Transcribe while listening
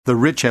The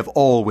rich have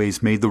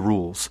always made the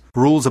rules.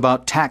 Rules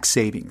about tax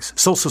savings,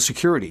 Social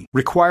Security,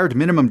 required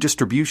minimum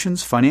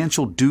distributions,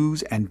 financial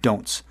do's and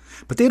don'ts.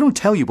 But they don't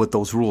tell you what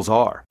those rules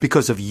are,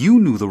 because if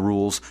you knew the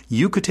rules,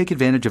 you could take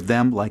advantage of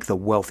them like the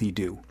wealthy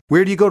do.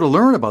 Where do you go to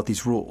learn about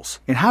these rules?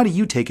 And how do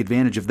you take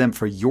advantage of them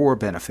for your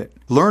benefit?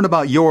 Learn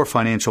about your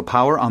financial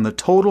power on the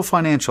Total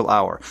Financial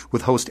Hour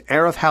with host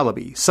Arif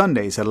Halaby,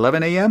 Sundays at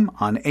 11 a.m.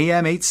 on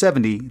AM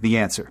 870, The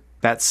Answer.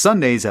 That's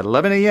Sundays at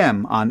 11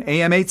 a.m. on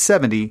AM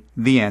 870,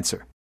 The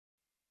Answer.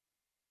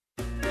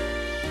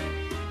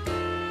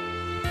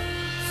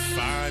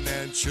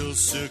 Financial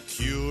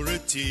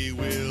security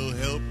will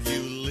help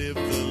you live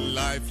the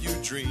life you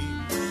dream.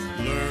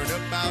 Learn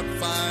about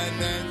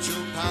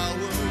financial power,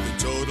 the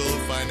Total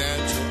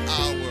Financial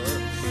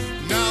Hour.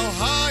 Now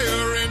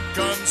higher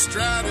income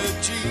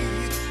strategy.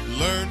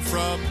 Learn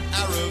from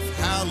Arif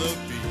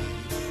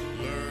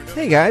Halaby.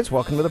 Hey guys,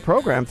 welcome to the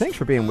program. Thanks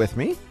for being with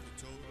me.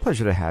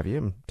 Pleasure to have you.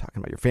 I'm talking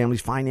about your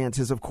family's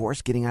finances, of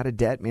course, getting out of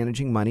debt,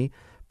 managing money,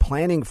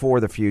 planning for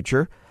the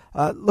future.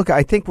 Look,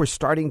 I think we're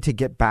starting to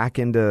get back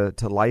into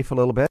life a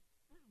little bit.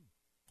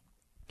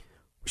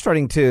 We're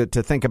starting to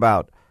think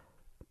about,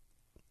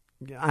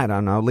 I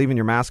don't know, leaving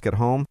your mask at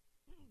home.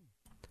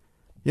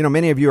 You know,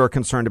 many of you are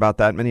concerned about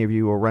that. Many of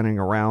you are running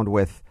around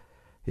with,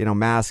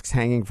 masks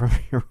hanging from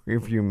your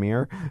rearview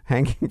mirror,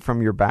 hanging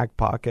from your back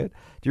pocket.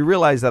 Do you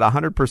realize that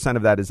 100%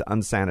 of that is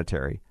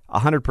unsanitary?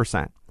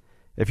 100%.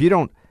 If you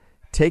don't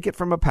take it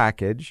from a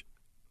package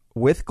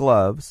with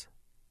gloves,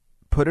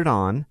 put it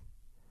on,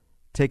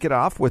 take it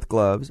off with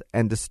gloves,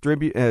 and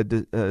discard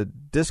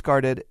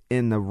it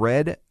in the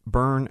red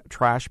burn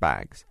trash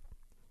bags,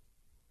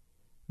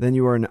 then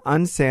you are an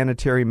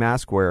unsanitary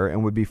mask wearer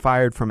and would be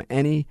fired from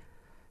any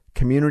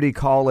community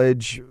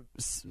college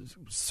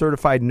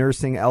certified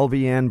nursing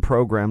LVN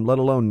program, let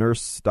alone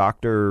nurse,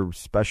 doctor,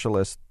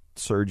 specialist,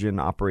 surgeon,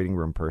 operating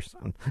room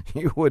person.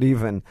 You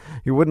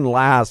wouldn't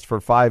last for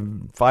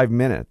five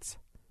minutes.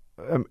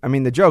 I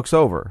mean, the joke's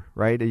over,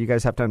 right? You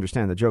guys have to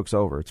understand the joke's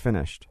over. It's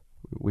finished.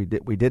 We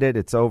did it.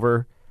 It's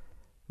over,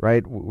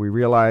 right? We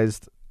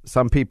realized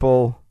some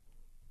people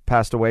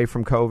passed away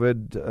from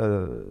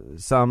COVID,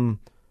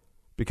 some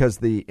because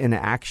the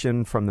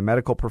inaction from the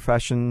medical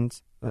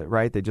professions,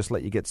 right? They just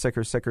let you get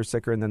sicker,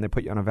 and then they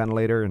put you on a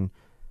ventilator and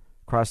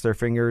cross their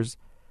fingers.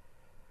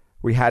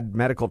 We had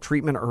medical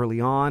treatment early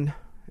on,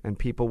 and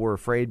people were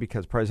afraid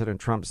because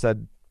President Trump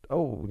said,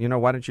 oh,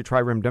 why don't you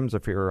try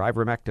remdesivir or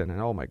ivermectin? And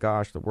oh my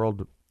gosh, the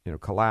world,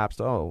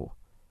 collapsed. Oh,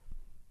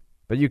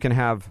 but you can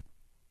have,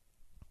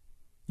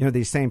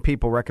 these same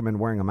people recommend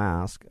wearing a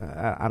mask.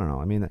 I don't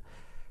know. I mean,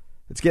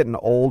 it's getting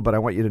old, but I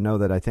want you to know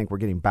that I think we're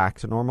getting back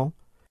to normal.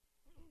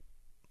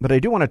 But I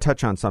do want to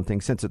touch on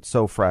something since it's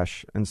so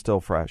fresh and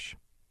still fresh.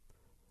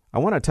 I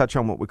want to touch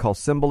on what we call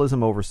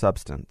symbolism over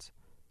substance,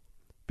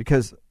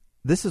 because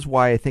this is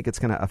why I think it's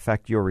going to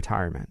affect your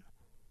retirement.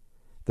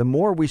 The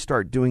more we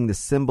start doing the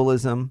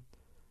symbolism,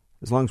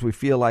 as long as we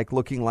feel like,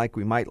 looking like,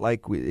 we might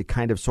like, it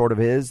kind of sort of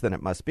is, then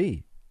it must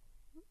be,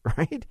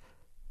 right?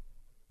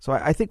 So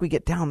I think we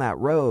get down that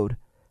road,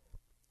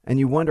 and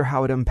you wonder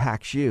how it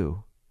impacts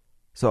you.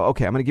 So,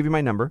 okay, I'm going to give you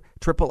my number,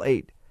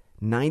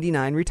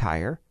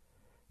 888-99-RETIRE.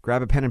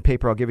 Grab a pen and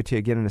paper. I'll give it to you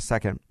again in a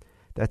second.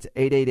 That's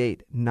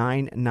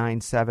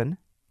 888-997-3847,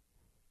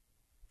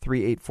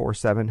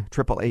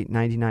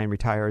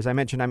 888-99-RETIRE. As I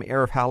mentioned, I'm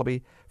Arif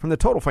Halaby from the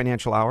Total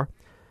Financial Hour.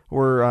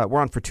 We're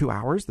on for 2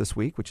 hours this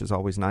week, which is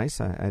always nice.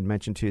 I had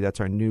mentioned to you that's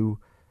our new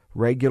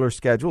regular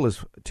schedule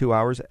is 2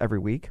 hours every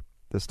week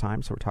this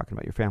time. So we're talking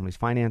about your family's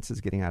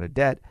finances, getting out of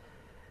debt.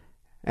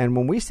 And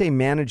when we say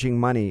managing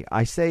money,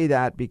 I say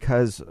that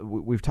because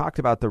we've talked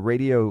about the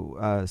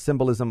radio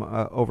symbolism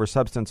over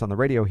substance on the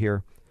radio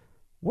here.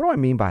 What do I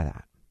mean by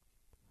that?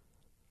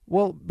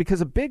 Well,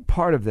 because a big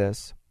part of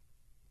this,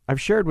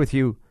 I've shared with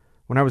you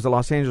when I was a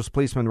Los Angeles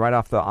policeman right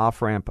off the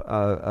off-ramp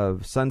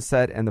of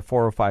Sunset and the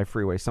 405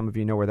 freeway. Some of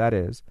you know where that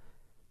is.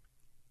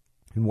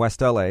 In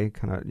West L.A.,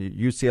 kind of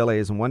UCLA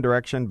is in one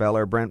direction, Bel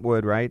Air,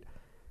 Brentwood, right?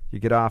 You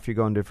get off, you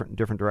go in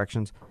different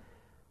directions.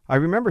 I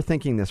remember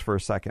thinking this for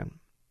a second.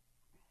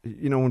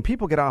 When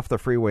people get off the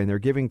freeway and they're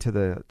giving to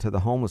the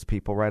homeless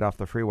people right off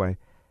the freeway,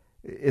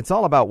 it's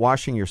all about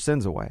washing your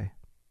sins away,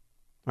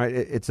 right?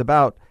 It's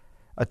about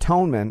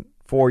atonement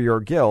for your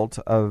guilt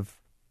of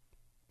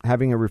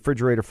having a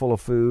refrigerator full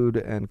of food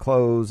and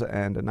clothes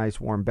and a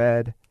nice warm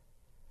bed.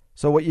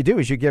 So what you do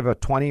is you give a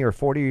 $20 or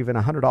 $40 or even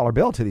 $100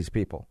 bill to these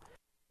people.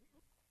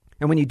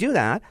 And when you do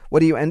that,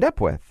 what do you end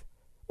up with?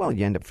 Well,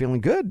 you end up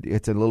feeling good.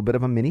 It's a little bit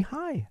of a mini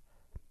high.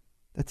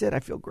 That's it. I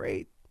feel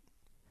great.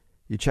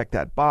 You check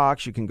that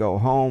box. You can go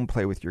home,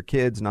 play with your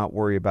kids, not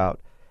worry about,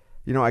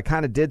 I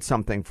kind of did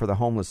something for the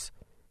homeless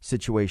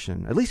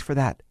situation, at least for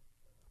that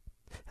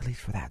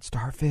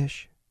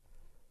starfish.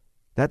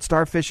 That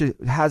starfish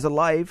has a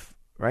life,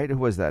 right? Who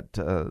was that?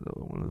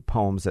 One of the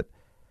poems that,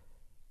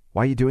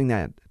 why are you doing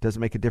that? Does it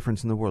make a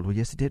difference in the world? Well,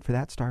 yes, it did for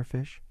that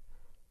starfish,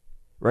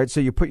 right? So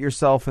you put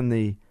yourself in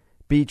the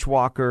beach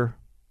walker.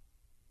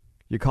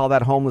 You call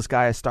that homeless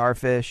guy a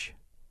starfish,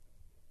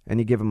 and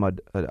you give him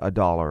a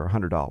dollar or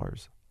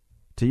 $100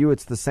 To you,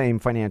 it's the same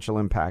financial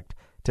impact.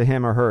 To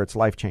him or her, it's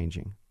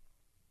life-changing.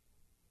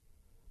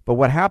 But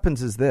what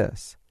happens is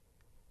this.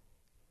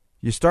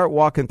 You start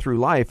walking through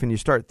life and you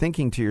start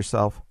thinking to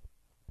yourself,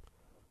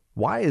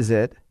 why is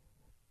it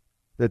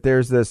that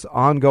there's this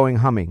ongoing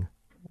humming?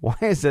 Why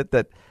is it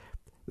that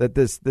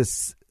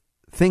this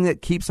thing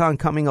that keeps on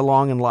coming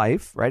along in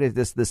life, right,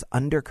 is this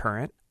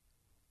undercurrent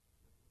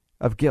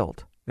of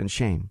guilt and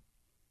shame?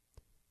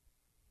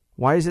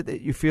 Why is it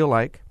that you feel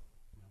like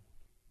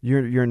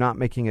you're not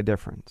making a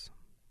difference?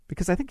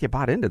 Because I think you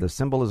bought into the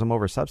symbolism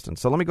over substance.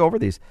 So let me go over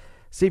these.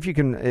 See if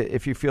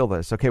you feel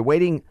this. Okay,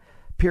 waiting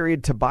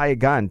period to buy a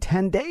gun,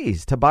 10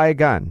 days to buy a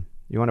gun.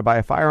 You want to buy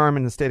a firearm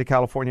in the state of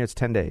California, it's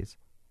 10 days.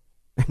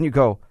 And you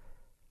go,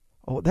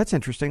 oh, that's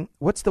interesting.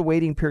 What's the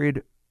waiting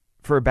period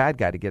for a bad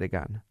guy to get a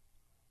gun?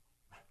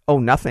 Oh,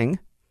 nothing.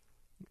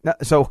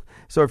 So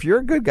if you're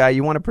a good guy,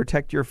 you want to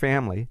protect your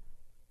family.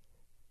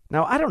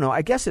 Now, I don't know.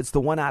 I guess it's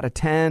the 1 out of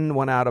 10,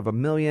 1 out of a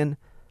million,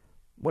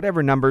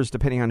 whatever numbers,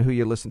 depending on who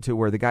you listen to,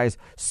 where the guy's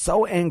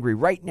so angry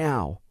right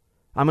now,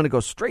 I'm going to go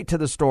straight to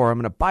the store. I'm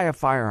going to buy a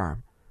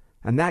firearm.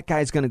 And that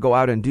guy's going to go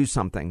out and do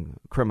something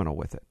criminal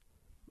with it.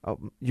 Oh,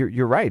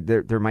 you're right.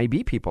 There might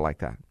be people like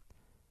that.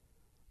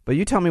 But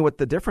you tell me what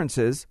the difference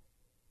is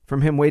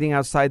from him waiting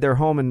outside their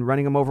home and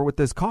running him over with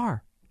his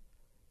car,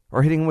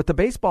 or hitting him with the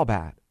baseball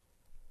bat,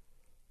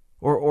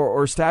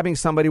 or stabbing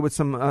somebody with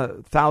some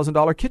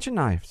 $1,000 kitchen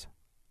knives,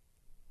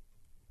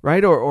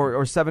 right?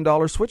 Or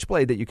 $7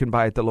 switchblade that you can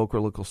buy at the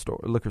local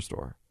liquor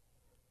store.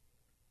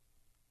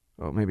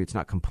 Well, maybe it's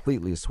not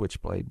completely a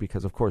switchblade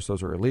because, of course,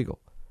 those are illegal.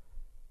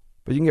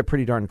 But you can get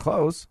pretty darn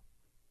close.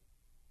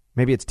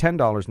 Maybe it's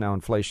 $10 now,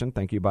 inflation.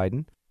 Thank you,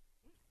 Biden.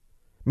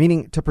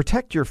 Meaning, to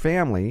protect your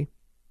family,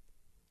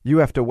 you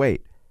have to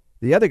wait.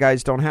 The other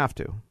guys don't have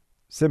to.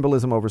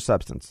 Symbolism over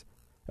substance.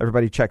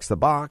 Everybody checks the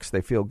box.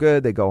 They feel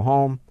good. They go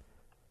home.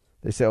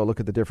 They say, oh, look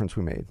at the difference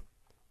we made.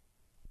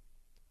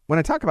 When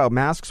I talk about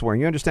masks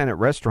wearing, you understand at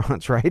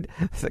restaurants, right?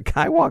 The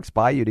guy walks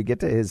by you to get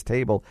to his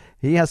table.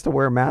 He has to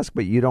wear a mask,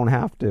 but you don't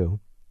have to.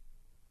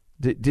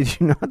 Did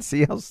you not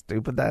see how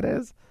stupid that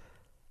is?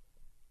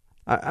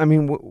 I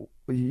mean,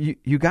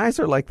 you guys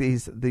are like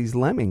these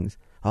lemmings.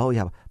 Oh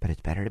yeah, but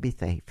it's better to be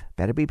safe.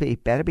 Better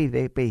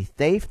be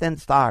safe than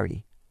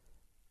sorry.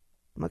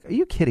 I'm like, are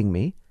you kidding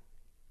me?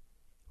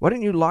 Why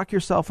don't you lock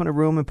yourself in a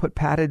room and put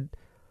padded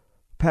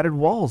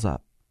walls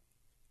up?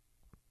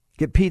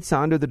 Get pizza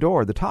under the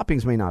door. The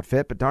toppings may not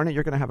fit, but darn it,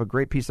 you're going to have a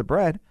great piece of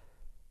bread.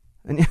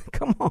 And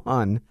come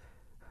on,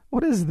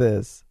 what is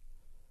this?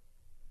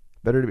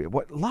 Better to be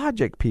what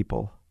logic,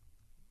 people?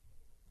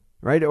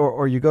 Right?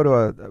 Or you go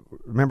to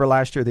remember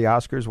last year the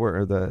Oscars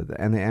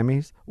and the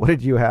Emmys? What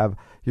did you have?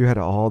 You had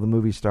all the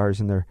movie stars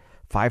in their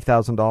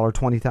 $5,000,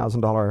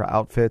 $20,000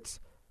 outfits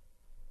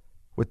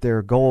with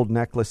their gold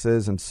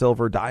necklaces and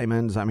silver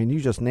diamonds. I mean,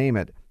 you just name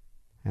it.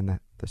 And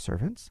the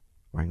servants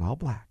wearing all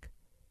black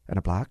and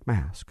a black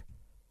mask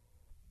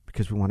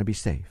because we want to be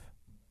safe.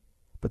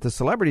 But the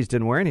celebrities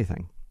didn't wear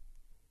anything.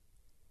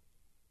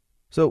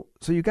 So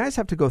you guys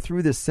have to go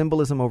through this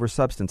symbolism over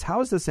substance. How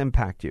does this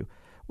impact you?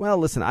 Well,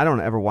 listen, I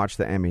don't ever watch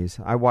the Emmys.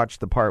 I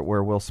watched the part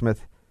where Will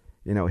Smith,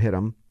 hit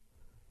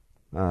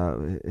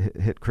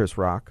Chris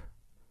Rock.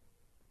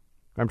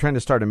 I'm trying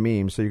to start a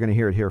meme, so you're going to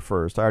hear it here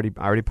first. I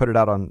already put it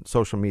out on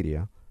social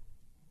media.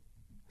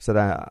 Said,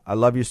 I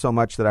love you so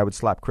much that I would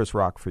slap Chris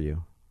Rock for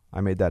you.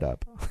 I made that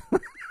up.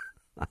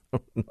 I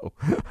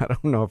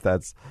don't know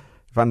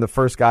if I'm the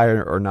first guy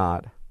or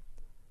not.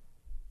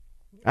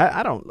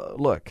 I don't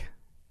look.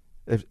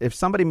 If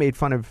somebody made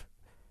fun of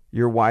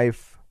your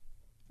wife,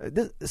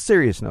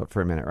 serious note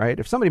for a minute, right?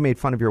 If somebody made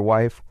fun of your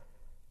wife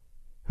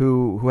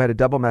who had a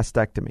double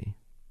mastectomy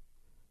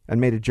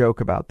and made a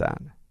joke about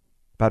that,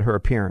 about her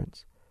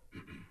appearance,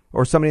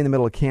 or somebody in the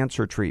middle of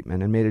cancer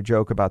treatment and made a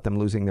joke about them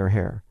losing their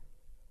hair,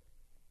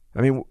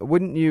 I mean,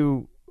 wouldn't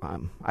you?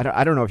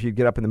 I don't know if you'd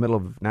get up in the middle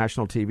of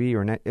national TV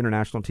or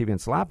international TV and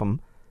slap them,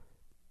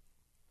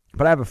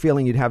 but I have a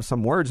feeling you'd have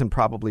some words and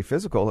probably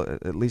physical,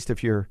 at least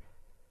if you're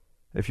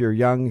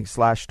young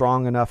 /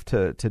 strong enough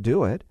to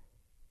do it.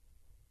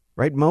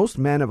 Right? Most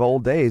men of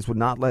old days would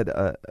not let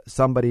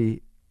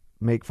somebody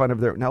make fun of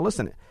their... Now,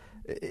 listen,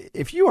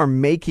 if you are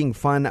making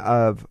fun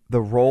of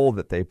the role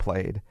that they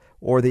played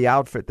or the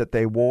outfit that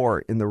they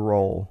wore in the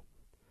role,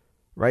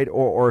 right?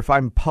 Or if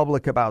I'm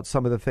public about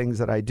some of the things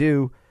that I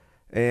do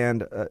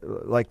and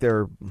like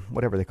their,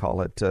 whatever they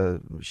call it,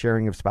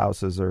 sharing of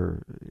spouses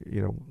or,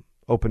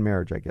 open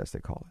marriage, I guess they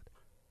call it.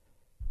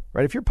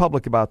 Right? If you're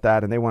public about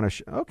that and they want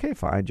to... okay,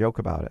 fine, joke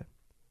about it.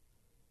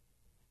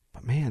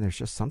 But man, there's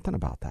just something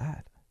about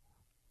that.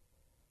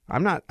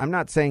 I'm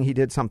not saying he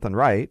did something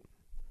right.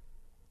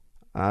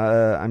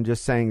 I'm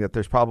just saying that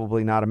there's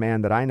probably not a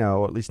man that I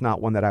know, at least not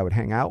one that I would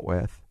hang out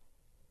with,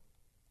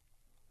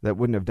 that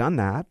wouldn't have done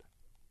that.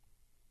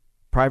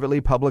 Privately,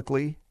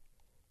 publicly.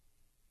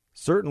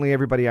 Certainly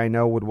everybody I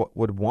know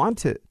would want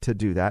to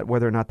do that.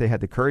 Whether or not they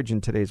had the courage in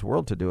today's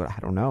world to do it,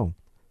 I don't know.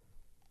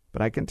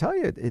 But I can tell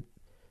you,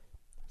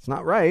 it's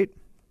not right.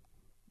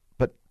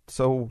 But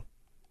so,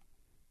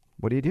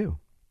 what do you do?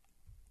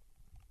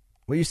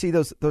 Well, you see,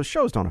 those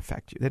shows don't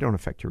affect you. They don't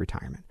affect your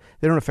retirement.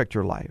 They don't affect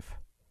your life.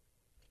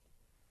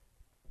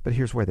 But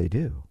here's where they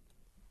do.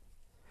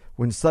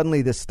 When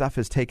suddenly this stuff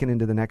is taken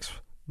into the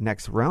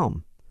next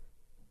realm,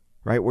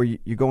 right, where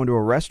you go into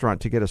a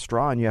restaurant to get a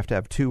straw and you have to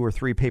have 2 or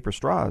 3 paper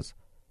straws.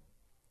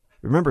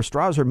 Remember,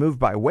 straws are moved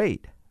by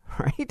weight,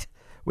 right?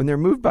 When they're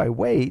moved by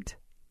weight,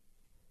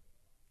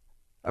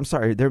 I'm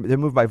sorry, they're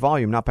moved by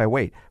volume, not by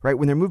weight, right?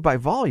 When they're moved by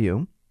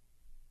volume,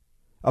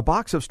 a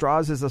box of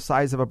straws is the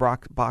size of a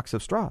box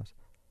of straws.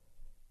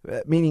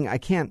 Meaning I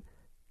can't,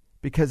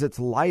 because it's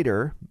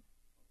lighter,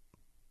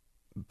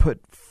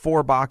 put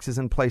 4 boxes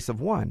in place of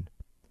 1,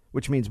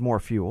 which means more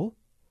fuel,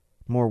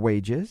 more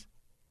wages,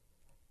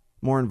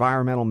 more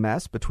environmental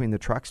mess between the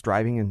trucks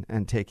driving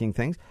and taking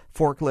things,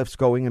 forklifts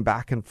going and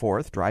back and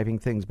forth, driving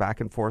things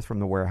back and forth from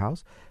the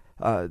warehouse,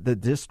 the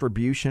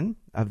distribution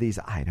of these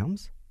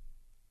items.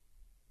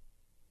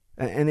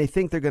 And they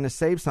think they're going to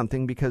save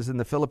something because in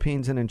the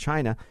Philippines and in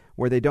China,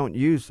 where they don't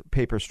use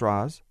paper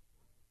straws,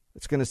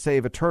 it's going to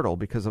save a turtle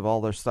because of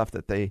all their stuff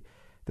that they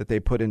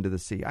put into the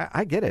sea.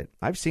 I get it.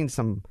 I've seen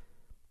some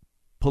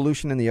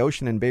pollution in the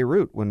ocean in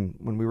Beirut when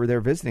we were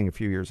there visiting a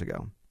few years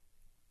ago.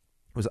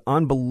 It was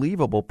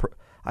unbelievable.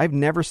 I've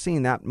never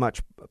seen that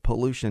much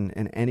pollution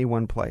in any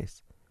one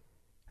place.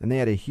 And they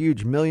had a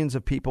huge millions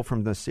of people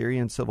from the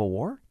Syrian civil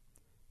war,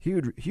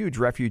 huge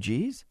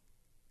refugees.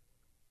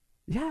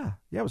 Yeah,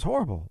 it was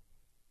horrible.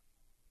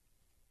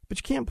 But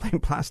you can't blame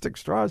plastic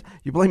straws.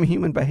 You blame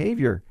human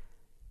behavior.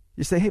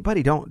 You say, hey,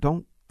 buddy,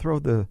 don't throw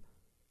the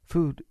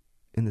food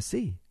in the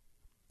sea.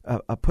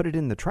 Put it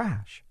in the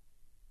trash.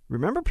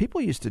 Remember,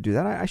 people used to do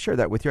that. I shared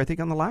that with you, I think,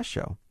 on the last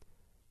show.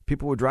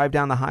 People would drive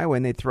down the highway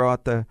and they'd throw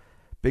out the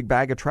big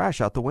bag of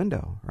trash out the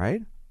window,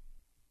 right?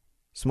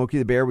 Smokey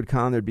the Bear would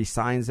come. There'd be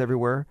signs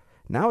everywhere.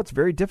 Now it's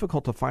very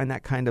difficult to find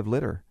that kind of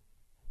litter.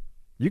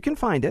 You can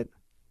find it,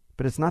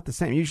 but it's not the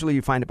same. Usually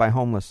you find it by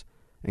homeless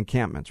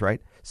encampments,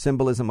 right?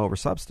 Symbolism over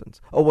substance.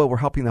 Oh, well, we're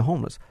helping the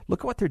homeless. Look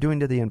at what they're doing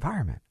to the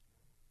environment.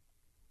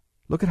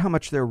 Look at how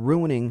much they're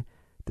ruining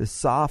the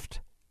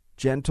soft,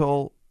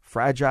 gentle,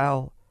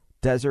 fragile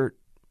desert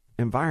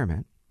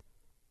environment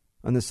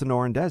on the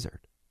Sonoran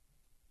Desert,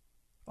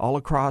 all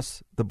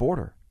across the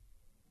border.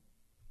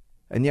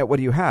 And yet what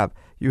do you have?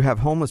 You have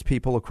homeless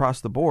people across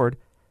the board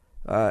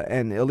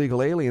and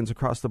illegal aliens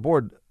across the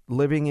board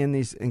living in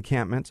these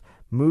encampments,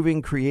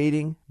 moving,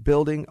 creating,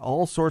 building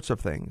all sorts of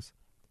things,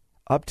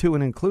 up to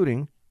and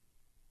including,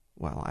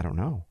 well, I don't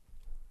know,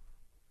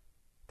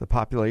 the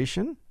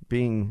population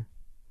being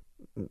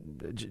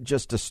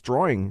just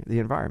destroying the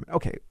environment.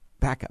 Okay,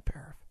 back up,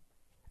 Arif.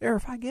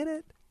 Arif, I get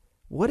it.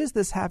 What does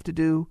this have to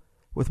do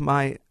with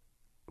my,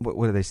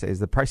 what do they say, is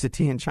the price of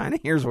tea in China?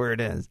 Here's where it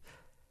is.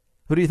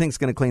 Who do you think is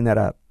going to clean that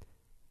up?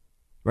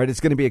 Right, it's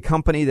going to be a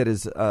company that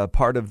is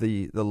part of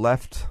the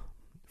left,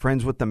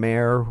 friends with the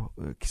mayor,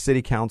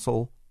 city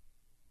council.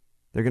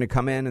 They're going to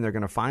come in and they're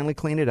going to finally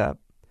clean it up.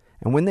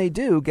 And when they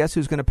do, guess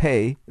who's going to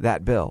pay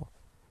that bill?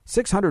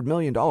 $600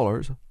 million,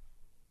 $40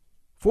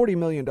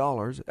 million.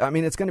 I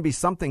mean, it's going to be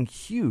something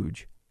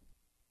huge.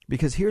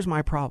 Because here's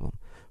my problem.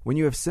 When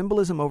you have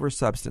symbolism over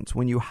substance,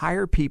 when you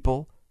hire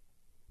people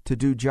to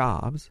do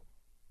jobs,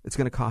 it's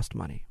going to cost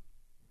money.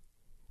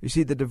 You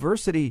see, the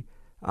diversity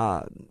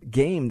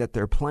game that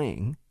they're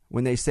playing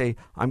when they say,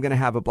 I'm going to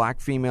have a black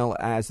female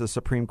as the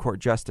Supreme Court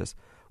justice,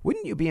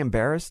 wouldn't you be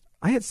embarrassed?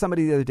 I had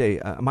somebody the other day,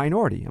 a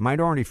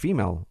minority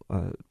female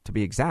to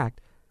be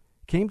exact,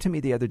 came to me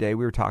the other day.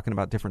 We were talking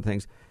about different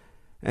things.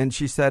 And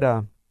she said,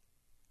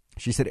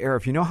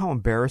 Arif, you know how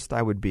embarrassed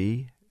I would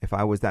be if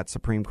I was that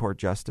Supreme Court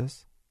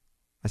justice?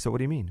 I said, what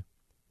do you mean?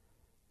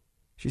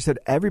 She said,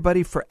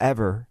 everybody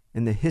forever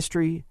in the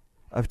history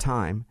of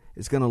time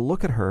is going to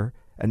look at her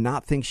and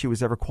not think she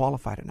was ever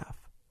qualified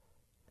enough,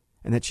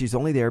 and that she's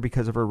only there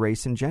because of her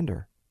race and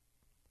gender.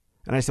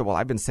 And I said, well,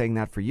 I've been saying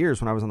that for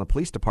years when I was on the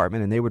police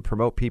department, and they would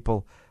promote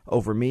people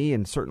over me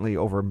and certainly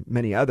over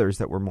many others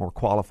that were more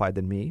qualified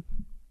than me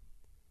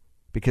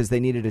because they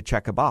needed to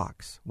check a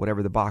box,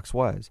 whatever the box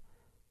was,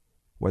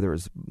 whether it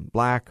was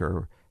black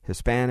or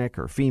Hispanic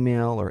or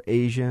female or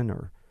Asian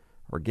or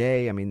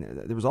gay. I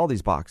mean, there was all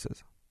these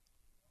boxes.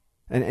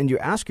 And you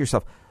ask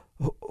yourself,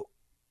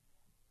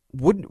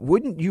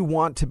 wouldn't you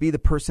want to be the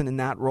person in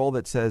that role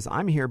that says,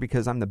 I'm here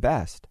because I'm the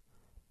best?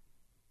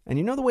 And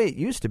you know the way it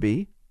used to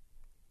be.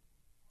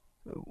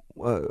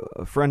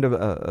 A friend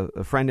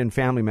and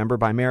family member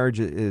by marriage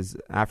is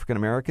African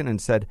American and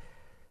said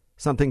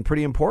something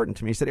pretty important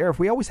to me. He said, Arif,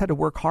 we always had to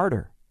work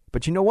harder.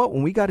 But you know what?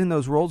 When we got in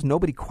those roles,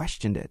 nobody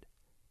questioned it.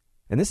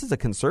 And this is a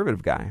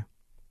conservative guy.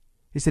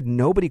 He said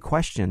nobody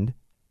questioned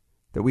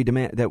that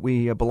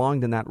we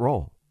belonged in that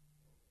role.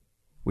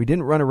 We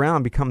didn't run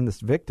around become this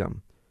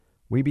victim.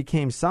 We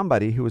became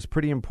somebody who was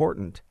pretty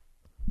important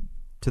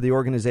to the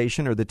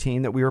organization or the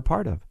team that we were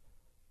part of.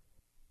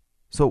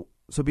 So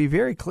be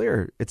very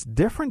clear. It's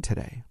different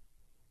today.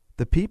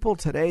 The people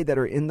today that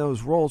are in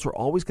those roles are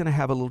always going to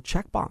have a little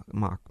check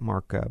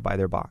mark by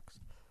their box,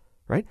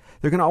 right?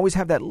 They're going to always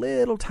have that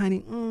little tiny,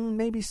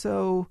 maybe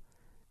so.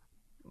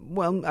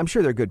 Well, I'm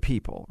sure they're good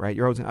people, right?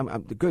 You're always, I'm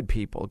good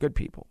people. Yeah,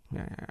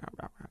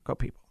 good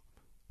people.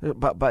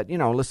 But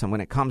listen,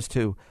 when it comes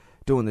to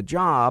doing the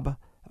job,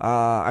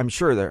 I'm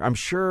sure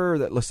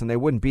that, listen, they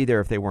wouldn't be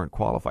there if they weren't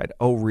qualified.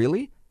 Oh,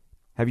 really?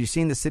 Have you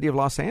seen the city of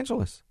Los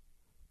Angeles?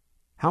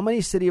 How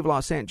many city of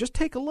Los Angeles? Just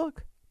take a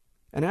look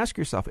and ask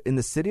yourself, in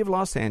the city of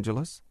Los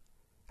Angeles,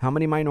 how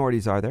many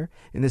minorities are there?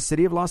 In the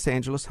city of Los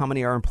Angeles, how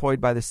many are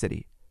employed by the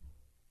city?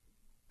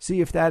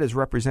 See if that is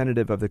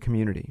representative of the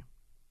community.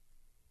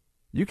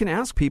 You can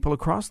ask people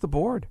across the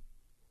board,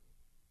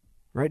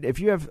 right? If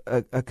you have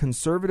a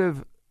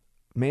conservative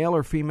male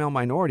or female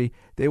minority,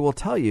 they will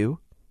tell you,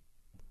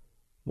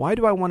 why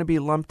do I want to be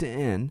lumped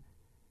in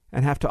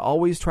and have to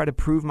always try to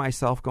prove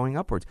myself going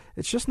upwards?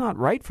 It's just not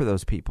right for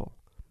those people.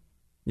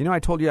 I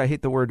told you I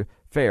hate the word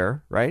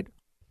fair, right?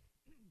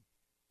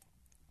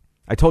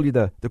 I told you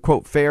the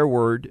quote, fair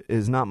word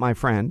is not my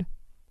friend.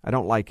 I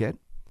don't like it.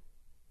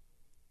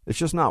 It's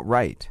just not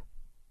right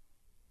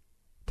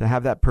to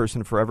have that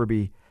person forever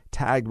be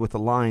tagged with a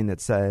line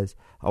that says,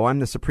 oh, I'm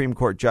the Supreme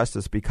Court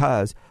Justice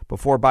because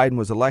before Biden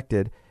was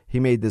elected, he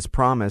made this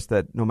promise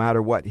that no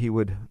matter what, he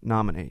would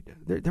nominate.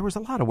 There was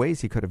a lot of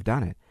ways he could have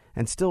done it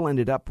and still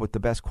ended up with the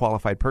best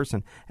qualified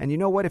person. And you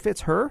know what? If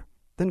it's her,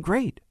 then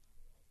great.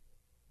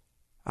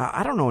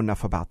 I don't know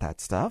enough about that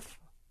stuff.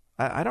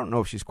 I don't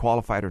know if she's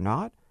qualified or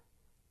not.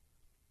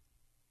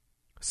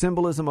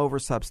 Symbolism over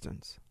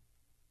substance.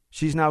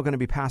 She's now going to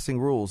be passing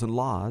rules and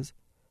laws.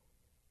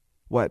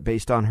 What,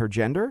 based on her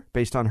gender?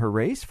 Based on her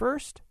race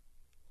first?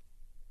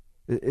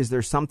 Is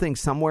there something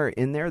somewhere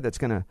in there that's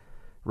going to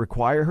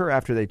require her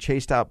after they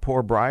chased out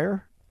poor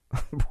Breyer?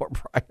 Poor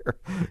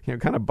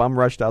Breyer, kind of bum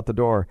rushed out the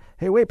door.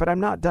 Hey, wait, but I'm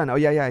not done. Oh,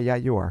 yeah,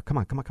 you are. Come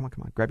on.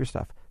 Grab your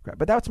stuff.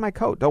 But that's my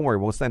coat. Don't worry,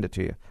 we'll send it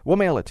to you. We'll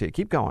mail it to you.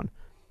 Keep going.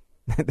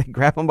 They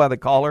grab him by the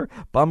collar,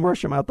 bum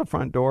rush him out the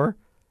front door.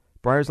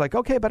 Breyer's like,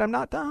 okay, but I'm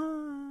not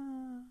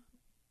done.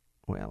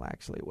 Well,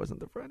 actually, it wasn't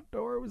the front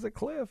door. It was a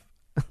cliff.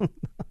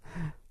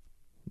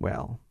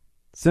 Well,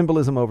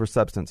 symbolism over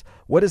substance.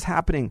 What is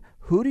happening?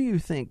 Who do you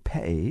think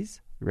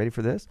pays? You ready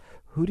for this?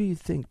 Who do you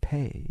think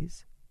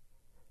pays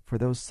for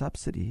those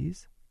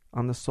subsidies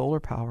on the solar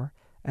power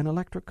and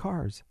electric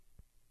cars?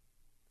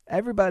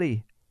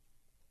 Everybody.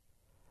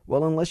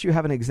 Well, unless you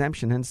have an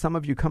exemption, and some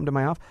of you come to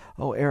my office,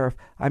 oh, Arif,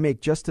 I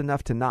make just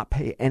enough to not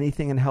pay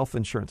anything in health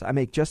insurance. I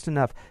make just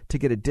enough to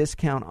get a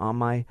discount on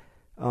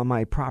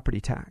my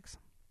property tax.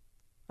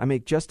 I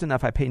make just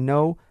enough. I pay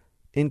no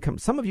income.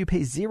 Some of you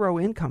pay zero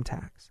income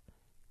tax.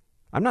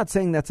 I'm not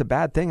saying that's a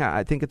bad thing.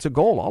 I think it's a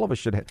goal. All of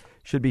us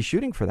should be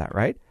shooting for that,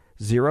 right?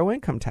 Zero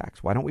income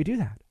tax. Why don't we do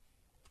that?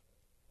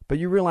 But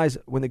you realize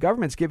when the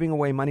government's giving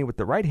away money with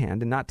the right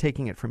hand and not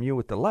taking it from you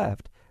with the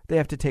left, they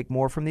have to take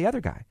more from the other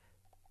guy,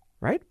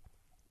 right?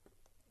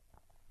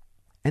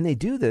 And they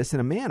do this in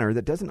a manner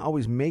that doesn't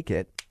always make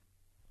it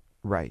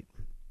right.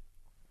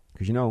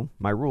 Because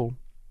my rule,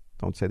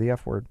 don't say the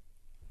F word,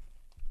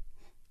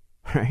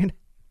 right?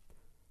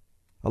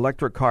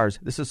 Electric cars,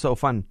 this is so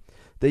fun.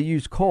 They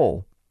use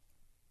coal.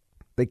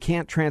 They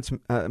can't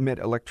transmit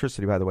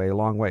electricity, by the way, a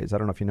long ways. I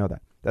don't know if you know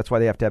that. That's why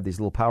they have to have these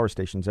little power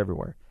stations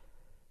everywhere.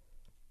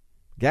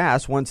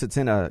 Gas, once it's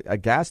in a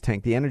gas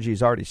tank, the energy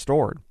is already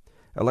stored.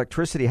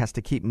 Electricity has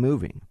to keep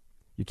moving.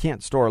 You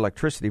can't store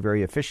electricity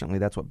very efficiently.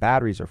 That's what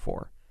batteries are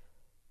for.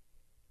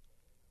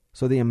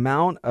 So the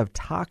amount of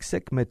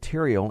toxic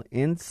material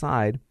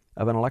inside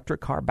of an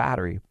electric car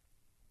battery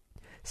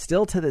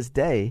still to this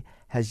day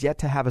has yet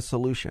to have a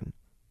solution.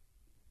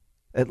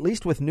 At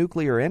least with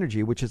nuclear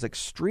energy, which is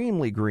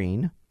extremely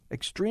green,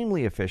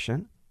 extremely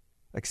efficient,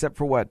 except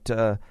for what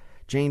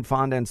Jane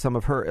Fonda and some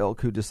of her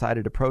ilk who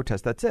decided to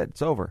protest. That's it.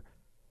 It's over.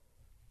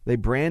 They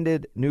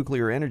branded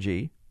nuclear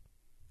energy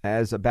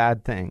as a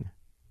bad thing.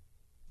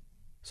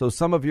 So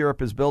some of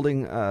Europe is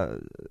building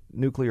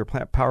nuclear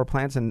power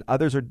plants and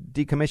others are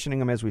decommissioning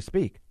them as we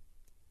speak.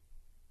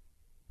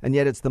 And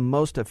yet it's the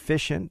most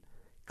efficient,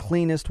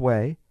 cleanest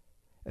way.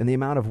 And the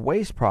amount of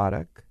waste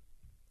product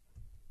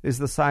is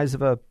the size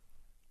of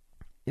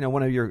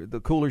one of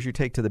the coolers you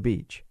take to the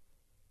beach.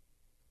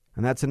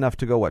 And that's enough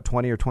to go,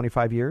 20 or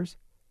 25 years?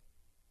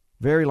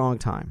 Very long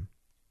time.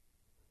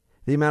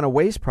 The amount of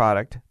waste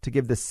product to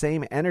give the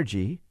same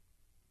energy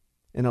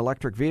in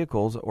electric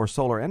vehicles or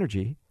solar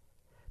energy,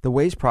 the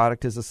waste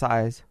product is the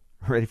size,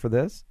 ready for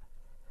this,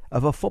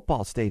 of a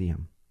football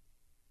stadium.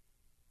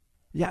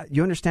 Yeah,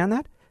 you understand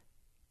that?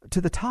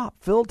 To the top,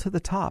 filled to the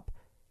top.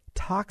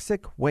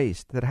 Toxic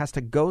waste that has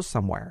to go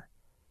somewhere.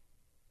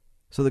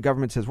 So the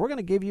government says, we're going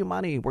to give you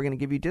money. We're going to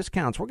give you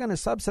discounts. We're going to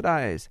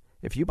subsidize.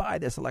 If you buy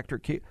this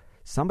electric,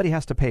 somebody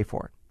has to pay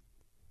for it.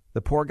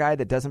 The poor guy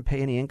that doesn't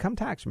pay any income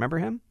tax. Remember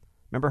him?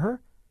 Remember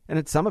her? And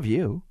it's some of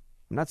you.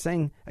 I'm not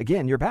saying,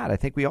 again, you're bad. I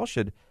think we all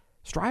should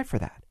strive for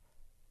that.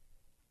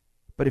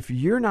 But if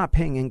you're not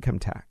paying income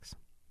tax,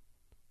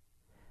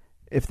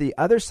 if the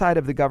other side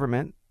of the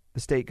government,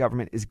 the state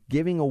government, is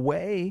giving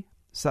away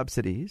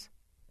subsidies,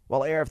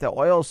 well, if the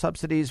oil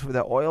subsidies for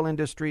the oil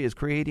industry is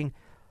creating,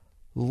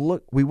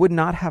 look, we would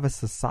not have a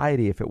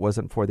society if it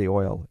wasn't for the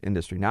oil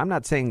industry. Now, I'm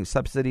not saying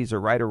subsidies are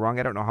right or wrong.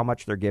 I don't know how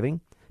much they're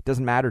giving. It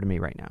doesn't matter to me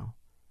right now.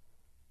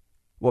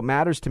 What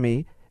matters to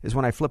me is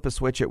when I flip a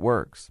switch, it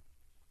works.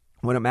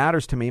 When it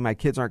matters to me, my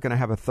kids aren't going to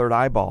have a third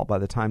eyeball by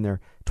the time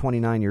they're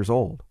 29 years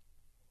old.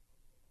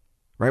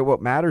 Right?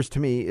 What matters to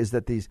me is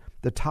that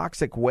the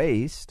toxic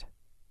waste,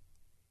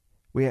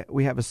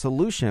 we have a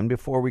solution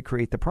before we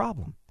create the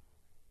problem.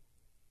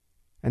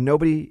 And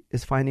nobody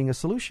is finding a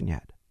solution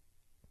yet.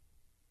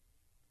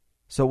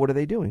 So what are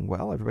they doing?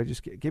 Well, everybody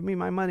just give me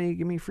my money,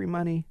 give me free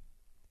money,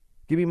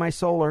 give me my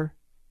solar.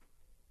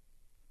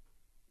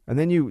 And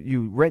then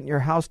you rent your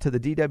house to the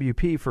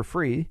DWP for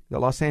free, the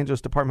Los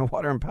Angeles Department of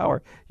Water and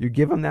Power. You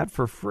give them that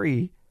for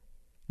free.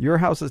 Your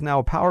house is now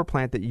a power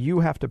plant that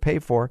you have to pay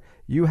for,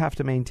 you have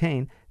to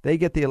maintain. They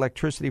get the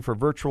electricity for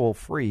virtual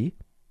free.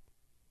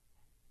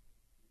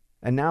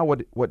 And now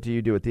what do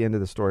you do at the end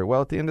of the story?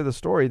 Well, at the end of the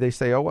story, they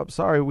say, oh, I'm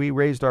sorry, we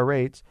raised our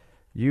rates.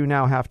 You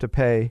now have to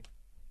pay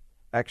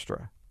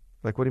extra.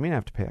 Like, what do you mean I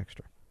have to pay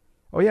extra?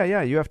 Oh,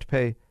 yeah, you have to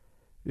pay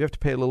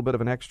a little bit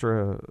of an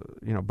extra,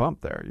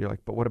 bump there. You're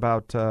like, but what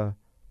about,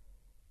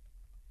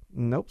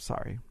 nope,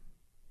 sorry.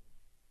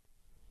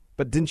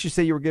 But didn't you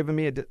say you were giving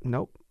me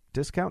nope,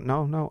 discount?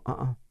 No,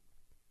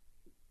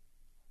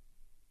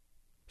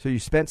 So you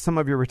spent some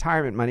of your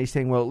retirement money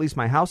saying, well, at least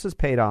my house is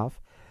paid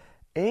off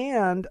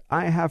and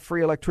I have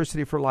free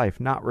electricity for life.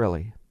 Not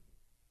really.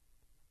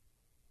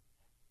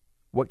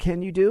 What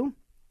can you do?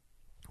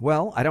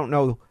 Well, I don't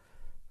know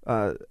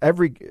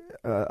every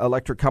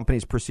electric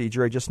company's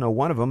procedure. I just know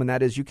one of them, and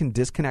that is you can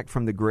disconnect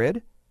from the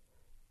grid.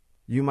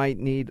 You might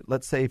need,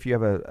 let's say if you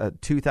have a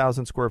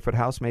 2,000 square foot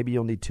house, maybe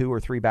you'll need 2 or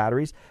 3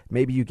 batteries.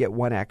 Maybe you get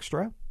one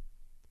extra.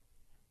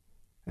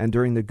 And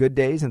during the good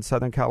days in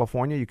Southern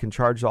California, you can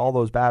charge all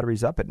those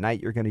batteries up. At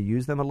night, you're going to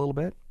use them a little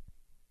bit.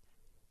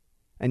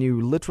 And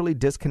you literally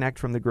disconnect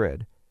from the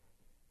grid.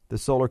 The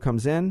solar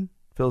comes in,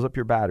 fills up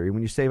your battery.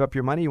 When you save up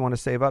your money, you want to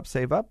save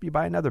up, you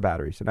buy another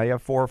battery. So now you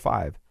have 4 or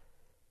 5.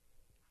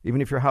 Even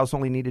if your house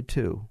only needed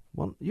 2.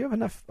 Well, you have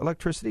enough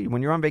electricity.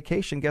 When you're on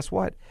vacation, guess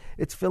what?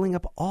 It's filling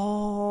up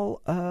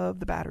all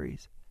of the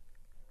batteries.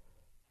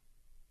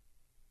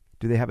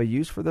 Do they have a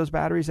use for those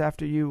batteries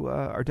after you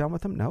are done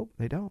with them? No,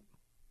 they don't.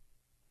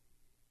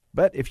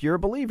 But if you're a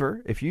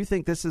believer, if you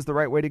think this is the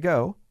right way to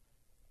go,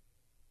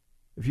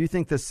 if you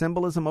think the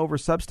symbolism over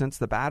substance,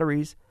 the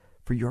batteries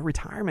for your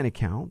retirement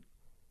account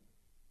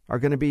are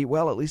going to be,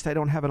 well, at least I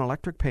don't have an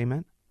electric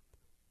payment.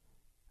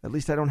 At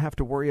least I don't have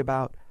to worry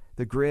about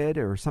the grid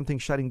or something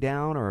shutting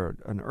down or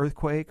an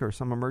earthquake or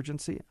some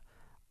emergency.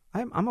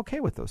 I'm okay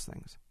with those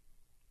things.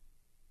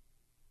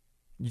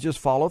 You just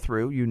follow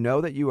through. You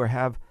know that you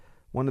have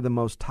one of the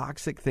most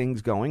toxic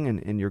things going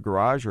in your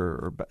garage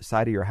or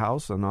side of your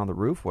house and on the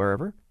roof,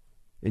 wherever,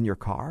 in your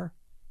car.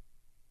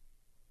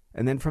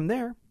 And then from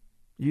there,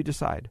 you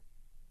decide.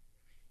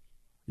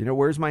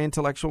 Where's my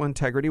intellectual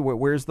integrity?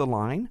 Where's the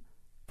line?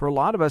 For a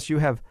lot of us, you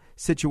have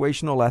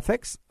situational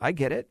ethics. I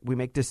get it. We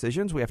make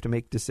decisions. We have to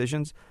make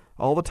decisions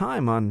all the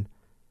time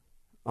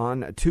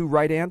on 2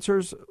 right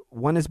answers.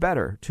 One is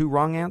better. 2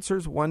 wrong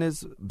answers. One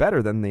is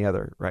better than the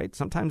other, right?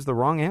 Sometimes the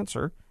wrong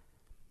answer,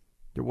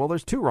 well,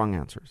 there's 2 wrong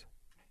answers.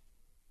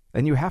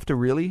 And you have to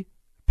really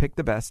pick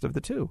the best of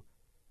the 2.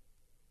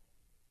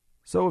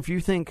 So if you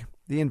think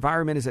the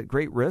environment is at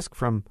great risk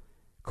from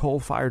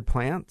coal-fired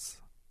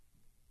plants,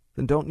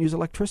 then don't use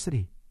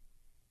electricity.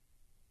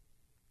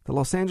 The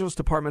Los Angeles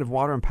Department of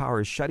Water and Power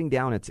is shutting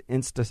down its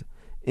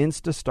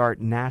InstaStart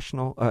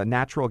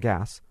natural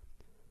gas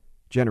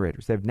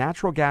generators. They have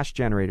natural gas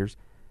generators,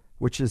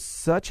 which is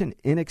such an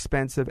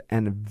inexpensive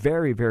and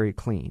very, very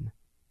clean.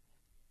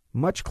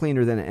 Much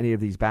cleaner than any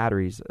of these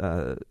batteries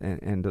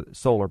and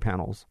solar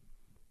panels.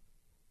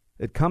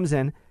 It comes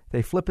in,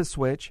 they flip a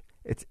switch,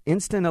 it's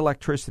instant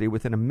electricity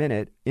within a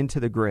minute into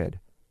the grid.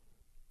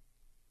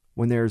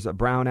 When there's a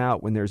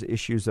brownout, when there's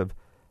issues of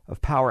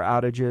power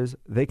outages,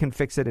 they can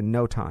fix it in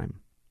no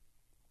time.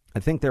 I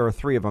think there are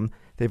 3 of them.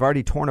 They've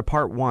already torn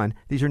apart one.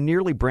 These are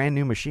nearly brand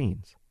new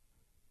machines.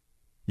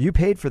 You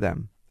paid for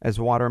them as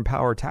water and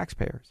power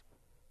taxpayers.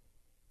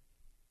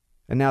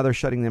 And now they're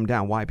shutting them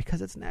down. Why?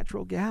 Because it's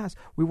natural gas.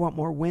 We want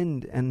more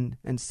wind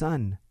and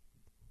sun.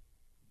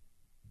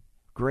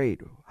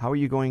 Great. How are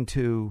you going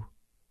to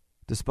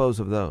dispose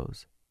of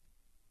those?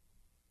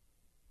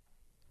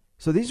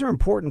 So these are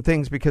important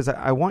things because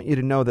I want you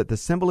to know that the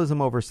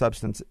symbolism over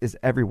substance is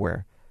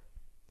everywhere.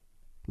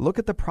 Look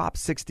at the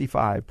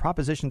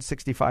Proposition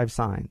 65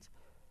 signs,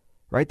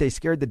 right? They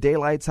scared the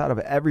daylights out of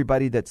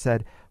everybody that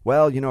said,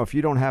 well, if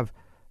you don't have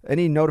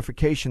any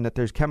notification that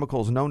there's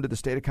chemicals known to the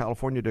state of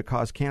California to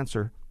cause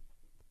cancer.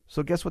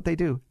 So guess what they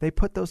do? They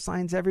put those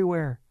signs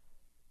everywhere,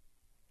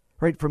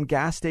 right? From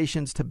gas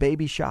stations to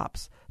baby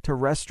shops, to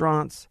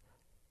restaurants,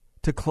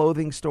 to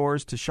clothing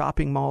stores, to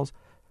shopping malls.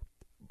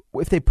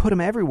 If they put them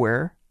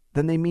everywhere,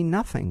 then they mean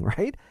nothing,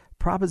 right?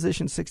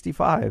 Proposition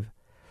 65.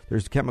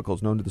 There's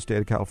chemicals known to the state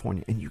of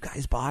California. And you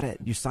guys bought it.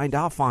 You signed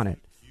off on it.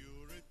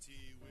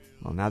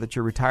 Well, now that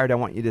you're retired, I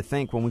want you to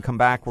think when we come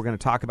back, we're going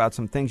to talk about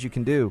some things you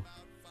can do.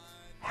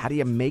 How do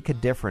you make a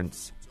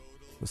difference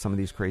with some of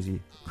these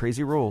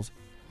crazy rules?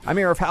 I'm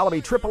Arif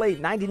Halaby,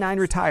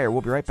 888-99-RETIRE.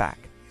 We'll be right back.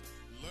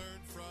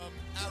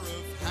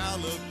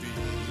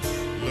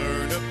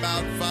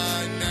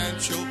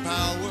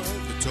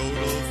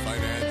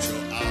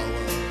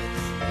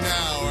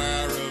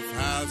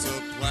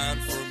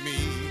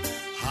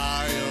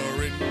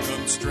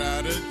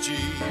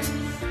 strategy.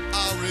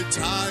 I'll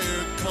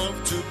retire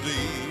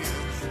comfortably,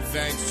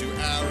 thanks to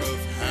Arif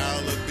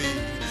Halaby.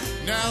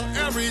 Now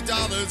every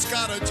dollar's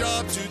got a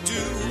job to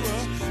do.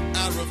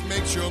 Arif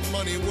makes your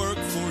money work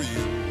for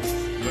you.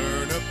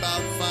 Learn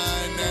about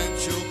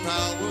financial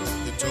power,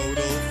 the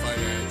Total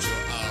Financial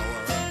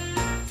Hour.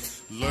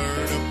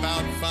 Learn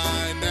about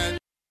financial.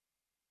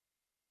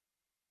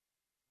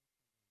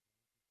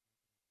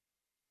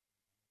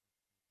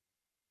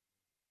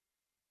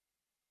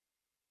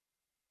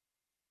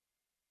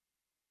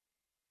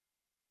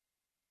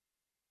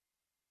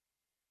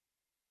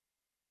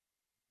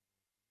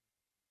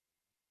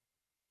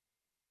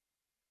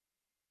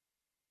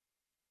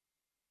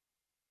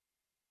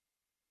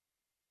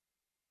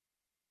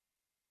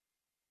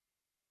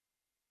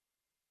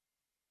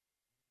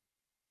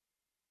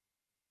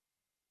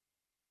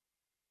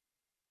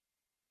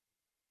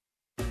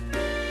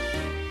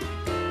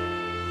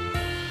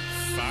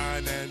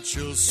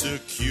 Financial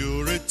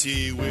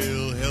security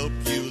will help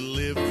you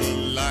live the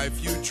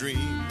life you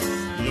dream.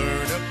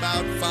 Learn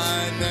about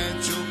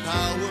financial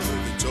power,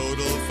 the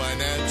Total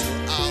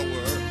Financial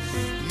Hour.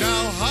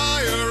 Now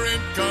higher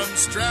income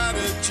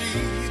strategy.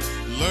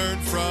 Learn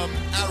from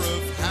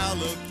Arif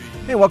Halaby.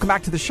 Hey, welcome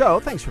back to the show.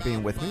 Thanks for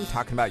being with me,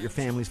 talking about your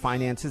family's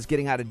finances,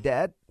 getting out of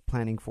debt,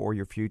 planning for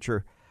your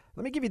future.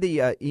 Let me give you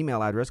the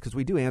email address, because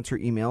we do answer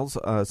emails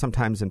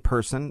sometimes in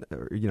person,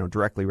 or,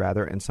 directly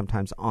rather, and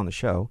sometimes on the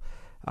show.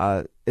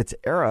 It's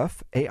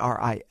Arif,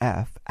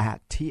 A-R-I-F,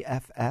 at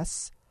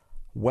tfswealth.com.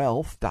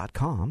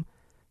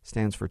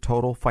 Stands for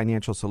Total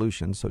Financial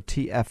Solutions. So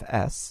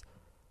TFS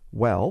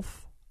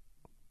Wealth,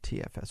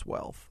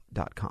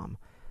 tfswealth.com.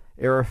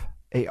 Arif,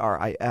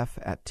 A-R-I-F,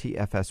 at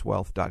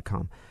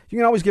tfswealth.com. You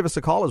can always give us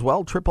a call as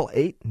well,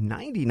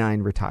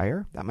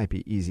 888-99-RETIRE. That might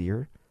be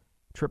easier.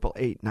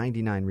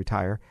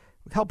 888-99-RETIRE.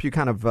 It'll help you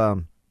kind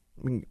of,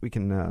 we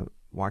can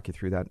walk you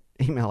through that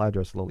email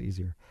address a little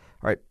easier.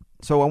 All right.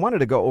 So I wanted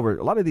to go over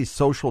a lot of these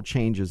social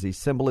changes, these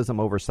symbolism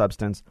over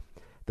substance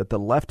that the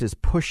left is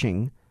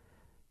pushing.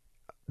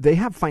 They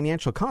have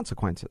financial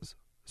consequences,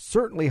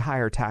 certainly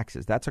higher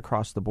taxes. That's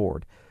across the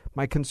board.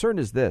 My concern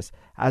is this.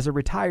 As a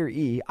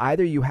retiree,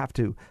 either you have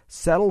to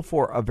settle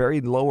for a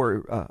very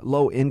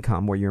low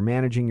income where you're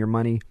managing your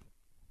money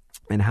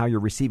and how you're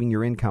receiving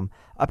your income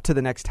up to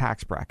the next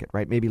tax bracket,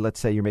 right? Maybe let's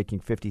say you're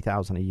making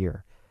 $50,000 a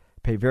year.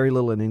 Pay very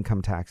little in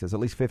income taxes, at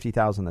least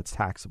 $50,000 that's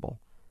taxable.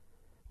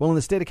 Well, in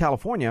the state of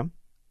California,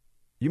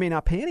 you may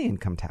not pay any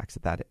income tax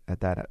at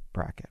that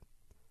bracket.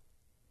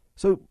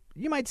 So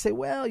you might say,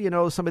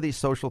 well, some of these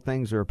social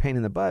things are a pain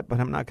in the butt, but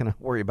I'm not going to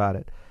worry about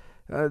it.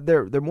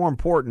 They're more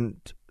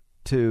important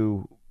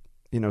to,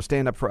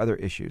 stand up for other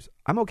issues.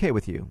 I'm okay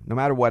with you. No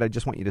matter what, I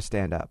just want you to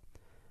stand up.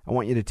 I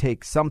want you to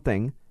take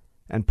something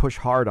and push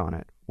hard on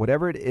it,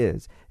 whatever it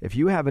is. If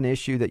you have an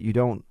issue that you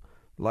don't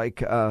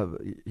like,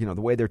 the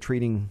way they're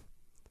treating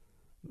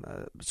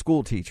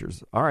school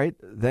teachers. All right,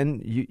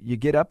 then you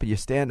get up, you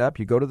stand up,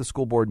 you go to the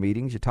school board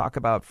meetings, you talk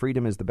about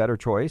freedom is the better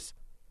choice.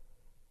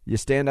 You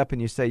stand up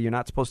and you say you're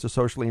not supposed to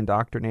socially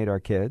indoctrinate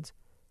our kids.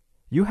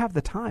 You have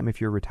the time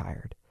if you're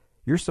retired.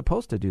 You're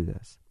supposed to do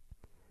this.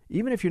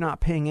 Even if you're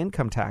not paying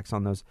income tax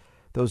on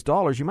those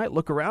dollars, you might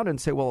look around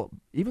and say, well,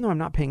 even though I'm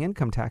not paying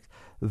income tax,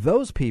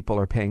 those people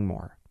are paying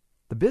more.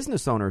 The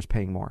business owner is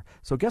paying more.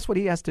 So guess what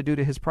he has to do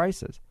to his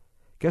prices?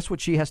 Guess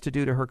what she has to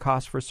do to her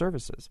cost for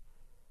services?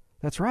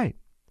 That's right.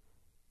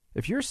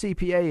 If your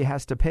CPA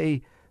has to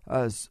pay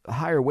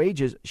higher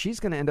wages, she's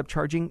going to end up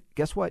charging,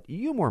 guess what,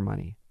 you more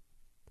money.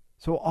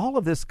 So all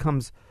of this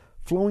comes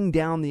flowing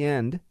down the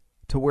end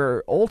to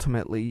where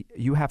ultimately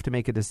you have to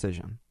make a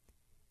decision.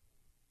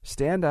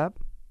 Stand up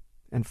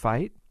and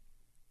fight.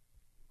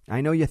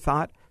 I know you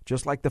thought,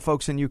 just like the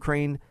folks in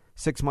Ukraine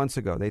 6 months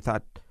ago, they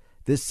thought,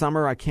 this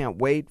summer I can't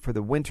wait for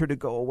the winter to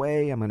go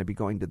away. I'm going to be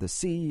going to the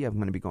sea. I'm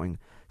going to be going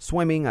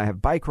swimming. I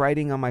have bike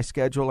riding on my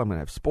schedule. I'm going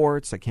to have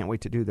sports. I can't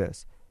wait to do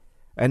this.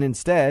 And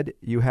instead,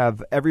 you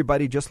have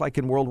everybody, just like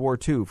in World War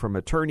II, from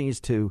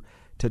attorneys to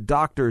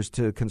doctors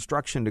to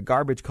construction to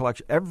garbage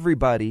collection.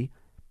 Everybody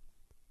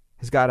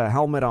has got a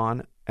helmet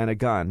on and a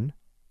gun,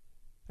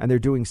 and they're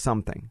doing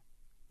something.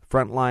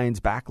 Front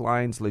lines, back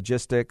lines,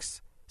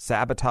 logistics,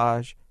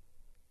 sabotage.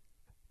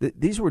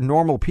 These were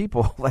normal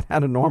people that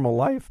had a normal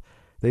life.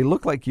 They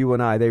look like you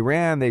and I. They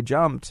ran, they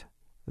jumped,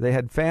 they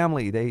had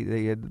family,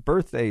 they had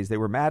birthdays, they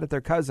were mad at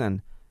their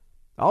cousin.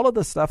 All of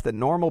the stuff that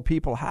normal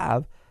people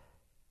have.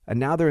 And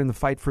now they're in the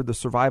fight for the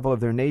survival of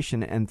their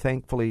nation, and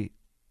thankfully,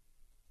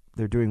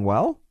 they're doing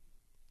well.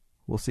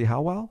 We'll see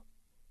how well.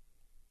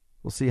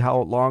 We'll see how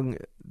long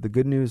the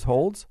good news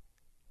holds.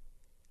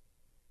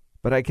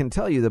 But I can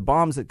tell you, the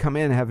bombs that come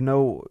in have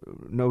no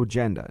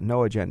agenda,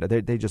 no agenda.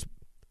 They just,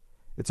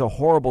 it's a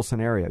horrible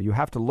scenario. You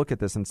have to look at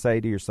this and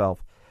say to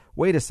yourself,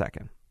 wait a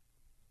second.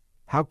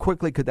 How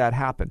quickly could that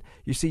happen?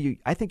 You see,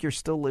 I think you're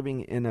still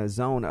living in a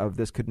zone of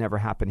this could never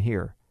happen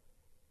here.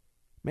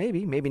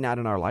 Maybe not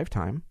in our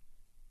lifetime.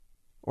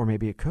 Or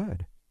maybe it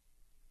could.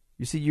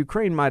 You see,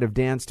 Ukraine might have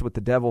danced with the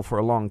devil for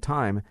a long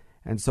time,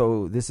 and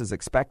so this is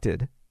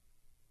expected.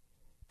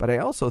 But I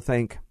also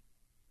think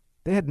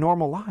they had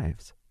normal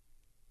lives.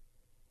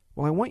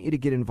 Well, I want you to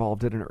get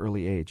involved at an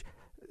early age.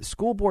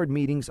 School board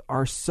meetings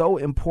are so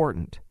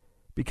important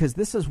because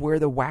this is where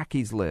the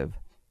wackies live,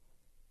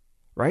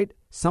 right?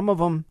 Some of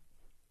them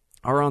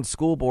are on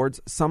school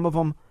boards. Some of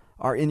them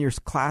are in your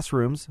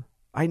classrooms.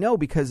 I know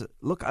because,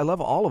 look, I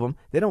love all of them.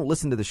 They don't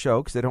listen to the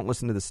show because they don't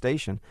listen to the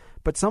station.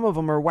 But some of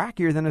them are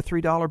wackier than a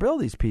 $3 bill,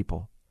 these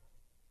people.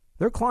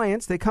 They're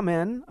clients. They come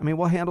in. I mean,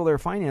 we'll handle their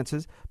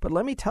finances. But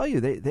let me tell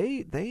you,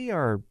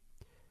 their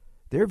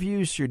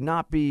views should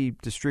not be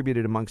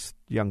distributed amongst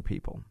young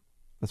people.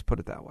 Let's put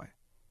it that way.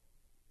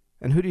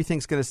 And who do you think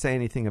is going to say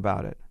anything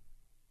about it?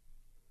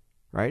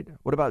 Right?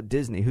 What about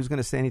Disney? Who's going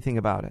to say anything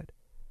about it?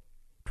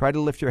 Try to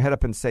lift your head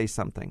up and say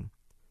something.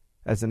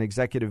 As an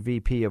executive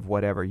VP of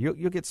whatever, you'll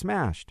get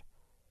smashed.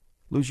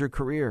 Lose your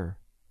career.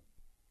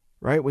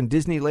 Right? When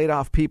Disney laid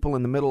off people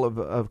in the middle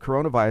of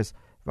coronavirus,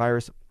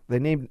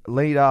 they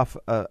laid off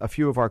a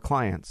few of our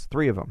clients,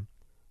 3 of them.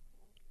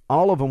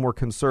 All of them were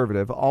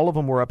conservative. All of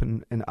them were up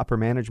in upper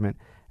management.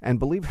 And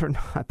believe it or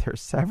not, their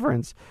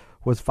severance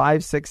was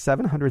 $500,000,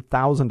 $600,000,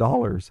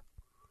 $700,000.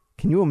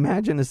 Can you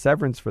imagine a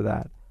severance for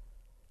that?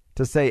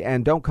 To say,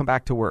 and don't come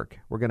back to work.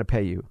 We're going to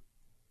pay you.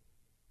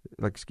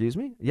 Like, excuse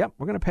me? Yep,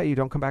 we're going to pay you.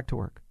 Don't come back to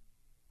work.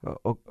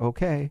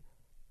 Okay.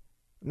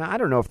 Now, I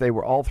don't know if they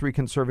were all 3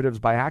 conservatives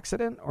by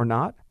accident or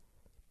not.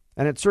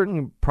 And it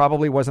certainly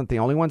probably wasn't the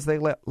only ones they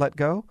let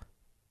go.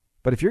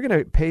 But if you're going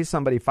to pay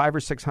somebody $500,000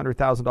 or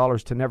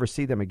 $600,000 to never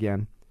see them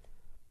again,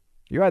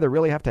 you either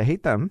really have to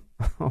hate them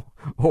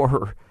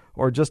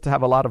or just to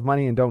have a lot of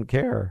money and don't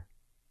care.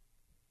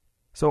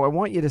 So I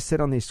want you to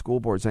sit on these school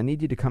boards. I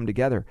need you to come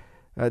together.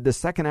 The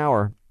second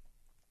hour,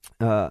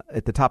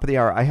 at the top of the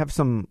hour, I have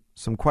some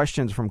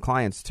questions from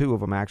clients, 2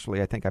 of them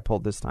actually. I think I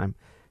pulled this time,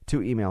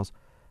 2 emails.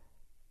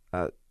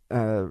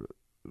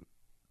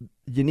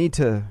 You need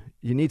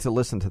to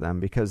listen to them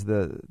because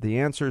the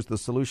answers, the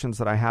solutions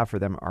that I have for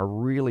them are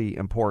really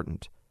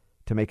important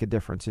to make a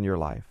difference in your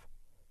life.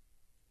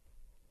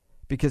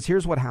 Because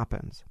here's what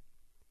happens.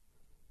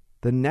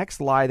 The next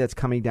lie that's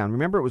coming down,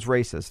 remember it was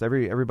racist.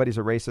 Everybody's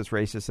a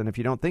racist, and if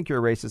you don't think you're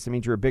a racist, it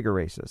means you're a bigger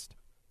racist.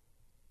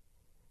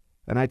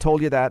 And I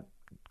told you that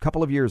a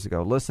couple of years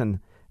ago. Listen,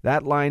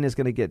 that line is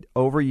going to get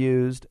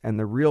overused, and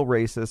the real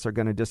racists are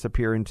going to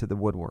disappear into the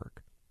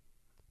woodwork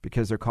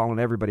because they're calling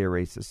everybody a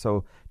racist.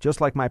 So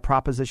just like my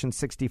Proposition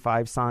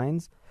 65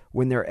 signs,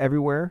 when they're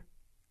everywhere,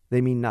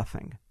 they mean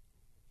nothing.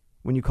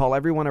 When you call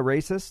everyone a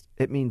racist,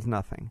 it means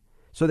nothing.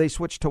 So they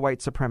switched to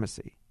white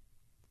supremacy.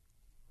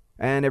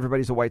 And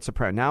everybody's a white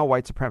supremacist. Now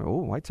white supremacist. Oh,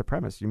 white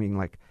supremacist. You mean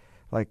like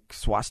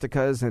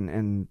swastikas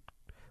and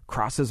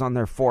crosses on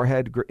their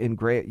forehead in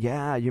gray?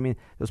 Yeah, you mean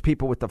those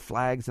people with the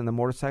flags and the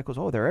motorcycles?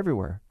 Oh, they're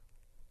everywhere.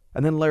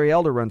 And then Larry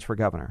Elder runs for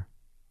governor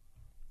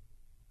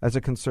as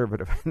a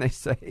conservative. And they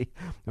say,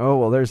 oh,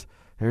 well, there's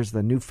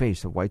the new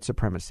face of white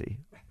supremacy.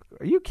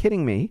 Are you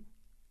kidding me?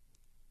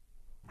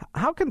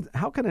 How can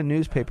a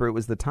newspaper, it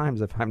was the Times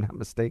if I'm not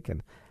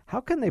mistaken, how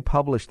can they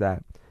publish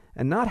that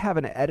and not have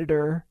an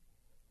editor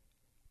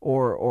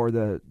or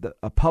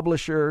a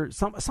publisher,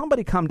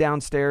 somebody come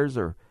downstairs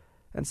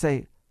and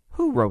say,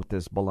 who wrote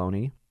this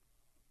baloney?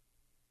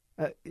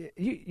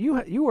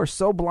 You are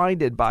so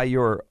blinded by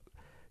your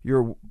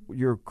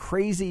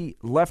crazy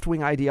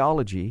left-wing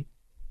ideology.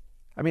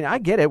 I mean, I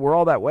get it. We're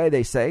all that way,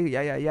 they say.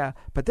 Yeah.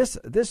 But this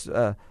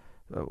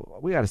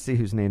we got to see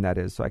whose name that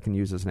is so I can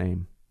use his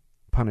name.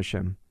 Punish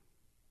him.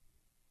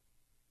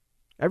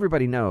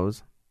 Everybody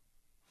knows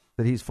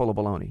that he's full of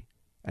baloney,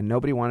 and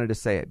nobody wanted to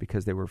say it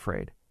because they were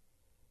afraid.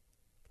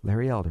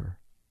 Larry Elder,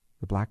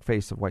 the black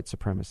face of white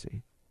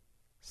supremacy.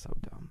 So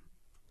dumb.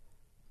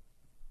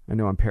 I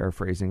know I'm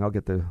paraphrasing. I'll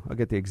get the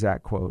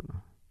exact quote.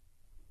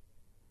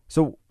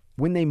 So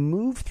when they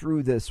move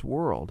through this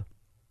world,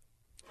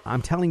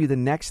 I'm telling you the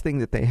next thing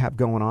that they have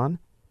going on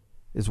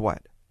is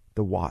what?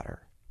 The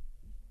water.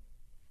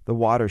 The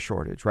water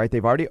shortage, right?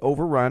 They've already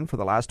overrun for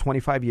the last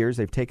 25 years.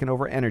 They've taken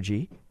over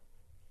energy.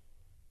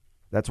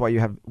 That's why you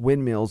have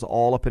windmills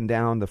all up and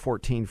down the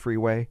 14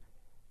 freeway,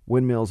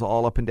 windmills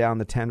all up and down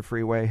the 10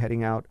 freeway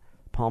heading out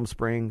Palm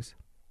Springs.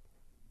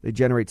 They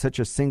generate such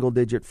a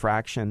single-digit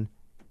fraction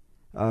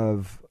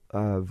of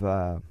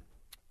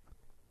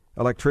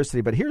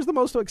electricity. But here's the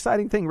most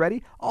exciting thing.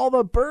 Ready? All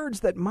the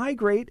birds that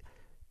migrate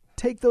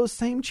take those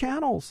same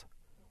channels,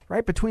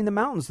 right? Between the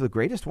mountains, the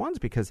greatest ones,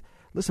 because,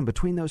 listen,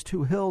 between those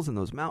 2 hills and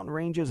those mountain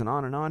ranges and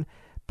on,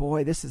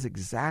 boy, this is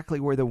exactly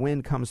where the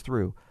wind comes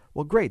through.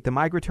 Well, great. The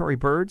migratory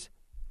birds,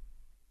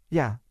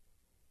 yeah,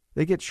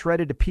 they get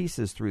shredded to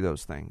pieces through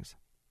those things.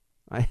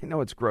 I know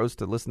it's gross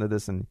to listen to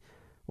this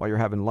while you're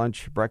having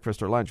lunch,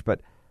 breakfast, or lunch,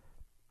 but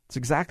it's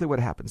exactly what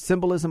happens.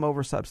 Symbolism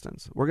over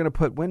substance. We're going to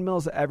put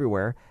windmills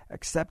everywhere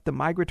except the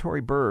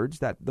migratory birds,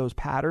 those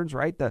patterns,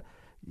 right?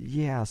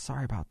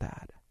 Sorry about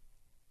that.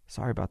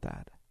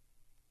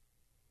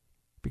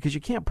 Because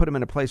you can't put them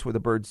in a place where the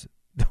birds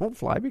don't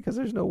fly because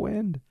there's no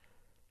wind.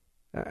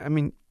 I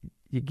mean,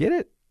 you get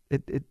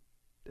it?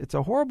 It's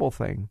a horrible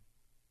thing.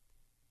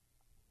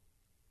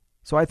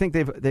 So I think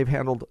they've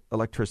handled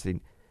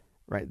electricity,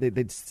 right?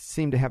 They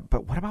seem to have,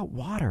 but what about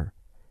water?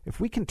 If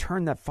we can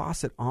turn that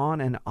faucet on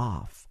and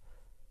off,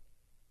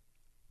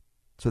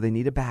 so they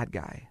need a bad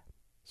guy.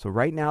 So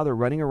right now they're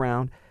running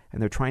around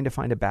and they're trying to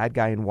find a bad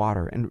guy in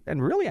water. And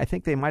really, I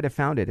think they might have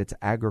found it. It's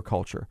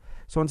agriculture.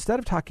 So instead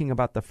of talking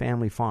about the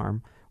family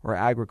farm or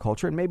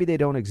agriculture, and maybe they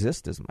don't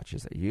exist as much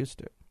as they used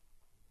to.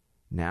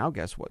 Now,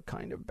 guess what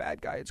kind of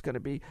bad guy it's going to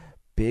be?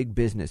 Big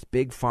business,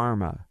 big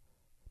pharma,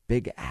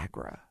 big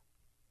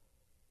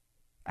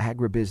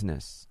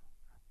agribusiness.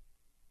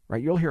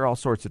 Right? You'll hear all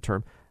sorts of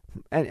terms.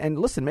 And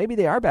listen, maybe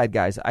they are bad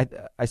guys.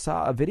 I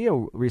saw a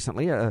video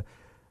recently, I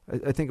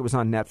think it was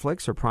on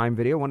Netflix or Prime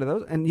Video, one of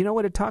those. And you know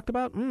what it talked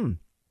about?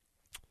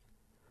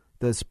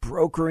 This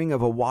brokering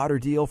of a water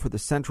deal for the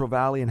Central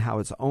Valley and how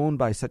it's owned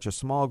by such a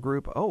small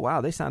group. Oh, wow,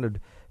 they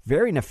sounded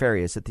very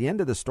nefarious. At the end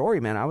of the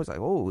story, man, I was like,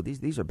 oh,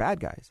 these are bad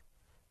guys.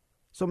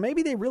 So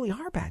maybe they really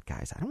are bad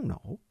guys. I don't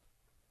know.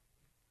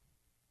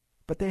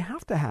 But they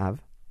have to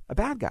have a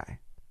bad guy.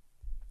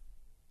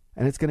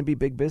 And it's going to be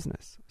big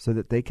business so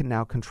that they can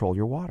now control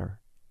your water.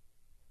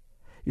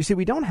 You see,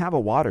 we don't have a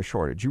water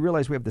shortage. You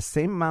realize we have the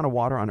same amount of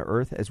water on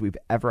Earth as we've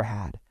ever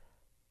had.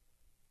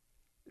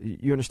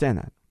 You understand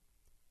that?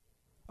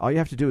 All you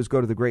have to do is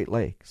go to the Great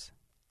Lakes.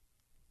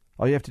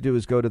 All you have to do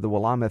is go to the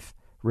Willamette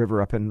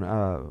River up in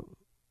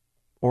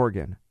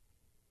Oregon,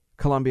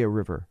 Columbia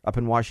River up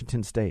in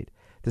Washington State.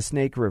 The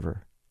Snake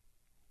River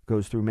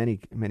goes through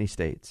many, many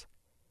states.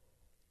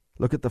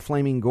 Look at the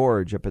Flaming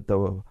Gorge up at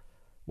the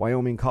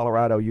Wyoming,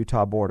 Colorado,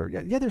 Utah border.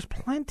 Yeah, there's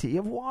plenty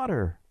of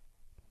water.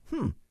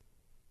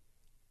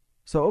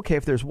 So, okay,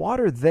 if there's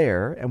water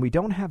there and we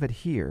don't have it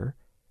here,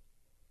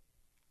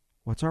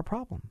 what's our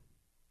problem?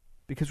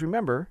 Because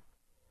remember,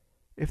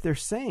 if they're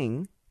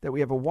saying that we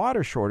have a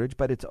water shortage,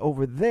 but it's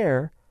over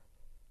there,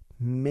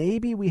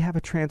 maybe we have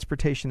a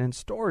transportation and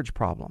storage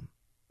problem.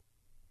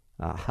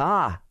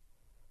 Aha!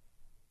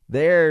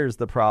 There's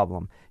the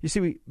problem. You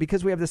see,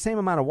 because we have the same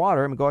amount of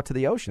water and we go out to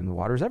the ocean, the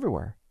water's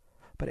everywhere.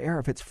 But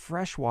if it's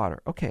fresh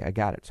water, okay, I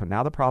got it. So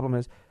now the problem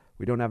is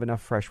we don't have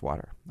enough fresh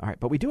water. All right,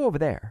 but we do over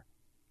there.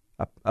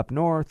 Up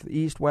north,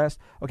 east, west.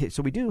 Okay,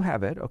 so we do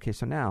have it. Okay,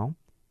 so now,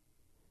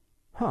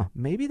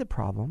 maybe the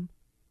problem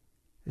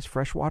is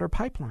freshwater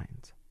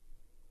pipelines.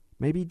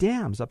 Maybe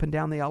dams up and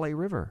down the LA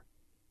River.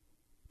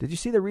 Did you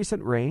see the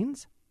recent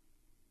rains?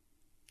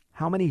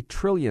 How many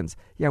trillions,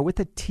 with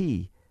a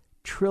T,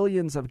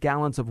 trillions of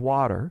gallons of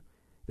water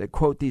that,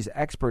 quote, these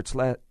experts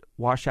let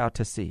wash out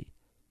to sea.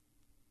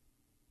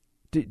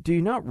 Do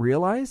you not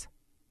realize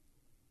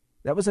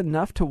that was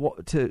enough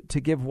to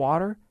give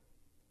water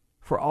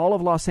for all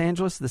of Los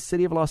Angeles, the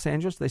city of Los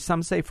Angeles?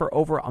 Some say for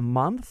over a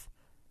month.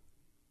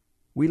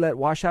 We let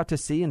wash out to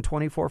sea in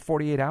 24,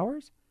 48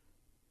 hours.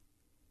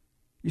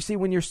 You see,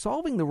 when you're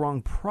solving the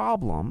wrong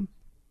problem,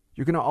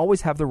 you're going to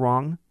always have the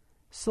wrong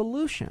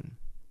solution.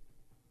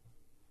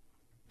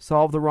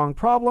 Solve the wrong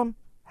problem,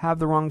 have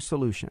the wrong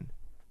solution.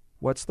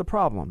 What's the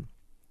problem?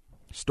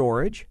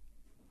 Storage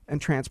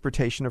and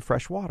transportation of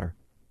fresh water.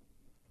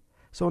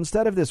 So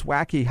instead of this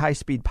wacky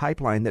high-speed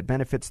pipeline that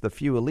benefits the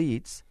few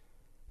elites,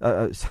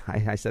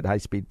 I said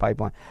high-speed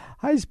pipeline,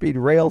 high-speed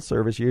rail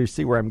service, you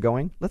see where I'm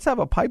going? Let's have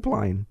a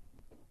pipeline.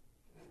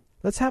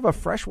 Let's have a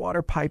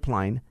freshwater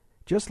pipeline,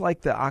 just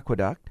like the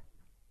aqueduct,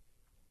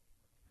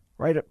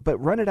 right? But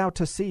run it out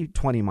to sea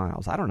 20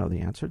 miles. I don't know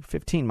the answer.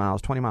 15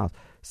 miles, 20 miles.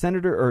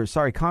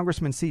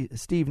 Congressman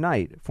Steve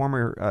Knight,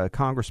 former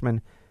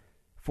congressman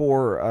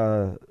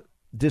for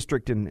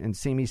district in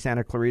Simi,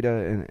 Santa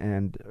Clarita,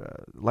 and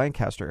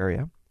Lancaster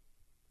area,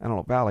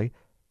 Antelope Valley.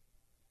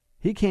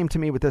 He came to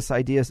me with this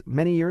idea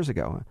many years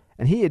ago,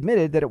 and he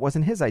admitted that it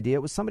wasn't his idea,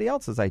 it was somebody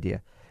else's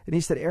idea. And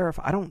he said, Arif,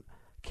 I don't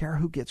care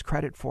who gets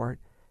credit for it,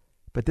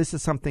 but this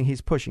is something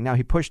he's pushing. Now,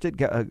 he pushed it,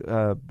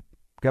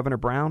 Governor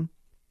Brown,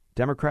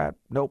 Democrat,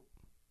 nope.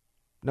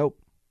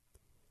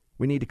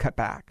 We need to cut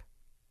back.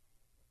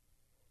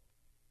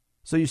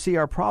 So you see,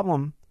 our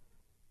problem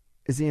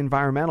is the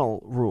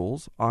environmental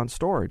rules on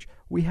storage.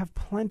 We have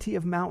plenty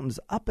of mountains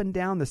up and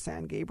down the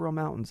San Gabriel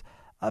Mountains,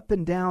 up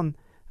and down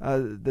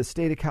the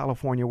state of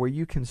California where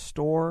you can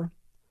store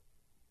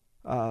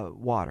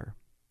water,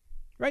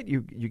 right?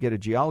 You get a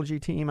geology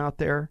team out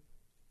there.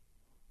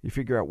 You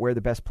figure out where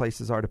the best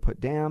places are to put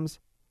dams,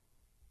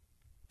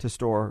 to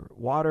store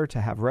water,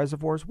 to have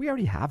reservoirs. We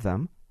already have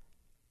them.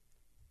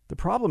 The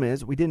problem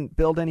is we didn't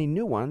build any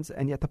new ones,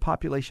 and yet the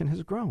population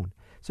has grown.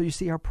 So you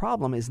see, our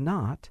problem is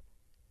not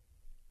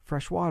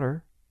fresh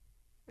water.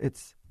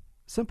 It's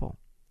simple.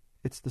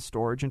 It's the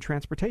storage and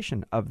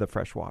transportation of the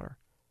fresh water.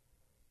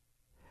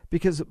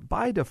 Because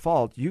by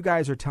default, you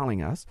guys are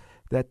telling us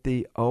that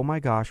oh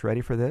my gosh,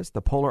 ready for this?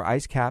 The polar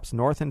ice caps,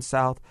 north and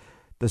south,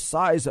 the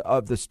size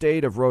of the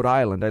state of Rhode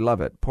Island. I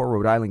love it. Poor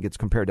Rhode Island gets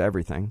compared to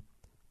everything.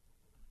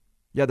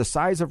 Yeah, the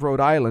size of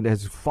Rhode Island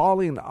has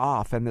fallen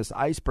off, and this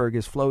iceberg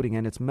is floating,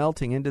 and it's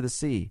melting into the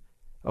sea.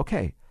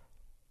 Okay.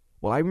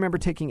 Well, I remember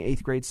taking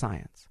 8th grade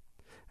science.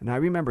 And I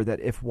remember that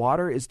if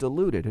water is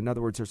diluted, in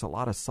other words, there's a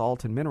lot of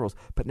salt and minerals,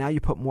 but now you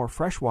put more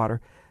fresh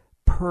water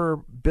per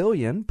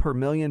billion, per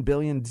million,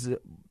 billions,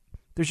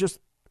 there's just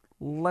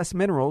less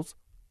minerals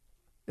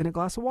in a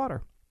glass of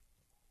water.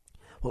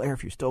 Well,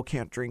 Arif, you still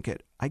can't drink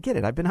it. I get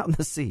it. I've been out in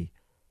the sea.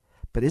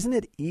 But isn't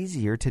it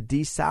easier to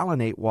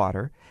desalinate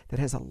water that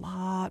has a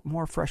lot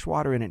more fresh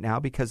water in it now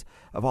because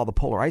of all the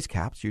polar ice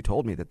caps? You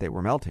told me that they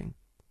were melting.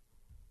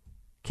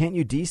 Can't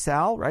you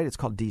desal, right? It's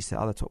called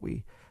desal. That's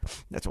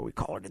what we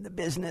call it in the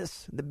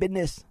business.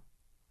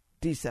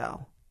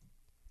 Desal.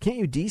 Can't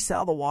you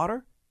desal the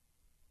water?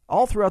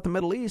 All throughout the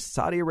Middle East,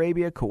 Saudi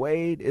Arabia,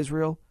 Kuwait,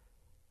 Israel,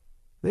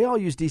 they all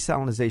use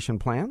desalination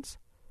plants.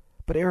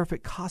 But Arif,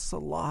 it costs a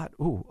lot.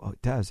 Oh,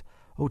 it does.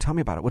 Oh, tell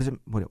me about it.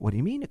 What do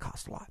you mean it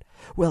costs a lot?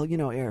 Well,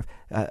 Arif,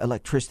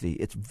 electricity,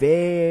 it's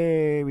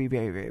very,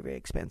 very, very, very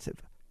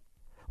expensive.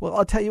 Well,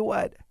 I'll tell you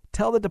what.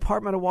 Tell the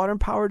Department of Water and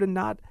Power to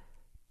not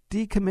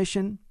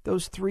decommission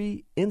those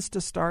 3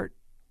 InstaStart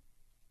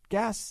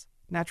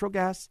natural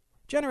gas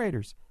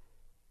generators.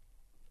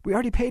 We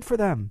already paid for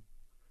them.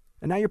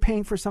 And now you're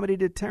paying for somebody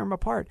to tear them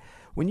apart.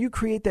 When you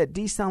create that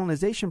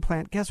desalination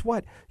plant, guess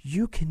what?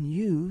 You can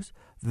use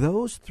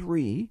those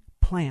 3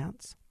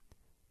 plants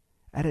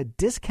at a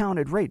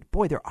discounted rate.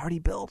 Boy, they're already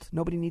built.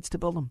 Nobody needs to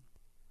build them.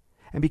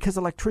 And because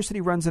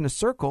electricity runs in a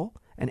circle,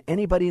 and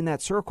anybody in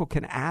that circle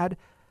can add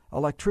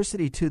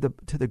electricity to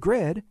the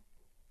grid,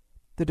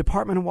 the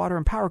Department of Water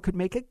and Power could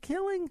make a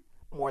killing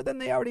more than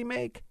they already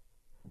make.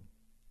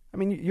 I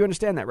mean, you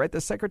understand that, right?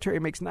 The secretary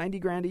makes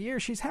 $90,000 a year.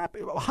 She's happy.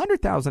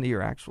 $100,000 a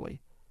year,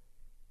 actually.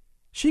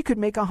 She could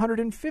make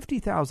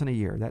 $150,000 a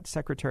year. That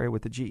secretary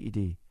with the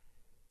GED.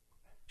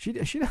 She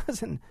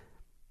doesn't.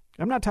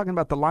 I'm not talking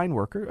about the line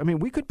worker. I mean,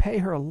 we could pay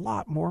her a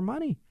lot more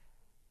money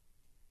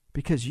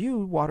because you,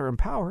 Water and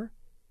Power,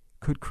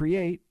 could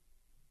create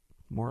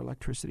more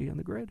electricity on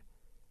the grid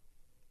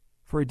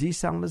for a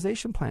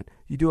desalination plant.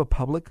 You do a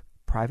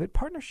public-private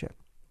partnership.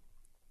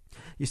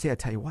 You see, I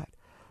tell you what.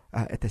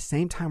 At the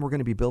same time, we're going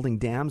to be building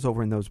dams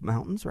over in those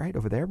mountains, right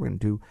over there. We're going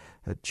to do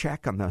a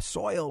check on the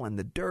soil and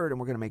the dirt, and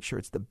we're going to make sure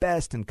it's the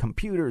best, and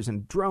computers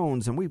and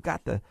drones, and we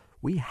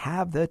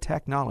have the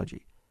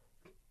technology.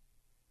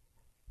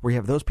 We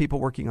have those people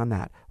working on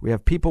that. We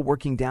have people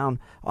working down.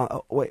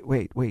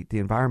 Wait.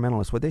 The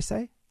environmentalists, what'd they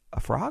say? A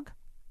frog?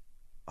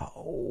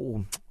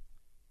 Oh,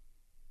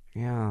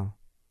 yeah.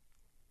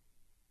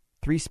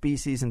 3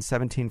 species and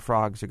 17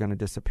 frogs are going to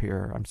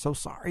disappear. I'm so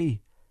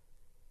sorry.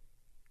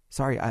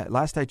 Sorry,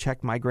 last I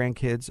checked, my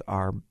grandkids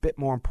are a bit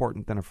more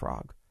important than a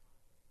frog.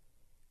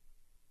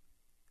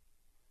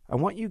 I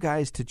want you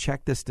guys to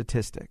check the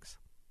statistics.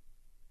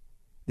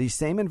 These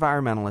same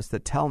environmentalists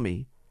that tell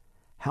me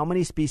how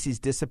many species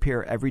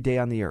disappear every day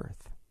on the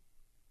earth,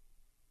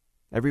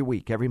 every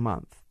week, every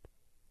month,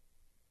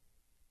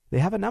 they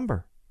have a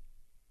number.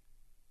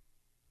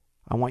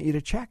 I want you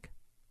to check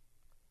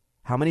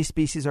how many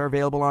species are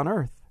available on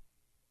Earth,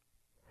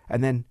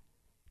 and then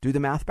do the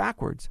math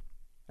backwards.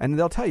 And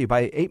they'll tell you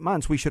by 8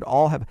 months, we should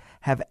all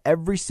have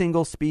every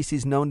single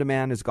species known to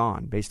man is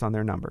gone based on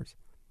their numbers.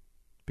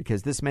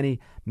 Because this many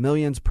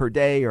millions per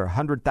day or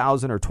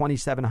 100,000 or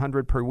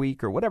 2,700 per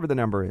week or whatever the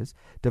number is,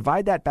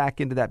 divide that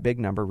back into that big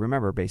number.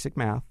 Remember, basic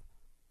math.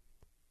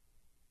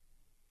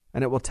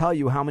 And it will tell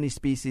you how many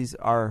species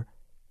are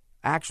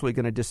actually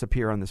going to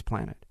disappear on this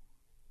planet.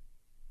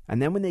 And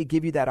then when they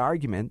give you that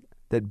argument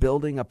that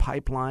building a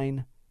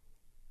pipeline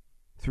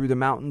through the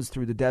mountains,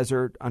 through the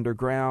desert,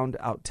 underground,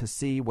 out to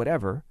sea,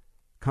 whatever,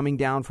 coming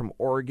down from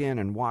Oregon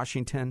and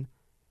Washington,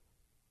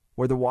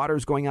 where the water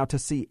is going out to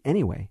sea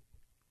anyway.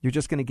 You're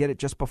just going to get it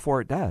just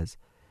before it does.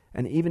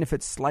 And even if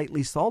it's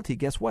slightly salty,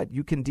 guess what?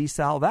 You can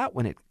desal that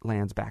when it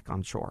lands back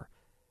on shore.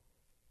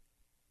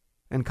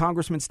 And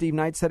Congressman Steve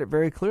Knight said it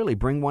very clearly.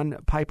 Bring one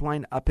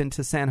pipeline up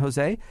into San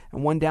Jose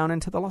and one down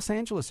into the Los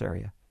Angeles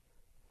area.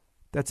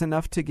 That's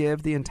enough to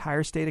give the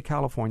entire state of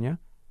California,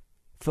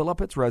 fill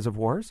up its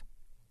reservoirs,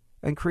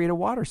 and create a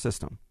water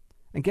system.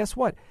 And guess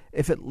what?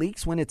 If it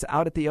leaks when it's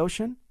out at the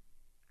ocean,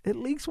 it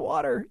leaks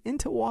water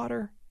into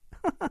water.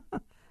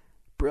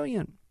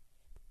 Brilliant.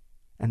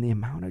 And the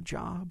amount of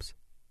jobs.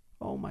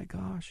 Oh my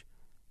gosh.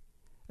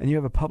 And you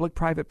have a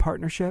public-private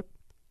partnership.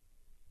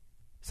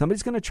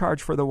 Somebody's going to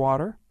charge for the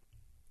water.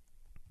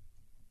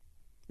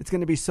 It's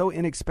going to be so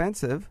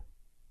inexpensive,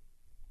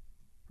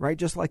 right?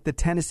 Just like the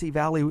Tennessee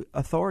Valley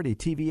Authority,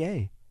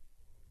 TVA.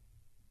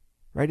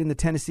 Right in the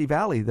Tennessee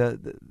Valley,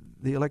 the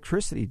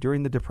electricity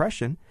during the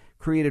Depression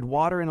created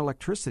water and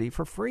electricity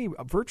for free,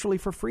 virtually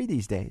for free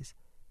these days.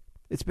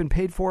 It's been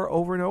paid for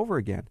over and over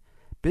again.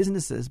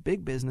 Businesses,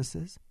 big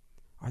businesses,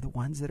 are the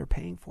ones that are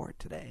paying for it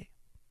today.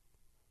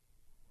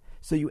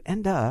 So you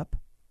end up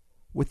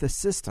with a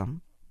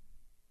system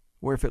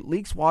where if it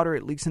leaks water,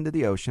 it leaks into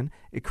the ocean.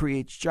 It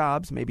creates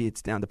jobs. Maybe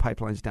it's down, the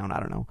pipeline's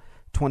down,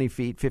 20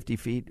 feet, 50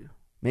 feet.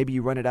 Maybe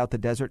you run it out the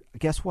desert.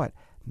 Guess what?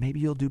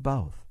 Maybe you'll do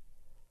both.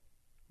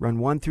 Run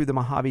one through the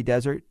Mojave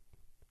Desert,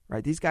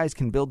 right? These guys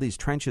can build these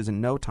trenches in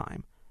no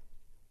time.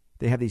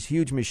 They have these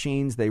huge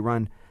machines. They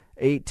run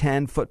 8,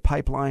 10-foot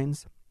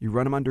pipelines. You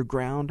run them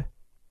underground.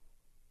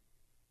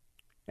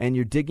 And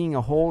you're digging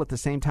a hole at the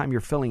same time you're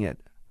filling it.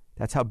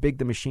 That's how big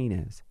the machine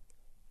is.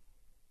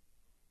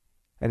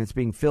 And it's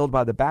being filled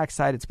by the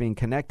backside. It's being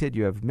connected.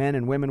 You have men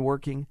and women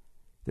working.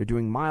 They're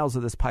doing miles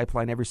of this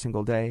pipeline every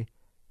single day.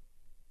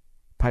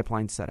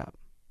 pipeline set up.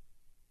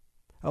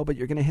 Oh, but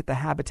you're going to hit the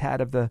habitat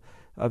of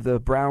the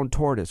brown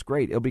tortoise.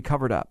 Great, it'll be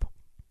covered up.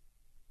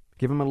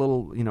 Give him a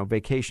little,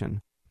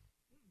 vacation.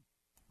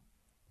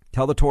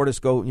 Tell the tortoise,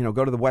 go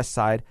to the west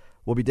side.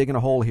 We'll be digging a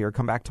hole here.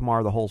 Come back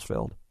tomorrow, the hole's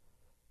filled.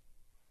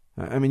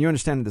 I mean, you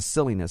understand the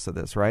silliness of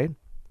this, right?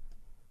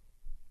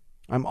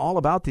 I'm all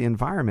about the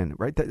environment,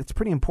 right? It's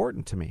pretty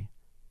important to me.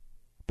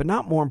 But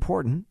not more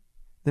important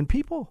than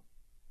people.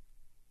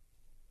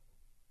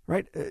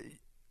 Right?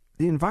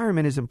 The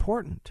environment is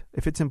important.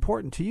 If it's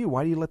important to you,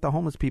 why do you let the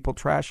homeless people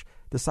trash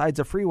the sides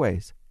of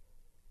freeways?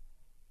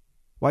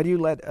 Why do you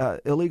let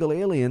illegal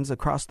aliens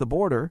across the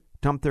border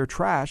dump their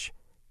trash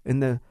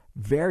in the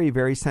very,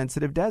 very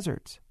sensitive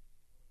deserts?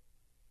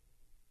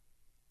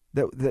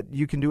 That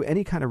you can do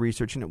any kind of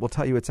research and it will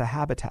tell you it's a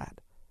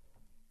habitat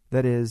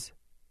that is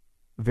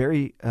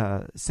very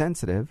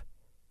sensitive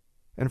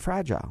and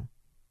fragile.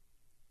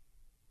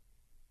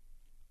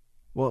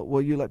 Well,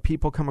 will you let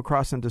people come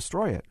across and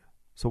destroy it?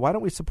 So why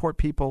don't we support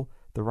people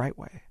the right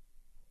way?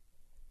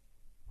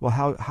 Well,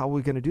 how are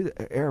we going to do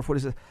that? Arif, what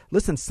is it?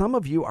 Listen, some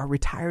of you are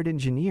retired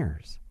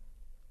engineers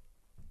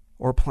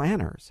or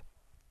planners.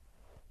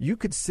 You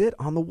could sit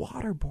on the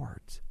water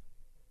boards.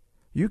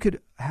 You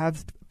could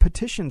have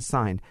petitions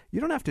signed.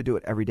 You don't have to do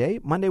it every day,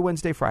 Monday,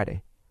 Wednesday,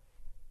 Friday.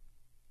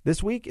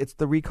 This week, it's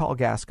the recall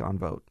Gascon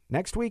vote.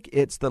 Next week,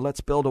 it's the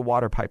let's build a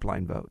water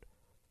pipeline vote.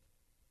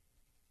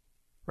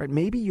 Right?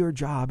 Maybe your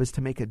job is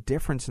to make a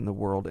difference in the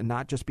world and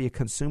not just be a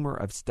consumer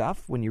of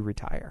stuff when you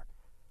retire.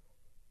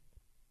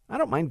 I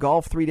don't mind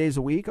golf 3 days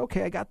a week.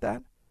 Okay, I got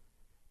that.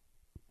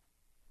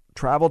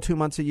 Travel 2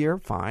 months a year.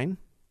 Fine.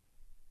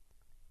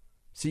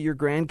 See your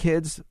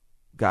grandkids.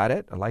 Got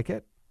it. I like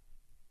it.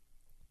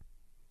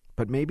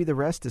 But maybe the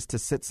rest is to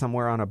sit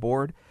somewhere on a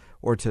board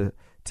or to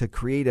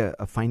create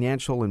a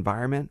financial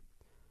environment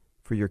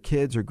for your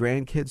kids or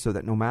grandkids so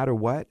that no matter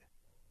what,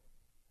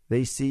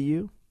 they see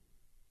you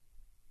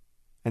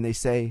and they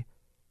say,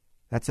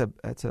 that's a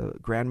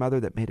grandmother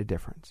that made a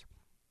difference.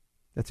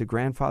 That's a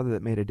grandfather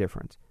that made a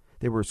difference.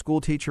 They were a school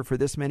teacher for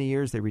this many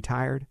years. They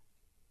retired.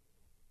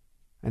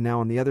 And now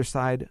on the other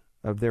side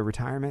of their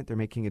retirement, they're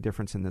making a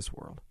difference in this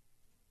world.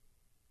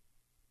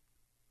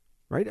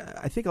 Right?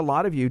 I think a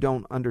lot of you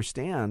don't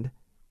understand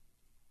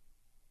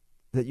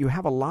that you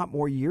have a lot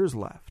more years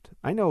left.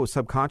 I know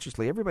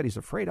subconsciously everybody's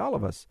afraid, all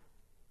of us.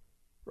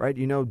 Right?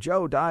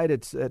 Joe died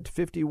at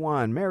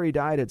 51. Mary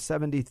died at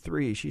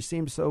 73. She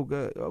seems so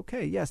good.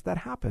 Okay, yes, that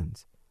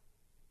happens.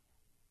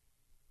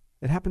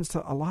 It happens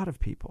to a lot of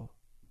people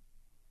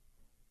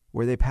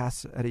where they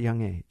pass at a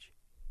young age.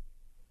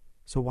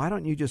 So why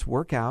don't you just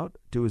work out,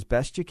 do as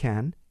best you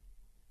can,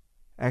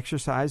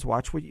 exercise,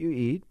 watch what you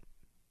eat,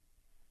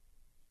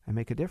 and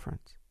make a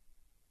difference?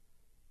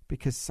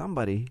 Because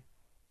somebody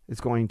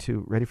is going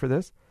to, ready for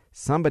this?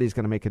 Somebody's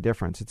going to make a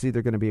difference. It's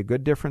either going to be a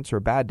good difference or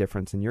a bad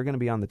difference, and you're going to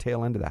be on the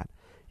tail end of that.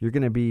 You're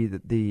going to be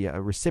the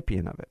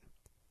recipient of it.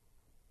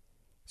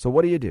 So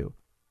what do?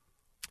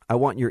 I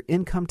want your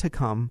income to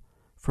come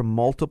from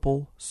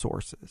multiple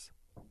sources.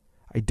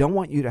 I don't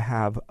want you to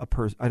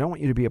I don't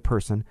want you to be a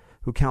person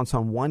who counts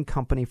on one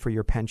company for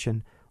your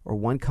pension or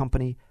one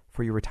company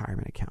for your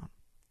retirement account.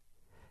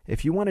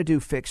 If you want to do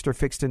fixed or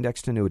fixed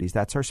indexed annuities,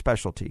 that's our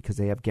specialty because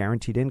they have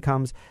guaranteed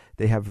incomes.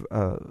 They have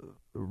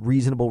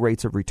reasonable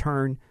rates of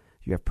return.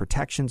 You have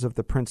protections of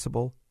the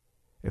principal.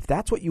 If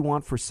that's what you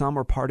want for some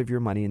or part of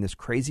your money in this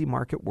crazy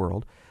market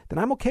world, then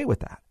I'm okay with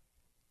that.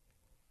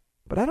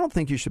 But I don't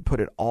think you should put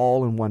it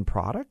all in one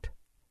product.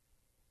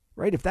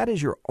 Right? If that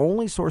is your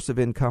only source of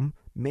income,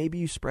 maybe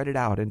you spread it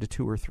out into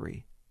 2 or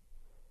 3.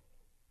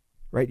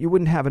 Right? You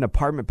wouldn't have an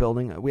apartment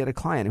building. We had a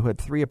client who had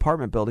 3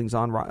 apartment buildings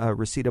on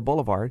Reseda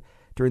Boulevard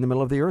during the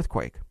middle of the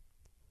earthquake.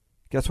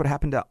 Guess what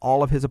happened to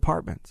all of his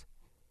apartments?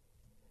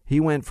 He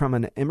went from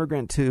an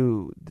immigrant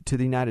to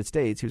the United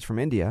States. He was from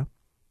India,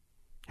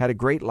 had a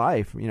great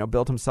life,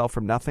 built himself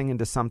from nothing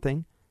into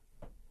something.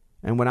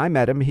 And when I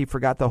met him, he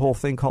forgot the whole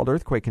thing called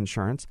earthquake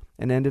insurance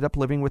and ended up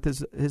living with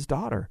his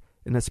daughter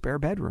in a spare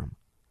bedroom.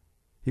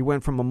 He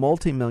went from a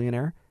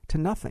multimillionaire to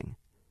nothing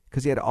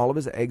because he had all of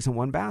his eggs in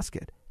one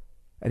basket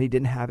and he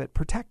didn't have it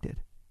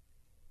protected.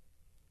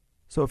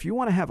 So if you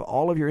want to have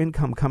all of your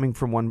income coming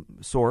from one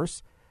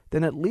source,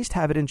 then at least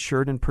have it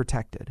insured and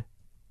protected.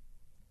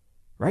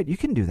 Right? You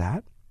can do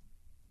that.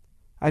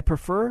 I'd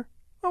prefer,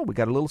 we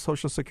got a little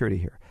Social Security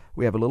here.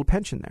 We have a little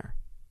pension there.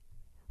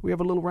 We have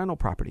a little rental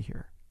property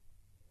here.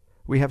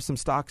 We have some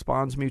stocks,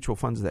 bonds, mutual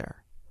funds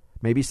there.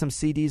 Maybe some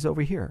CDs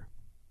over here.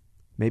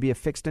 Maybe a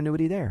fixed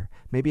annuity there.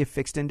 Maybe a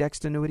fixed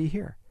indexed annuity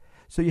here.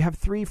 So you have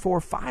 3, 4,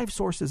 5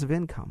 sources of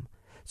income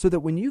so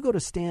that when you go to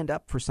stand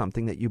up for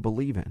something that you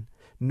believe in,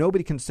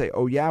 nobody can say,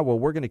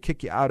 we're going to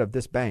kick you out of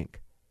this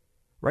bank.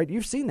 Right?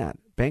 You've seen that.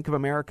 Bank of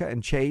America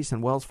and Chase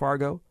and Wells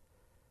Fargo.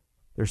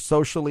 They're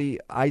socially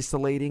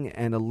isolating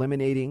and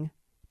eliminating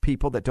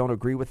people that don't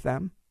agree with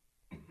them.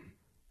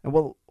 And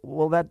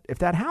that if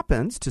that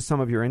happens to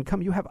some of your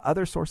income, you have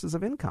other sources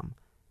of income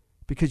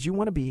because you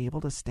want to be able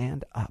to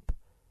stand up.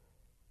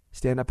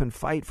 Stand up and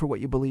fight for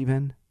what you believe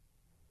in.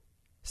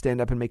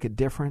 Stand up and make a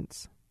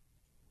difference.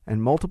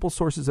 And multiple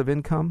sources of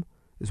income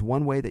is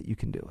one way that you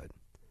can do it.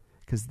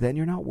 Because then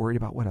you're not worried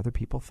about what other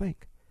people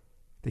think.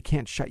 They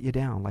can't shut you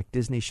down like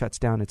Disney shuts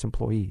down its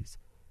employees.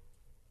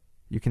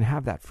 You can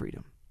have that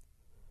freedom.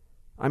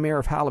 I'm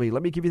Arif Halaby.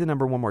 Let me give you the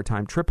number one more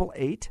time.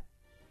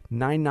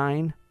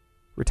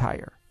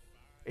 888-99-RETIRE.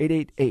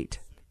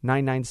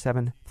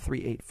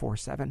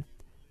 888-997-3847.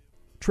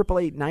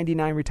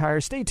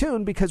 888-99-RETIRE. Stay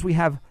tuned because we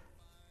have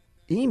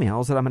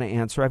emails that I'm going to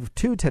answer. I have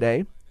 2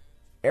 today.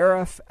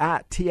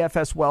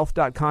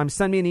 Arif@tfswealth.com.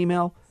 Send me an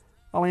email.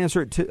 I'll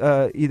answer it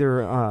to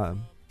either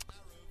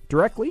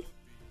directly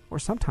or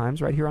sometimes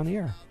right here on the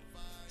air.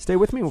 Stay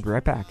with me. We'll be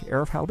right back.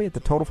 Arif Halaby at the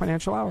Total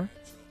Financial Hour.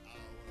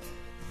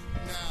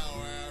 Now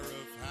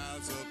Arif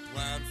has a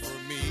plan for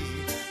me.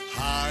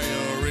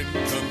 Higher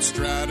income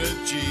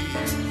strategy.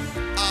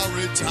 I'll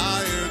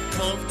retire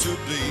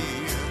comfortably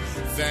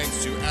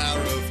thanks to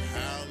Arif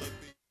Halaby.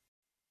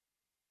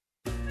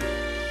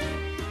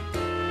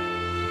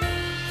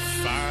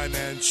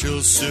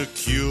 Financial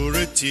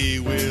security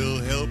will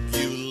help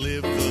you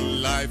live the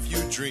life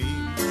you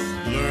dream.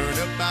 Learn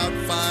about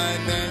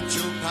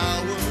financial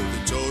power,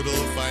 the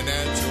Total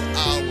Financial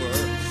Hour.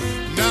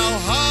 Now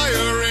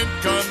higher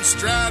income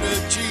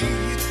strategy.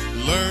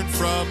 Learn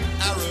from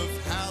Arif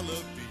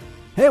Halaby.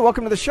 Hey,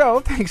 welcome to the show.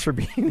 Thanks for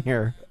being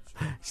here.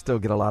 Still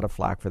get a lot of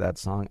flack for that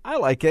song. I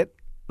like it.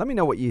 Let me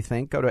know what you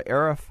think. Go to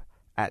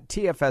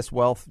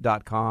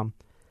Arif@tfswealth.com.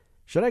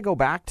 Should I go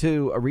back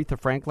to Aretha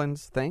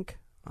Franklin's Think?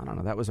 I don't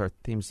know. That was our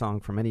theme song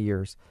for many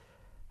years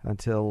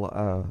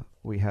until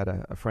we had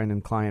a friend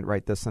and client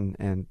write this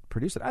and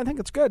produce it. I think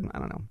it's good. I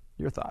don't know.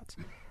 Your thoughts?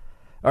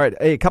 All right.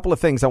 A couple of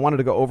things I wanted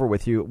to go over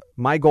with you.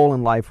 My goal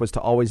in life was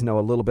to always know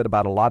a little bit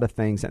about a lot of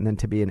things and then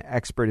to be an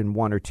expert in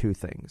 1 or 2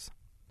 things.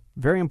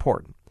 Very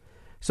important.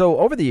 So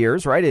over the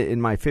years, right,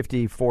 in my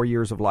 54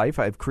 years of life,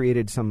 I've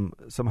created some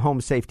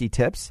home safety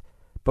tips,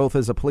 both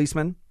as a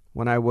policeman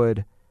when I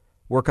would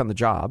work on the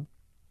job,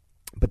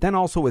 but then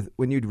also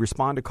when you'd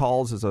respond to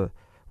calls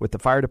with the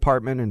fire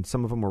department, and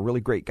some of them were really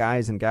great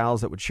guys and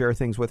gals that would share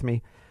things with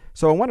me.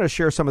 So I wanted to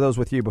share some of those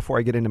with you before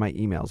I get into my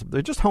emails.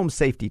 They're just home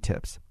safety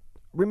tips.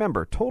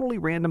 Remember, totally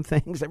random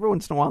things every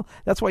once in a while.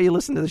 That's why you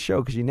listen to the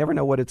show, because you never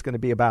know what it's going to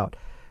be about.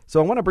 So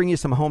I want to bring you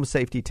some home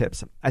safety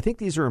tips. I think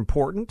these are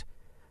important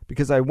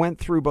because I went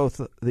through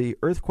both the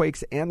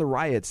earthquakes and the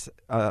riots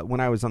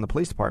when I was on the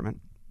police department.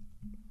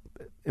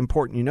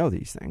 Important you know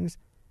these things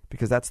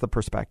because that's the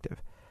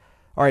perspective.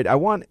 All right, I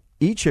want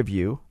each of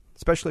you,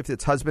 especially if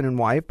it's husband and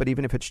wife, but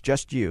even if it's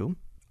just you,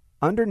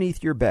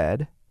 underneath your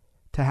bed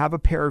to have a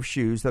pair of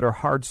shoes that are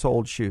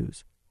hard-soled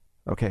shoes.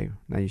 Okay,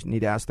 now you need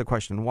to ask the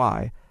question,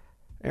 why?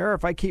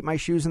 If I keep my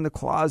shoes in the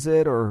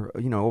closet or,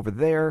 over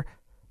there,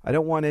 I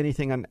don't want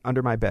anything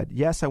under my bed.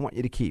 Yes, I want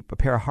you to keep a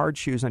pair of hard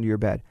shoes under your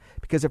bed.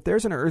 Because if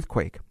there's an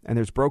earthquake and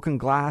there's broken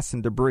glass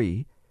and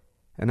debris,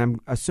 and I'm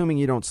assuming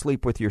you don't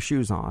sleep with your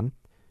shoes on,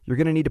 you're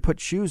going to need to put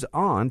shoes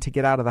on to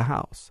get out of the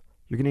house.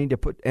 You're going to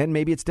need to and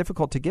maybe it's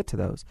difficult to get to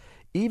those.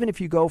 Even if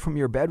you go from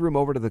your bedroom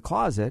over to the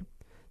closet,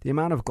 the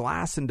amount of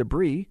glass and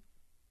debris,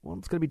 well,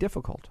 it's going to be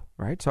difficult,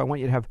 right? So I want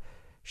you to have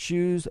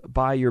shoes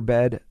by your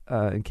bed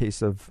in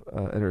case of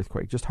an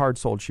earthquake, just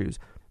hard-soled shoes.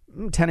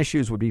 Tennis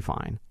shoes would be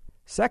fine.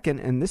 Second,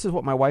 and this is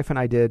what my wife and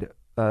I did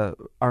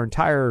our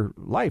entire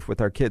life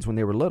with our kids when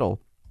they were little,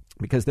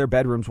 because their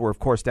bedrooms were, of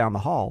course, down the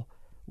hall,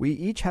 we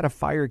each had a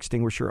fire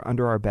extinguisher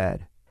under our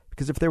bed.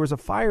 Because if there was a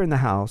fire in the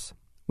house,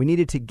 we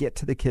needed to get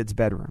to the kids'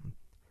 bedroom.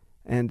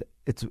 And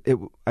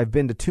I've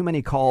been to too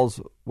many calls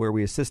where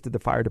we assisted the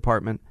fire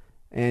department,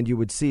 and you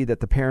would see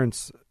that the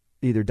parents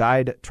either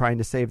died trying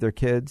to save their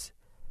kids,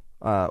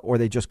 or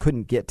they just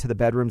couldn't get to the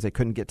bedrooms. They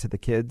couldn't get to the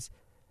kids.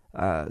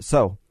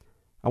 So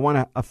I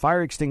want a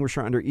fire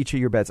extinguisher under each of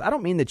your beds. I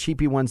don't mean the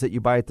cheapy ones that you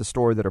buy at the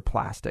store that are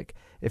plastic.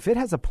 If it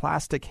has a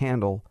plastic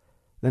handle,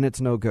 then it's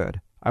no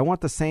good. I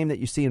want the same that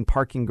you see in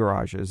parking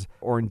garages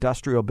or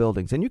industrial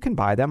buildings. And you can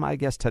buy them. I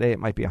guess today it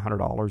might be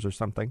 $100 or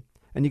something.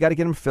 And you got to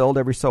get them filled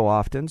every so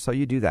often. So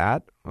you do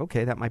that.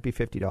 Okay, that might be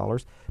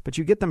 $50. But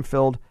you get them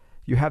filled.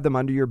 You have them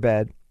under your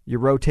bed. You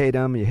rotate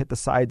them. You hit the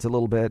sides a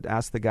little bit.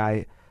 Ask the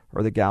guy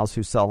or the gals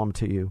who sell them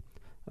to you.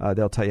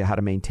 They'll tell you how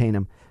to maintain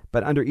them.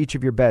 But under each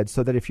of your beds,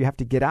 so that if you have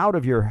to get out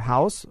of your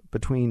house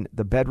between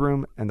the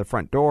bedroom and the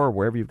front door,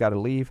 wherever you've got to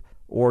leave,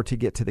 or to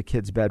get to the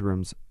kids'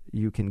 bedrooms,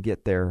 you can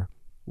get there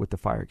with the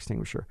fire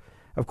extinguisher.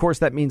 Of course,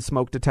 that means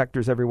smoke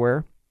detectors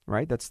everywhere,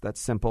 right? That's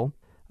simple.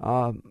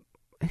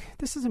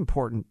 This is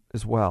important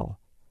as well.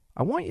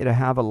 I want you to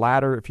have a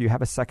ladder if you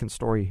have a second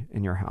story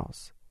in your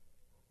house.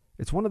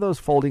 It's one of those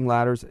folding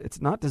ladders.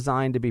 It's not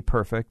designed to be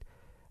perfect.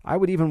 I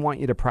would even want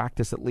you to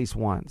practice at least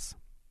once.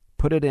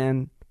 Put it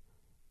in.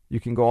 You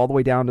can go all the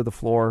way down to the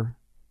floor.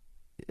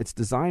 It's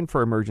designed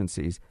for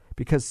emergencies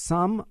because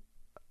some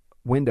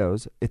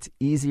windows, it's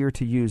easier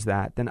to use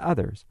that than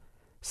others.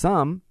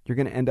 Some, you're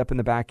going to end up in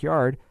the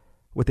backyard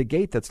with a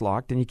gate that's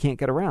locked and you can't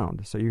get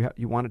around. So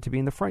you want it to be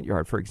in the front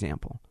yard, for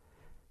example.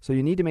 So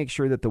you need to make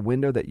sure that the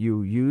window that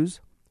you use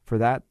for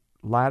that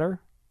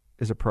ladder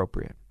is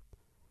appropriate.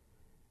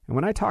 And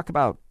when I talk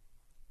about,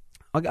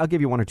 I'll give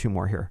you 1 or 2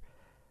 more here.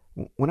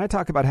 When I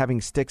talk about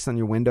having sticks on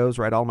your windows,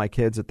 right, all my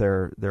kids at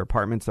their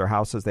apartments, their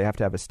houses, they have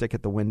to have a stick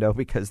at the window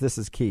because this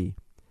is key.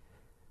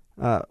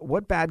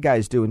 What bad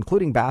guys do,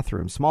 including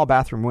bathrooms, small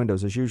bathroom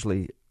windows is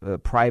usually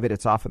private.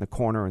 It's off in the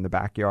corner in the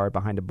backyard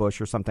behind a bush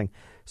or something.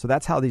 So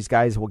that's how these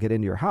guys will get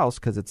into your house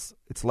because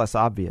it's less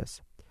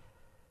obvious.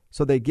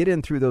 So they get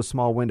in through those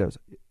small windows.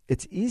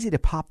 It's easy to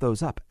pop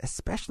those up,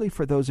 especially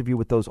for those of you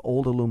with those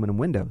old aluminum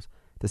windows,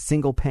 the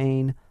single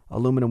pane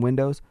aluminum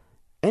windows.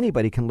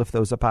 Anybody can lift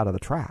those up out of the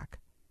track.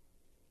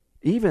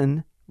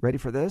 Even, ready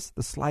for this,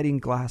 the sliding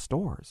glass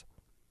doors.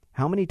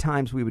 How many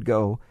times we would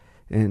go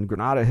in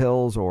Granada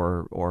Hills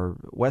or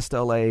West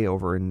LA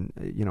over in,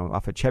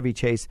 off of Chevy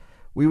Chase,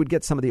 we would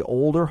get some of the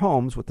older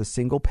homes with the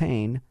single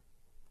pane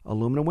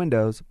aluminum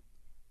windows.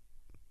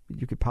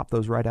 You could pop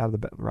those right out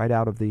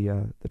of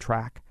the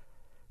track.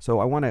 So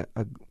I want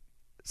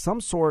some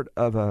sort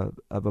of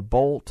a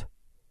bolt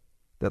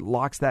that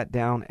locks that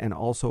down, and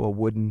also a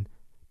wooden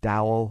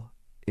dowel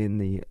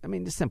the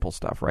simple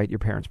stuff, right? Your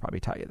parents probably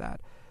taught you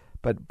that.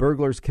 But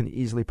burglars can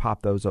easily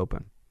pop those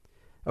open.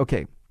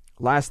 Okay,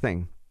 last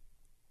thing.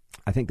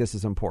 I think this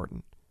is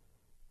important.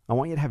 I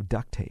want you to have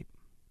duct tape.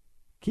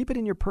 Keep it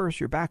in your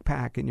purse, your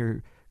backpack, in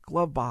your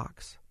glove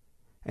box.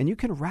 And you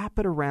can wrap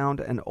it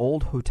around an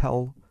old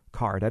hotel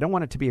card. I don't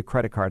want it to be a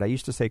credit card. I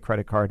used to say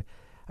credit card.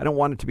 I don't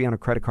want it to be on a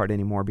credit card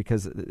anymore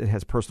because it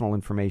has personal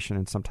information,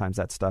 and sometimes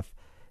that stuff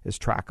is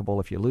trackable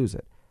if you lose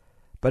it.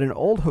 But an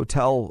old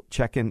hotel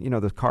check-in,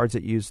 the cards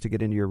that you use to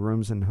get into your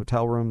rooms and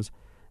hotel rooms,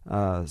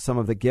 some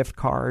of the gift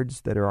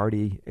cards that are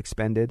already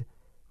expended,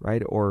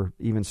 right? Or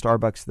even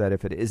Starbucks that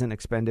if it isn't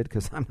expended,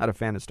 because I'm not a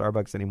fan of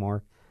Starbucks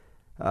anymore,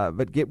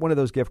 but get one of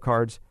those gift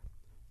cards,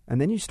 and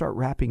then you start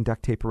wrapping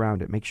duct tape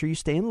around it. Make sure you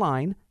stay in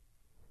line,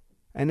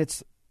 and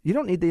you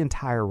don't need the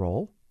entire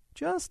roll,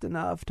 just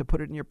enough to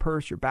put it in your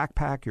purse, your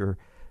backpack, your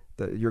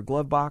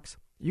glove box.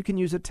 You can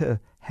use it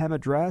to hem a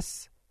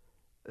dress,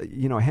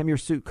 hem your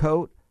suit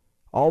coat,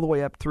 all the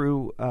way up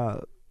through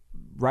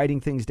writing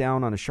things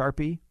down on a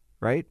Sharpie,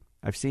 right?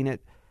 I've seen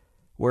it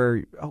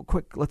where,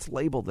 quick, let's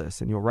label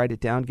this, and you'll write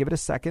it down. Give it a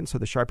second so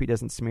the Sharpie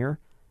doesn't smear,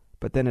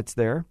 but then it's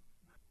there.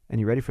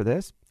 And you ready for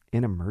this?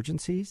 In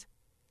emergencies,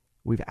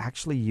 we've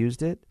actually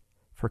used it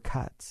for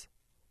cuts.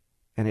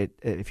 And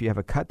if you have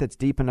a cut that's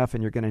deep enough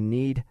and you're going to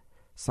need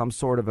some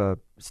sort of a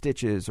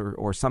stitches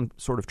or some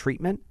sort of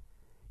treatment,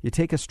 you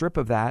take a strip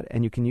of that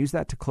and you can use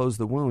that to close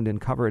the wound and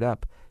cover it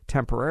up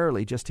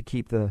temporarily just to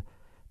keep the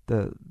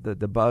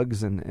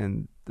bugs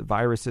and the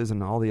viruses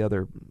and all the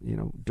other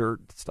dirt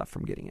stuff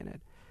from getting in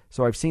it.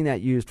 So I've seen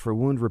that used for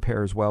wound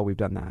repair as well. We've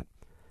done that.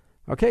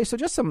 Okay, so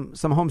just some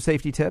home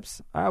safety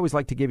tips. I always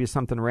like to give you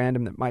something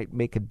random that might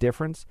make a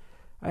difference.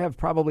 I have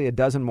probably a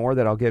dozen more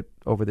that I'll get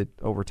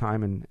over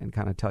time and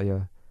kind of tell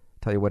you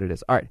what it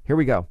is. All right, here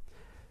we go.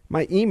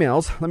 My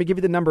emails. Let me give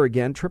you the number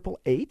again: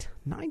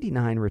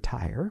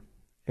 888-99-RETIRE.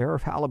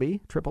 Arif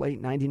Halaby,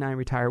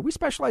 888-99-RETIRE. We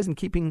specialize in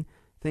keeping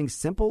things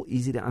simple,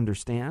 easy to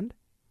understand.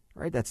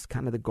 Right, that's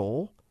kind of the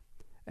goal.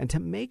 And to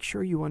make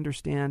sure you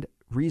understand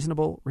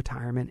reasonable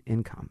retirement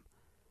income.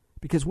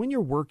 Because when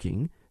you're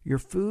working, your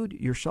food,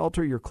 your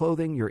shelter, your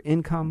clothing, your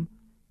income,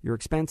 your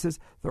expenses,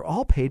 they're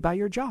all paid by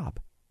your job.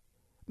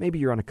 Maybe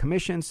you're on a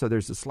commission, so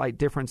there's a slight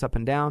difference up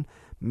and down.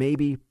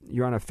 Maybe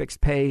you're on a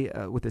fixed pay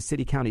with a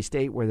city, county,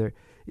 state where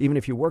even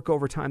if you work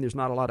overtime, there's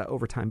not a lot of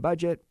overtime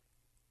budget.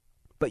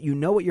 But you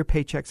know what your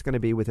paycheck's going to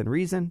be within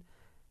reason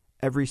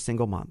every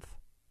single month.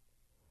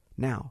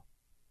 Now,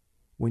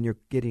 when you're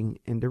getting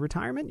into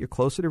retirement, you're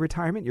closer to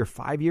retirement, you're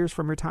 5 years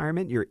from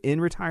retirement, you're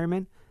in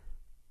retirement,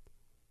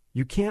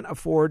 you can't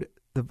afford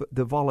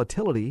the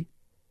volatility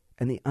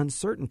and the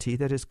uncertainty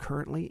that is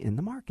currently in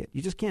the market.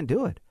 You just can't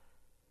do it.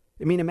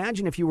 I mean,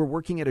 imagine if you were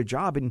working at a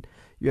job and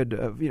you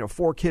had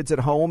 4 kids at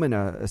home and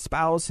a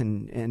spouse,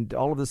 and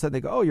all of a sudden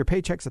they go, oh, your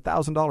paycheck's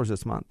 $1,000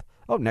 this month.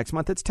 Oh, next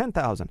month it's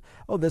 $10,000.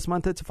 Oh, this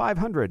month it's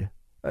 $500.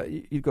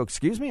 You go,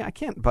 excuse me, I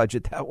can't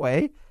budget that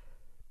way.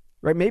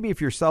 Right? Maybe if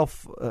you're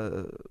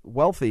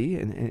wealthy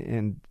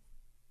and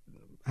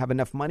have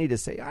enough money to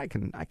say, I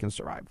can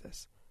survive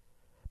this.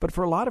 But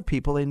for a lot of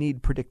people, they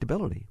need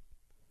predictability.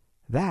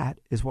 That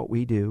is what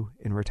we do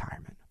in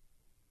retirement.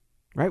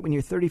 Right? When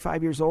you're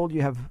 35 years old,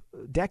 you have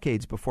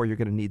decades before you're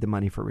going to need the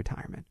money for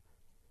retirement.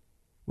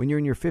 When you're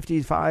in your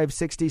 55,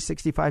 60,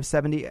 65,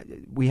 70,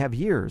 we have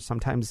years,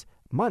 sometimes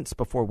months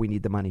before we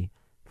need the money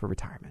for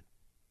retirement.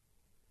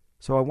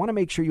 So I want to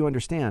make sure you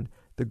understand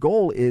the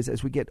goal is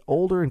as we get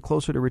older and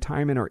closer to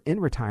retirement or in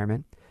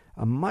retirement,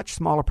 a much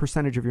smaller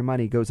percentage of your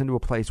money goes into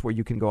a place where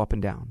you can go up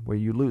and down, where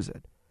you lose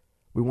it.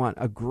 We want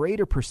a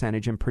greater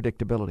percentage in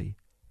predictability.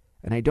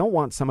 And I don't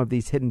want some of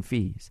these hidden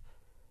fees.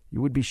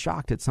 You would be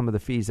shocked at some of the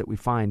fees that we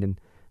find. And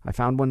I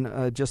found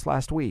one just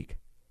last week.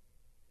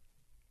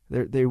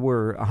 They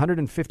were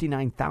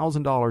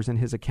 $159,000 in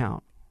his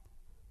account.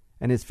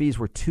 And his fees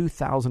were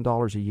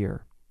 $2,000 a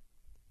year.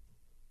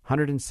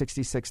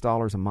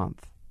 $166 a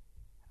month.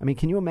 I mean,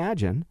 can you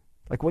imagine?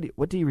 Like,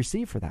 what do you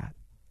receive for that?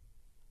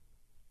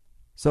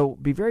 So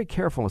be very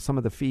careful of some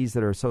of the fees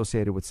that are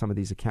associated with some of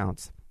these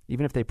accounts.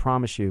 Even if they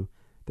promise you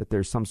that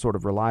there's some sort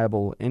of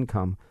reliable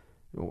income,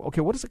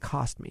 Okay, what does it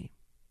cost me?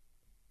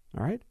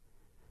 All right?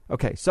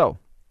 Okay, so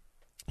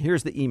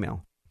here's the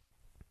email.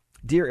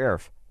 Dear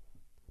Arif,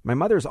 my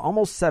mother is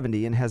almost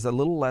 70 and has a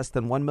little less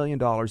than $1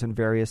 million in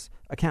various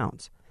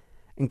accounts,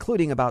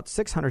 including about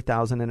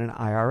 $600,000 in an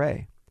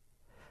IRA.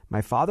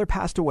 My father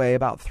passed away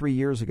about 3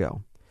 years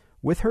ago.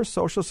 With her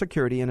Social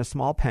Security and a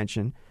small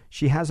pension,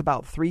 she has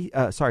about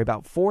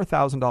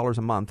 $4,000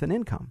 a month in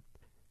income.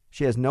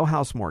 She has no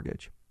house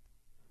mortgage.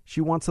 She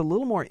wants a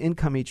little more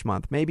income each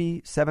month,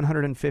 maybe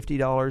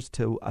 $750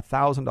 to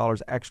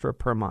 $1,000 extra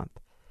per month.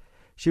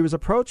 She was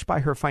approached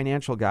by her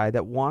financial guy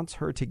that wants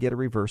her to get a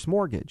reverse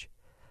mortgage.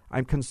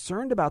 I'm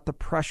concerned about the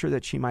pressure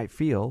that she might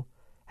feel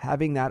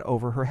having that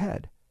over her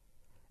head.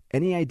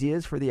 Any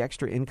ideas for the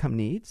extra income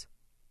needs?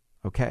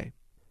 Okay,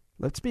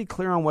 let's be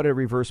clear on what a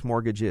reverse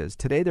mortgage is.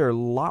 Today, they're a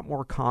lot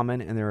more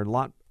common and they're a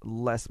lot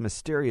less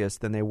mysterious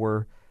than they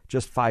were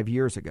just 5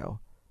 years ago.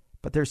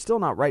 But they're still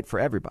not right for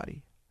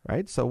everybody,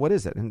 right? So what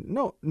is it? And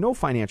no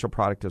financial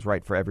product is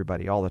right for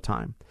everybody all the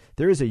time.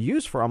 There is a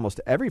use for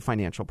almost every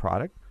financial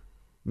product.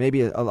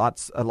 Maybe a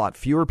lot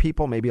fewer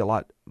people, maybe a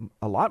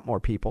lot more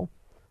people.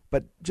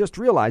 But just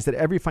realize that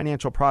every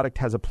financial product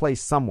has a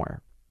place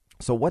somewhere.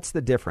 So what's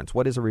the difference?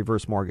 What is a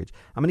reverse mortgage?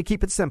 I'm going to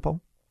keep it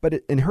simple.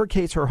 But in her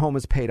case, her home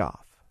is paid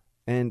off.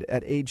 And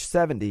at age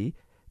 70,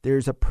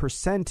 there's a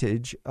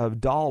percentage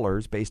of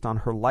dollars based on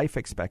her life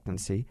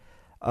expectancy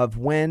of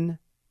when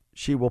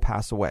she will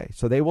pass away.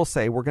 So they will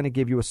say, we're going to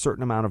give you a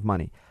certain amount of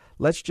money.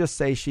 Let's just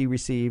say she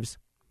receives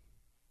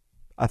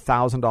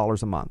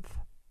 $1,000 a month.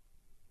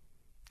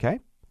 Okay?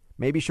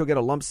 Maybe she'll get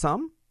a lump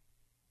sum,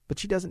 but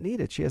she doesn't need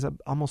it. She has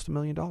almost $1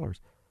 million.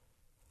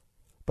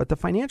 But the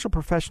financial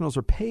professionals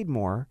are paid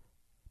more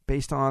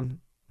based on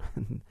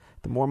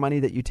the more money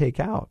that you take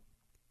out.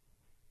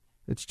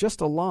 It's just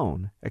a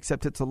loan,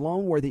 except it's a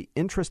loan where the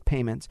interest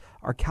payments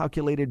are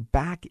calculated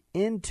back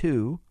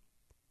into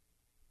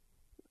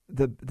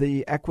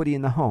the equity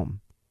in the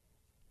home.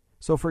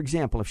 So, for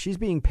example, if she's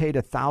being paid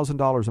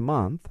 $1,000 a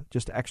month,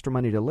 just extra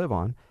money to live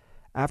on,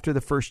 after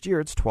the first year,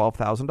 it's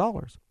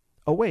 $12,000.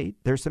 Oh, wait,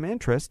 there's some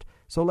interest,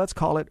 so let's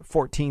call it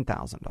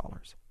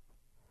 $14,000.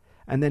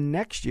 And then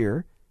next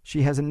year,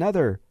 she has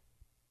another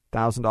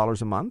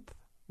 $1,000 a month,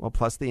 well,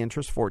 plus the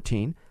interest,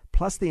 14,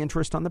 plus the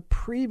interest on the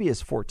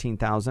previous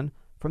 14,000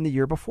 from the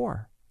year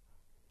before.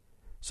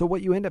 So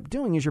what you end up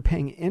doing is you're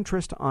paying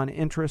interest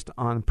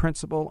on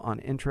principal on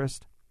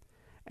interest,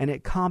 and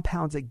it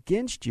compounds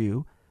against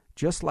you,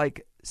 just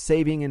like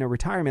saving in a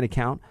retirement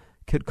account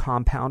could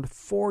compound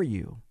for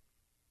you.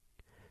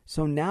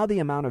 So now the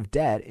amount of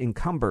debt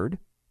encumbered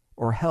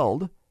or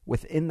held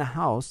within the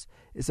house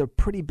is a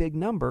pretty big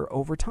number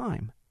over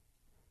time.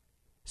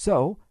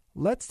 So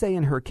let's say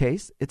in her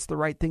case, it's the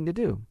right thing to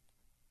do.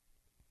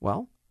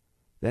 Well,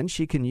 then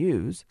she can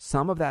use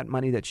some of that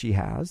money that she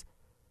has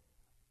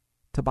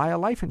to buy a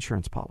life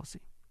insurance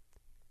policy.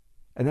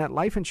 And that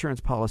life insurance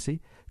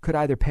policy could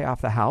either pay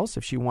off the house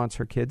if she wants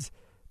her kids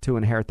to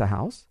inherit the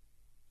house,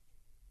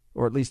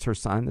 or at least her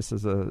son. This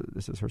is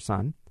her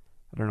son.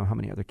 I don't know how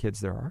many other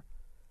kids there are.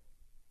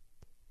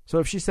 So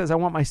if she says, I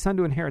want my son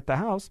to inherit the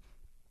house,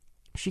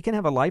 she can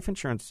have a life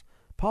insurance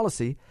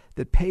policy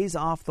that pays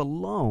off the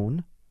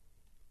loan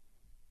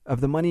of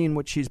the money in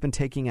which she's been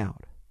taking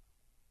out.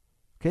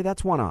 Okay,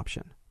 that's one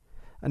option.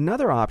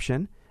 Another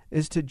option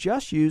is to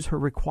just use her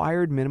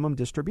required minimum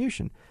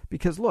distribution.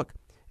 Because look,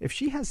 if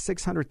she has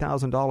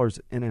 $600,000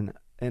 in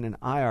an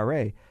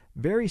IRA,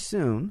 very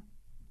soon,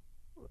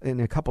 in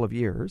a couple of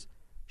years,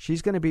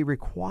 she's going to be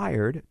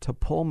required to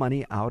pull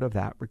money out of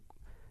that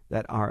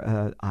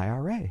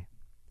IRA.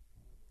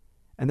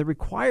 And the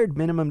required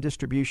minimum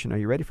distribution, are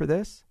you ready for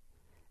this?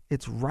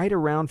 It's right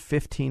around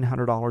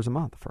 $1,500 a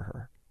month for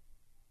her.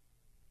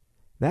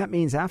 That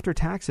means after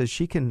taxes,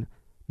 she can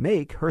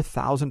make her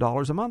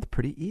 $1,000 a month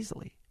pretty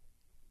easily.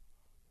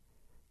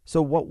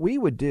 So what we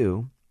would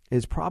do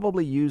is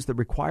probably use the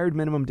required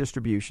minimum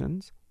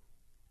distributions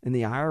in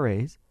the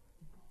IRAs,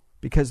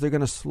 because they're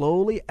going to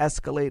slowly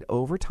escalate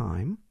over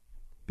time,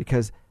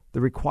 because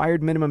the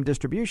required minimum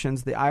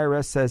distributions, the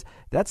IRS says,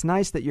 that's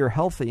nice that you're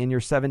healthy and you're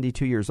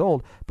 72 years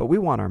old, but we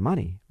want our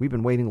money. We've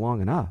been waiting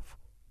long enough.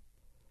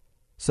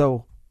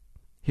 So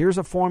here's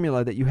a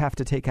formula that you have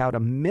to take out a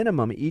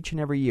minimum each and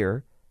every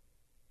year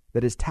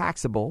that is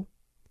taxable.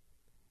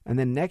 And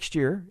then next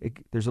year,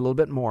 there's a little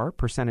bit more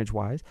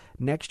percentage-wise.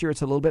 Next year,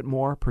 it's a little bit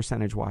more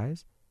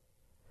percentage-wise.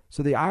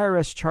 So the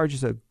IRS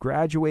charges a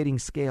graduating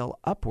scale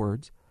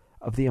upwards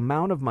of the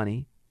amount of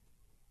money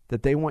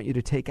that they want you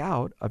to take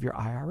out of your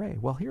IRA.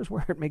 Well, here's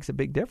where it makes a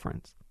big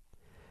difference.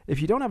 If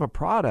you don't have a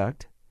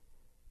product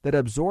that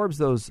absorbs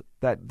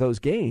those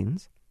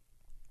gains,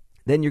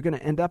 then you're going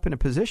to end up in a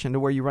position to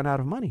where you run out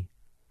of money,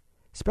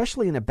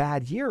 especially in a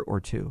bad year or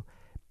two.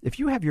 If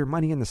you have your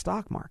money in the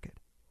stock market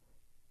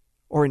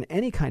or in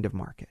any kind of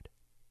market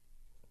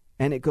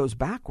and it goes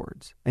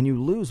backwards and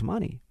you lose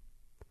money,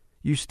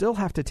 you still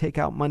have to take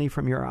out money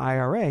from your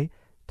IRA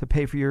to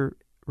pay for your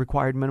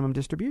required minimum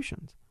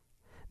distributions.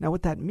 Now,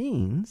 what that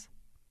means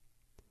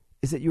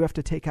is that you have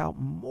to take out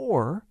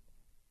more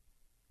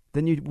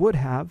than you would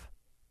have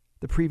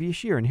the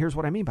previous year. And here's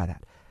what I mean by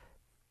that.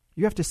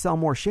 You have to sell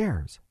more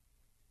shares,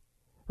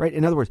 right?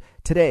 In other words,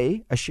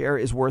 today a share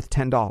is worth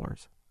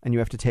 $10 and you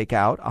have to take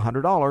out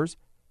 $100.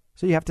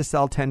 So you have to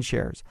sell 10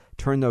 shares,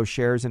 turn those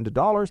shares into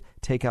dollars,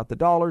 take out the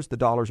dollars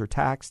are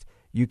taxed,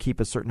 you keep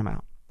a certain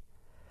amount.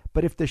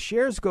 But if the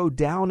shares go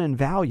down in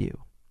value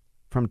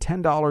from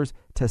 $10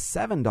 to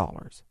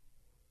 $7,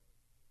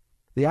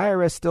 the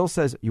IRS still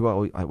says,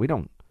 well, we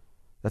don't,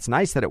 that's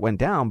nice that it went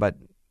down, but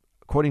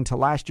according to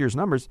last year's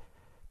numbers,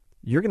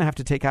 you're going to have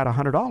to take out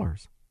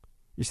 $100.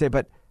 You say,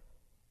 but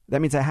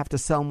that means I have to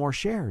sell more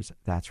shares.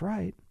 That's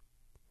right.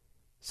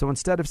 So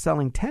instead of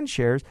selling 10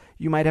 shares,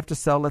 you might have to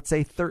sell, let's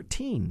say,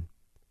 13.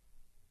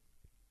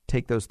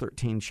 Take those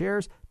 13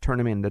 shares, turn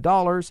them into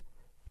dollars,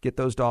 get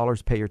those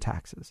dollars, pay your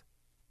taxes.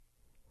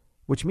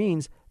 Which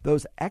means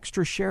those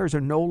extra shares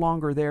are no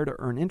longer there to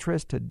earn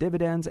interest, to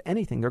dividends,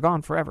 anything. They're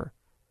gone forever.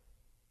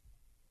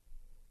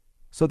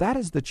 So that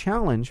is the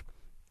challenge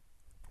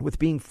with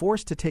being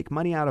forced to take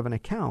money out of an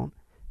account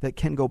that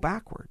can go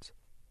backwards.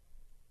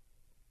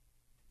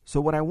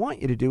 So what I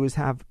want you to do is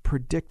have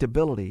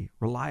predictability,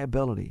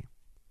 reliability.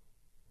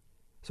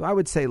 So I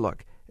would say,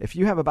 look, if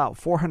you have about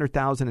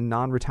 $400,000 in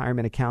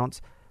non-retirement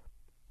accounts,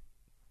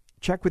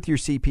 check with your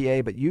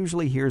CPA, but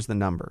usually here's the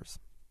numbers.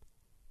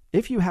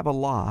 If you have a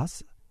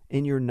loss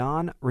in your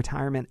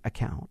non-retirement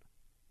account,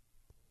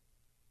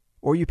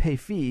 or you pay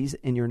fees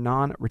in your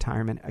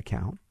non-retirement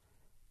account,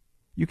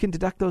 you can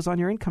deduct those on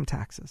your income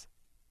taxes.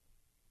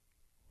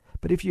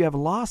 But if you have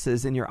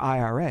losses in your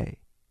IRA,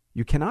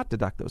 you cannot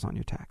deduct those on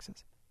your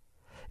taxes.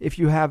 If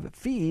you have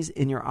fees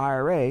in your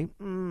IRA,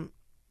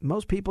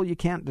 most people, you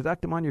can't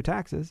deduct them on your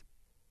taxes.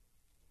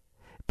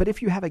 But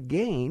if you have a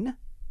gain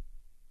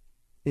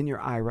in your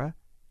IRA,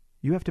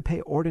 you have to pay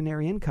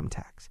ordinary income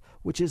tax,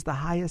 which is the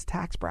highest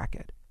tax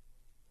bracket.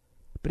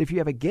 But if you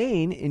have a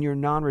gain in your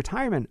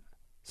non-retirement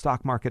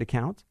stock market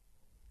account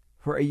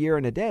for a year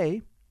and a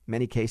day,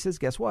 many cases,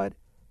 guess what?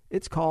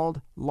 It's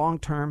called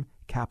long-term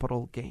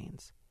capital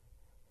gains.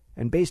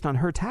 And based on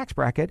her tax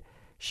bracket,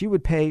 she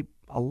would pay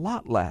a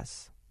lot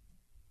less.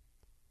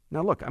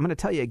 Now, look, I'm going to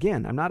tell you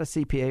again, I'm not a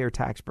CPA or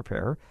tax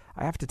preparer.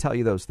 I have to tell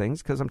you those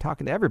things because I'm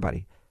talking to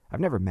everybody. I've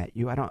never met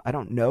you. I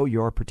don't know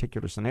your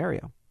particular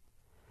scenario.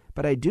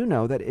 But I do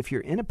know that if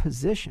you're in a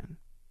position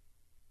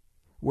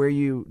where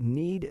you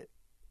need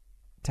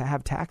to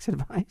have tax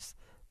advice,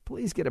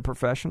 please get a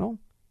professional.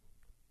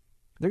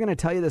 They're going to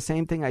tell you the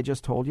same thing I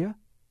just told you.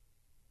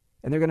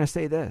 And they're going to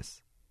say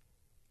this: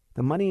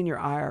 the money in your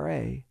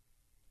IRA,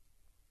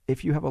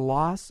 if you have a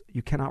loss,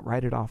 you cannot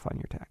write it off on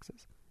your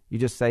taxes. You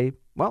just say,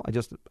 well,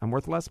 I'm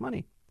worth less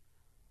money.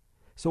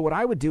 So what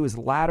I would do is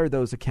ladder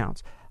those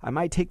accounts. I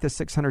might take the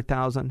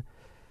 $600,000,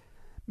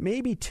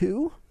 maybe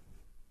 2,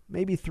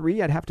 maybe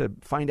 3. I'd have to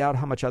find out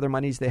how much other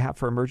monies they have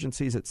for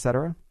emergencies,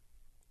 etc.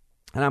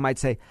 And I might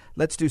say,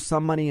 let's do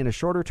some money in a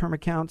shorter term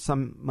account,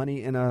 some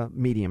money in a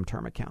medium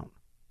term account,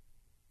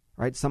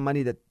 right? Some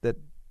money that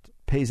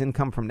pays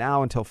income from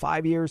now until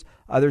 5 years,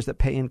 others that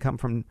pay income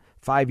from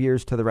 5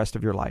 years to the rest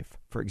of your life,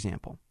 for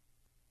example.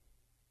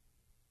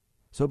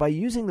 So by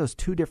using those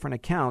 2 different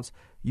accounts,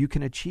 you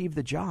can achieve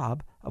the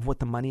job of what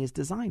the money is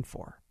designed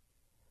for.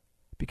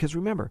 Because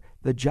remember,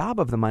 the job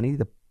of the money,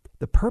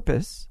 the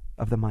purpose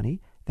of the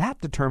money,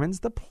 that determines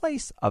the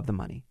place of the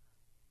money.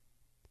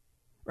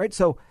 Right?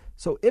 So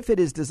if it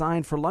is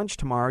designed for lunch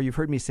tomorrow, you've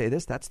heard me say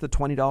this, that's the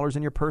 $20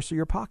 in your purse or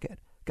your pocket.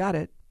 Got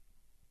it.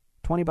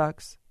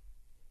 $20.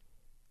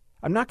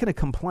 I'm not going to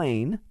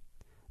complain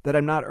that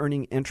I'm not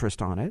earning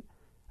interest on it.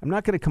 I'm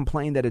not going to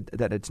complain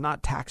that it's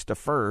not tax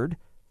deferred,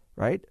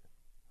 right?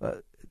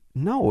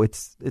 No,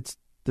 it's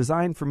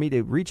designed for me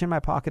to reach in my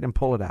pocket and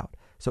pull it out.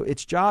 So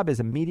its job is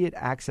immediate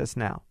access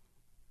now.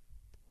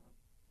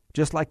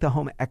 Just like the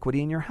home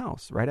equity in your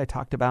house, right? I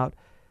talked about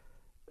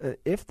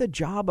if the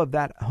job of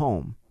that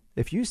home,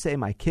 if you say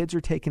my kids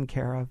are taken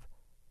care of,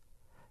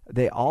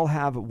 they all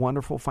have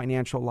wonderful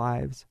financial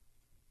lives,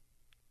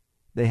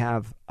 they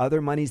have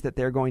other monies that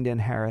they're going to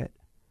inherit,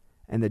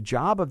 and the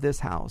job of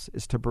this house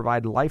is to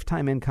provide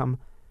lifetime income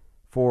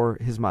for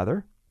his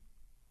mother,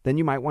 then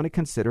you might want to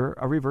consider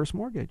a reverse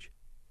mortgage.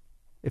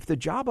 If the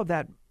job of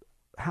that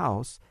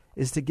house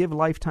is to give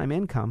lifetime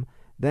income,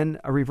 then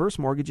a reverse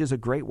mortgage is a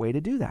great way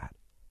to do that.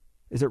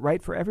 Is it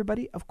right for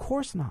everybody? Of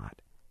course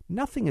not.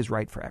 Nothing is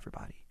right for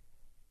everybody.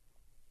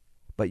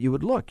 But you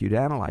would look, you'd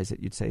analyze it,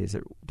 you'd say,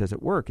 does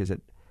it work?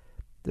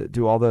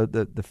 Do all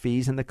the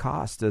fees and the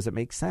costs, does it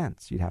make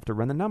sense? You'd have to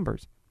run the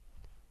numbers.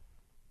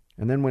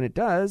 And then when it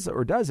does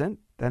or doesn't,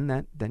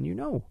 then you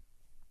know.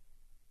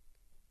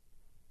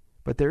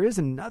 But there is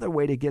another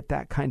way to get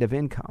that kind of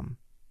income.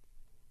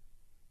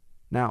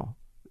 Now,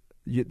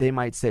 they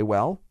might say,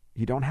 well,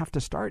 you don't have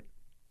to start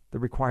the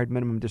required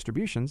minimum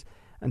distributions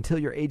until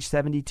you're age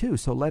 72,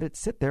 so let it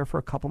sit there for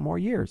a couple more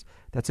years.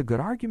 That's a good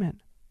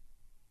argument.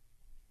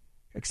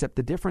 Except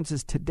the difference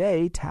is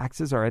today,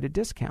 taxes are at a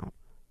discount.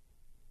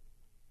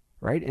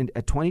 Right? And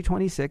at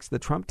 2026, the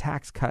Trump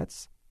tax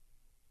cuts,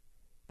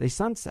 they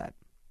sunset.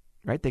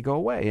 Right? They go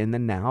away. And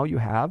then now you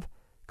have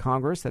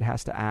Congress that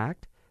has to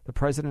act. the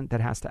president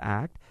that has to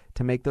act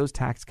to make those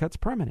tax cuts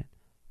permanent.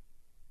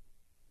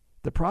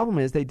 The problem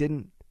is they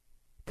didn't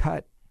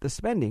cut the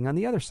spending on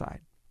the other side.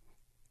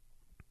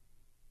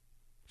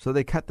 So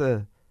they cut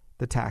the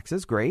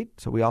taxes, great.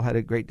 So we all had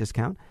a great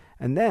discount.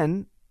 And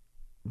then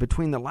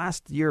between the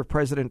last year of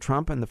President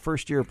Trump and the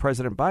first year of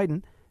President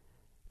Biden,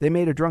 they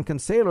made a drunken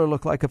sailor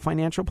look like a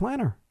financial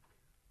planner.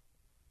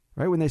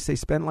 Right? When they say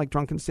spend like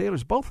drunken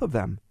sailors, both of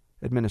them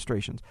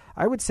administrations.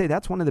 I would say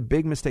that's one of the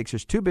big mistakes.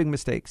 There's two big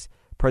mistakes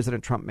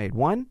President Trump made.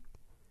 One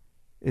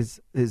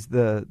is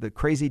the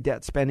crazy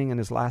debt spending in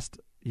his last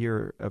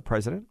year of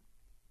president.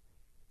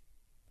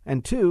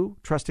 And two,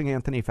 trusting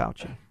Anthony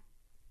Fauci.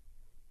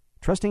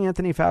 Trusting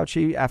Anthony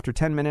Fauci after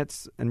 10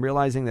 minutes and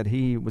realizing that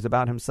he was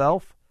about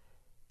himself,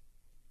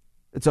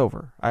 it's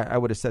over. I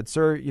would have said,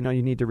 sir, you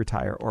need to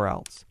retire or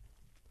else.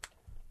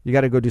 You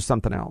got to go do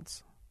something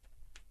else.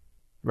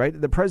 Right?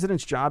 The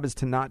president's job is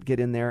to not get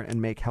in there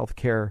and make health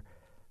care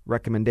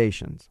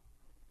recommendations.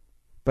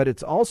 But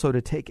it's also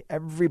to take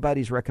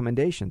everybody's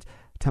recommendations,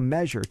 to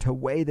measure, to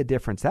weigh the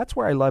difference. That's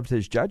where I loved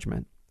his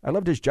judgment. I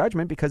loved his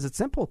judgment because it's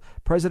simple.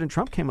 President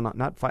Trump came along,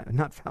 not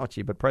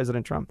Fauci, but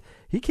President Trump.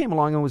 He came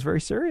along and was very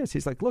serious.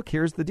 He's like, look,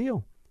 here's the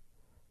deal.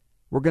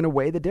 We're going to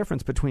weigh the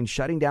difference between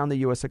shutting down the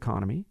U.S.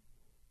 economy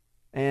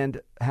and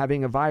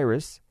having a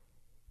virus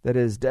that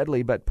is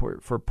deadly, but for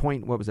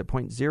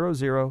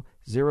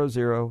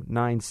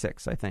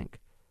 0.000096, I think,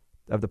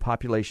 of the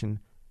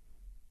population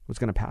was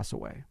going to pass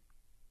away.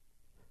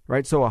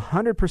 Right? So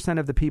 100%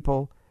 of the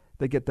people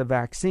that get the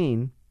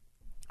vaccine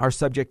are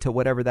subject to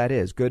whatever that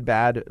is, good,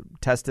 bad,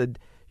 tested.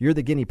 You're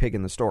the guinea pig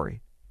in the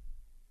story.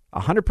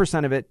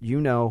 100% of it,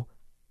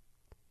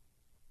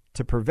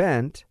 to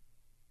prevent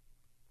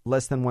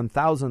less than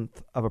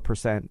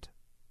 1,000%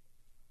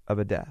 of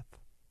a death.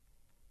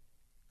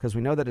 Because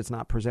we know that it's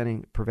not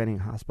preventing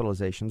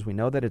hospitalizations. We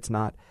know that it's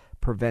not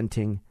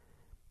preventing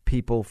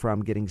people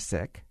from getting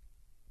sick.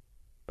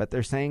 But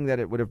they're saying that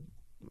it would have,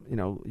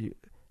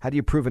 how do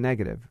you prove a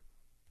negative?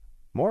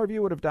 More of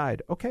you would have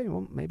died. Okay,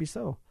 well, maybe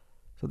so.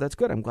 So that's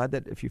good. I'm glad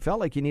that if you felt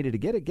like you needed to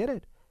get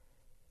it.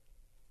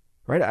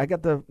 Right? I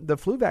got the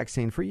flu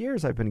vaccine for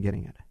years. I've been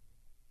getting it.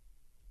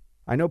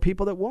 I know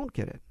people that won't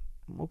get it.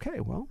 Okay,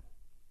 well,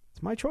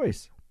 it's my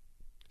choice.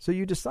 So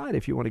you decide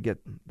if you want to get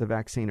the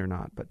vaccine or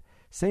not. But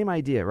same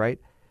idea, right?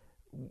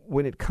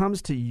 When it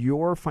comes to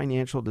your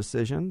financial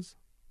decisions,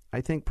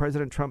 I think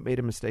President Trump made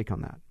a mistake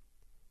on that.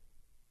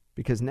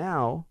 Because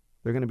now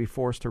they're going to be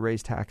forced to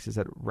raise taxes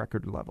at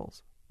record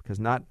levels because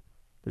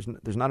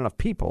there's not enough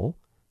people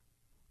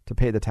to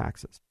pay the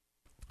taxes.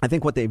 I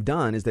think what they've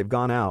done is they've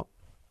gone out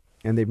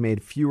and they've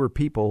made fewer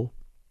people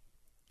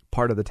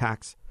part of the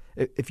tax.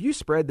 If you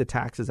spread the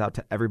taxes out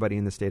to everybody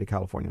in the state of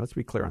California, let's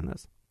be clear on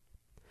this.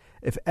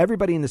 If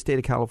everybody in the state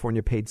of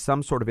California paid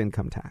some sort of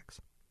income tax,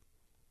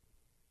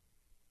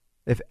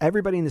 if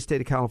everybody in the state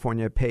of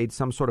California paid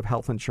some sort of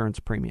health insurance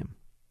premium,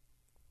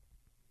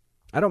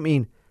 I don't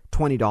mean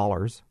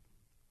 $20.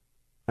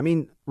 I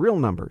mean real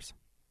numbers.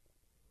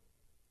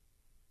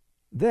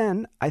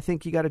 Then I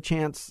think you got a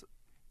chance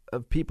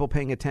of people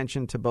paying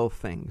attention to both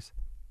things.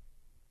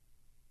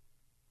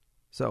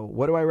 So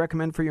what do I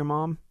recommend for your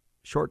mom?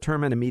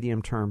 Short-term and a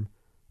medium-term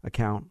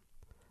account.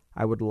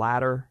 I would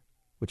ladder,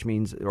 which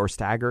means, or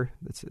stagger.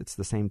 It's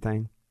the same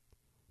thing,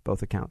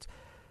 both accounts.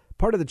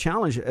 Part of the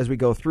challenge as we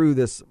go through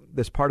this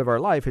part of our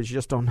life is you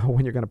just don't know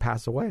when you're going to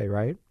pass away,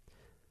 right?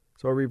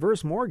 So a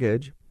reverse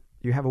mortgage,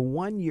 you have a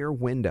 1-year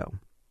window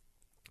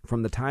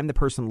from the time the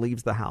person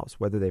leaves the house,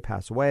 whether they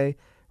pass away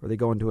or they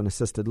go into an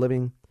assisted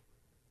living.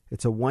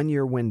 It's a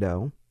 1-year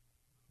window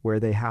where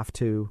they have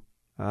to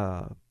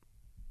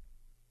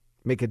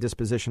make a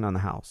disposition on the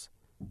house,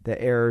 the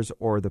heirs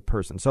or the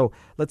person. So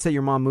let's say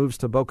your mom moves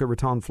to Boca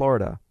Raton,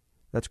 Florida.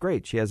 That's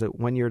great. She has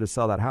 1 year to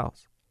sell that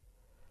house.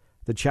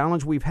 The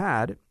challenge we've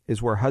had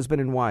is where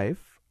husband and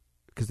wife,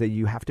 because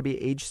you have to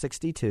be age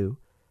 62.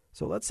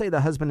 So let's say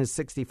the husband is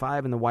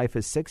 65 and the wife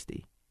is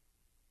 60.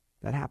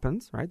 That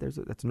happens, right?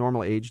 That's a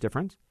normal age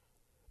difference.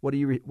 What do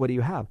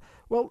you have?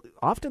 Well,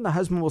 often the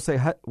husband will say,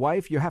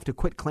 wife, you have to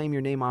quit claim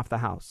your name off the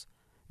house.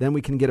 Then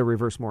we can get a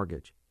reverse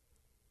mortgage.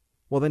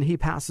 Well, then he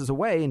passes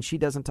away and she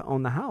doesn't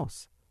own the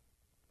house.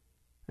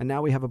 And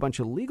now we have a bunch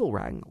of legal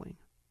wrangling.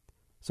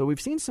 So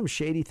we've seen some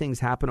shady things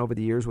happen over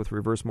the years with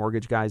reverse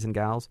mortgage guys and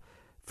gals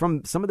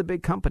from some of the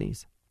big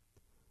companies.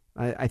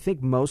 I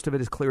think most of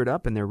it is cleared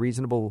up and they're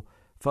reasonable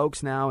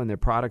folks now and their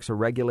products are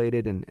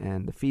regulated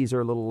and the fees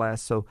are a little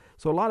less. So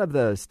a lot of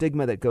the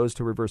stigma that goes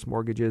to reverse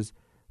mortgages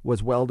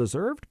was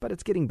well-deserved, but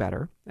it's getting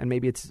better. And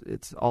maybe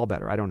it's all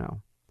better. I don't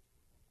know.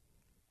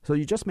 So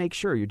you just make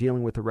sure you're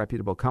dealing with a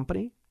reputable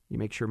company. You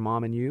make sure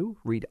mom and you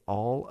read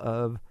all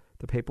of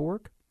the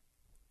paperwork.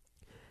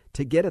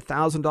 To get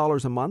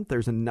 $1,000 a month,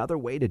 there's another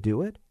way to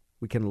do it.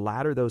 We can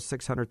ladder those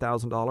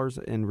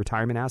 $600,000 in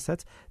retirement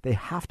assets. They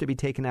have to be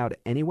taken out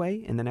anyway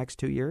in the next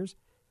 2 years.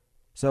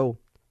 So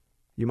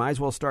you might as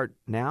well start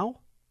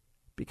now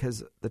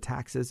because the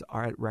taxes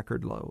are at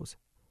record lows.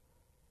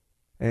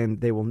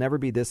 And they will never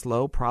be this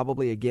low,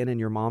 probably again in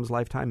your mom's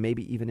lifetime,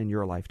 maybe even in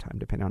your lifetime,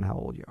 depending on how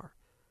old you are.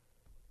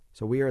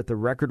 So we are at the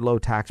record low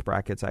tax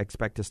brackets. I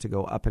expect us to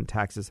go up in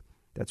taxes.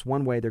 That's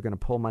one way they're going to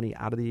pull money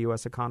out of the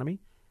U.S. economy,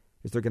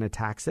 is they're going to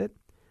tax it.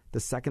 The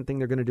second thing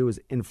they're going to do is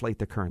inflate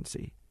the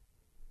currency.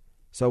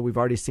 So we've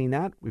already seen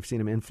that. We've seen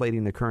them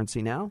inflating the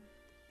currency now,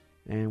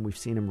 and we've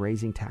seen them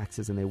raising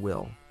taxes, and they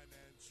will.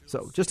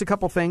 So just a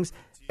couple things.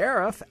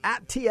 Arif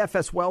at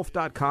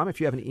tfswealth.com.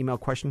 If you have an email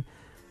question,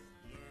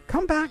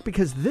 come back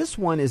because this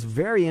one is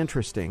very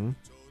interesting.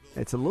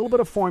 It's a little bit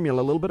of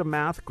formula, a little bit of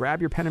math. Grab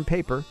your pen and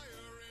paper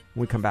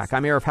when we come back.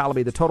 I'm Arif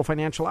Halaby, the Total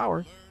Financial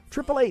Hour.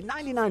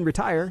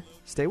 888-99-RETIRE.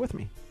 Stay with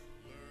me.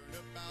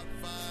 Learn about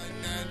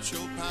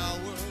financial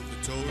power, the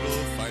Total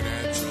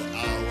Financial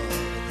Hour.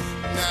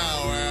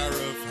 Now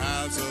Arif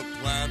has a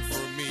plan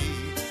for me,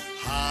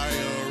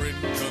 higher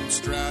income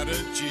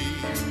strategy.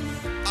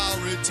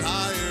 I'll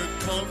retire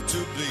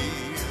comfortably,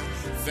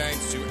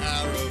 thanks to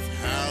Arif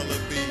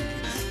Halaby.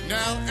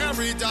 Now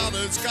every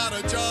dollar's got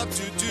a job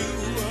to do.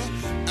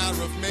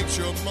 Arif makes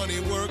your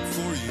money work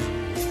for you.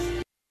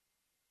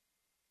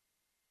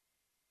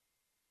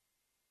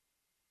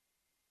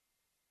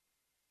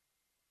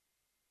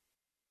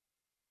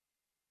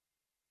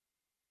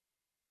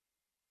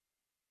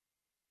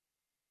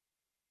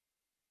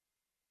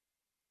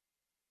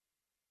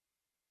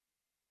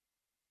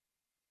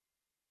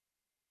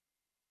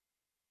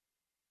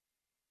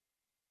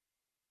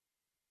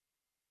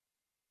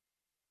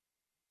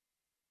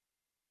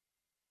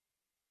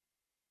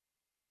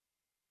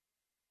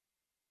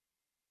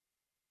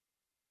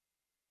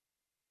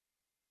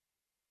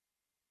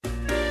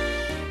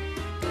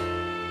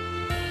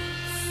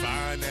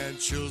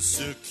 Financial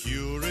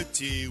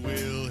security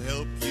will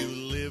help you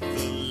live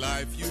the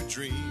life you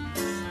dream.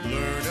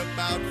 Learn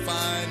about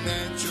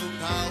financial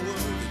power,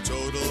 the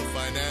Total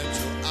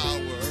Financial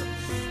Hour.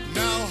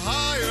 Now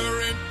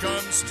higher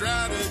income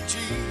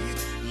strategy.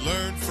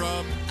 Learn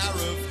from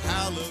Arif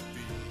Halaby.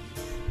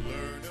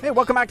 Hey,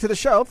 welcome back to the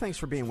show. Thanks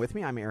for being with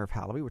me. I'm Arif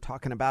Halaby. We're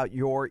talking about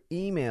your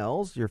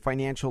emails, your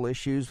financial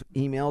issues,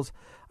 emails.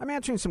 I'm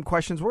answering some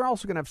questions. We're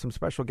also going to have some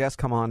special guests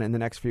come on in the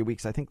next few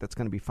weeks. I think that's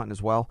going to be fun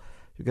as well.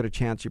 If you get a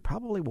chance, you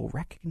probably will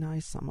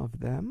recognize some of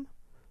them.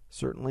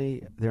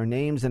 Certainly, their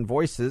names and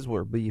voices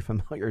will be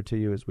familiar to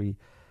you as we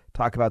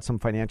talk about some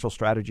financial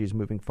strategies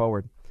moving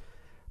forward.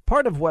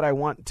 Part of what I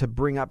want to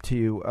bring up to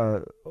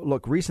you,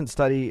 look, recent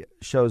study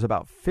shows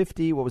about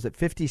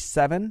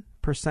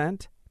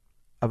 57%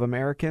 of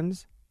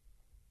Americans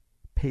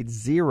paid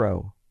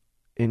zero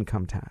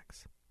income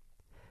tax.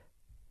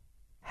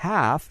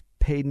 Half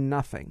paid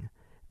nothing.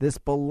 This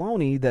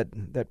baloney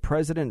that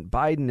President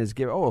Biden is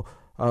giving,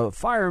 a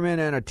fireman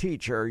and a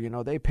teacher,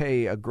 they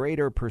pay a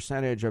greater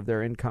percentage of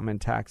their income in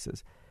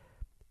taxes.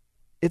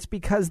 It's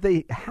because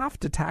they have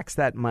to tax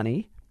that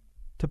money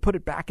to put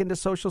it back into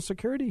Social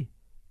Security.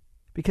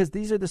 Because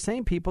these are the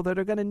same people that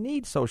are going to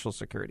need Social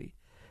Security.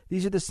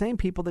 These are the same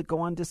people that go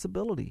on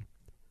disability.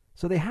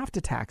 So they have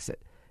to tax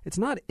it. It's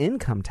not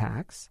income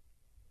tax.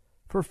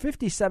 For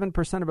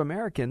 57% of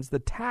Americans, the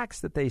tax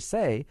that they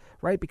say,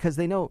 right, because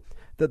they know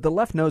that the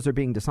left knows they're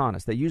being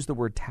dishonest. They use the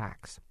word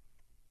tax.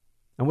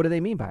 And what do they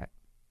mean by it?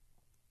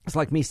 It's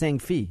like me saying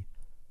fee.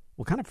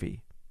 What kind of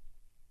fee?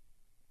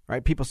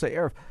 Right? People say,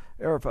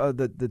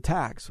 Arif, the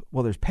tax.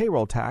 Well, there's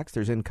payroll tax.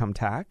 There's income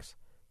tax.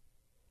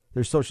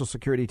 There's Social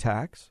Security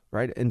tax,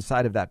 right,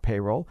 inside of that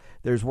payroll.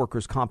 There's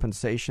workers'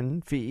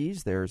 compensation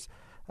fees. There's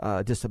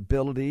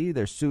disability.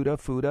 There's SUTA,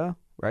 FUTA,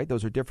 right?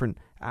 Those are different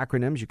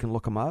acronyms. You can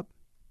look them up.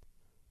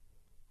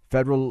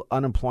 Federal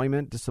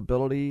unemployment,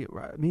 disability.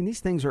 I mean, these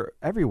things are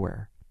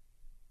everywhere.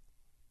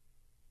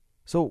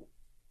 So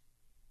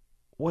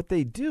what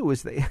they do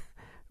is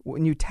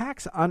when you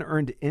tax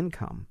unearned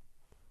income,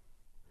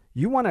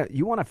 you want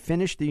to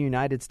finish the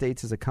United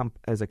States as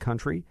a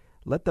country.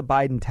 Let the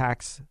Biden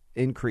tax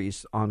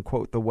increase on,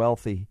 quote, the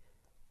wealthy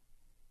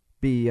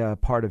be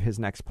part of his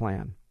next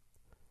plan.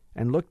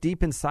 And look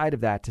deep inside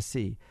of that to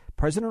see.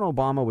 President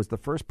Obama was the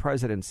first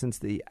president since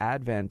the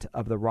advent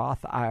of the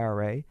Roth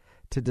IRA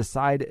to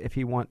decide if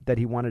he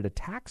wanted to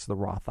tax the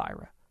Roth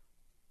IRA.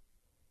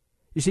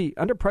 You see,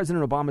 under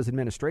President Obama's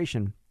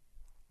administration,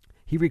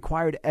 he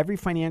required every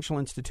financial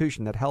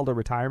institution that held a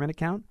retirement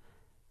account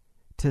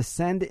to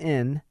send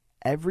in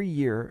every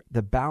year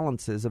the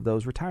balances of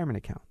those retirement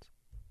accounts.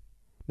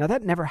 Now,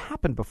 that never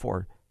happened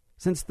before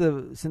since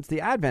the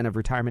advent of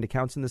retirement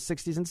accounts in the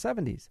 60s and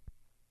 70s.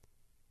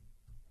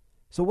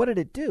 So what did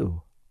it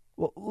do?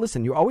 Well,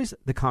 listen,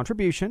 the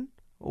contribution,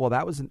 well,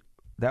 that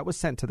was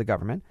sent to the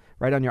government,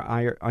 right,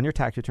 on your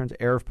tax returns.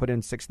 Arif put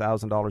in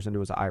 $6,000 into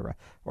his IRA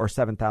or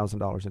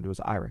 $7,000 into his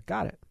IRA.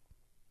 Got it.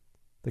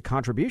 The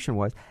contribution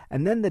was,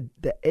 and then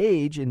the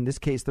age, in this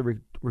case, the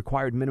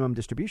required minimum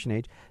distribution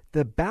age,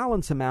 the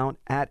balance amount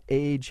at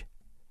age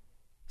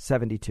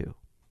 72.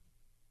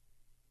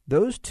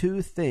 Those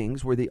two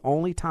things were the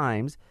only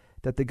times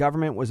that the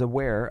government was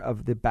aware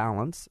of the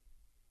balance,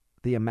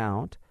 the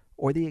amount,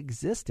 or the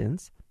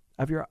existence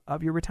of your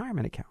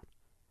retirement account.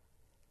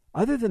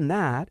 Other than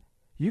that,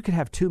 you could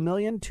have $2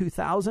 million,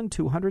 $2,000,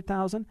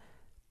 $200,000.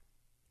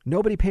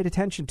 Nobody paid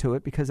attention to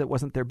it because it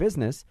wasn't their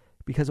business,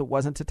 because it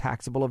wasn't a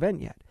taxable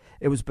event yet.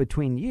 It was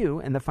between you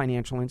and the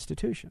financial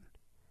institution.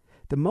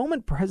 The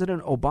moment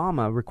President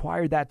Obama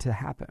required that to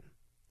happen,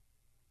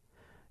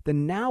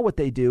 then now what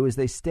they do is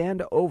they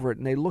stand over it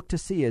and they look to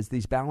see as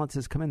these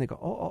balances come in, they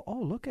go,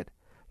 look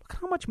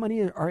how much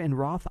money are in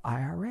Roth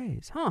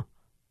IRAs, huh?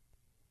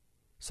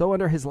 So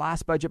under his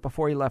last budget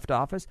before he left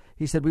office,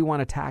 he said, we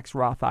want to tax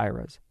Roth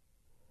IRAs.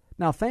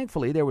 Now,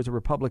 thankfully, there was a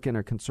Republican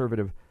or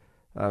conservative,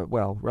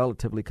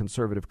 relatively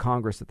conservative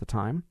Congress at the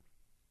time.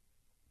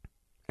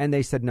 And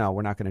they said, no,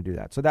 we're not going to do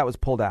that. So that was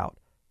pulled out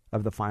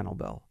of the final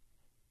bill.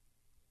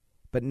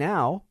 But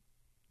now,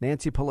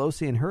 Nancy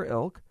Pelosi and her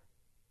ilk,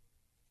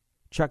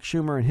 Chuck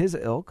Schumer and his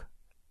ilk,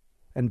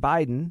 and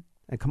Biden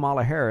and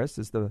Kamala Harris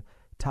is the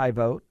tie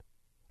vote.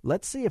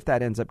 Let's see if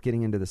that ends up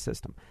getting into the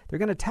system. They're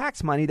going to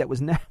tax money that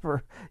was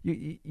never,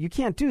 you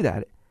can't do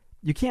that.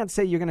 You can't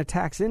say you're going to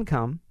tax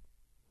income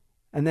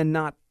and then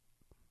not,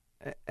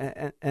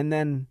 and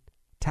then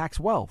tax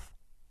wealth.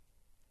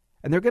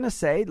 And they're going to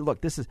say,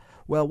 look,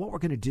 what we're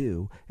going to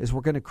do is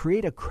we're going to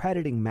create a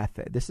crediting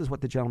method. This is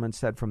what the gentleman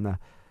said from the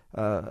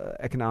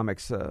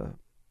Economics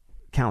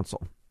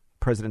Council,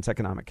 President's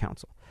Economic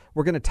Council.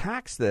 We're going to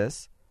tax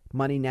this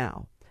money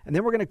now, and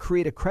then we're going to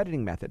create a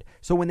crediting method.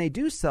 So when they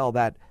do sell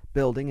that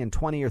building in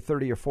 20 or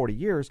 30 or 40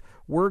 years,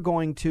 we're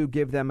going to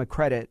give them a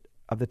credit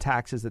of the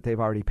taxes that they've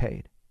already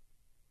paid.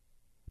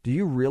 Do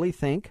you really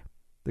think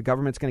the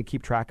government's going to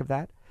keep track of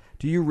that?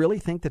 Do you really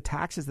think the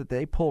taxes that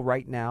they pull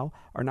right now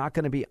are not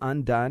going to be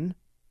undone,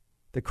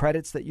 the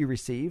credits that you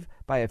receive,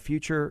 by a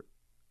future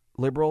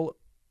liberal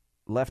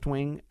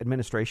left-wing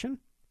administration?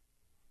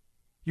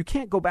 You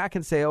can't go back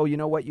and say, oh, you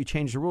know what, you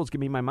changed the rules,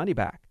 give me my money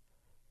back.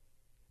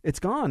 It's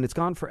gone. It's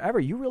gone forever.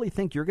 You really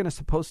think you're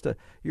supposed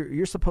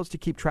to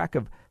keep track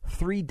of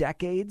 3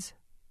 decades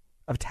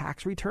of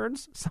tax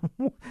returns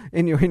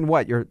in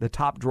what? You're the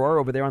top drawer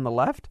over there on the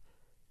left?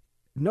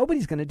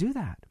 Nobody's going to do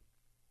that.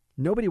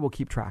 Nobody will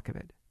keep track of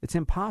it. It's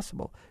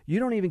impossible. You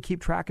don't even keep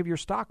track of your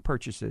stock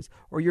purchases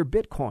or your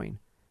Bitcoin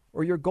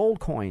or your gold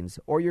coins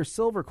or your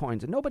silver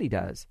coins. And nobody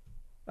does.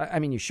 I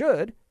mean, you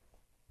should,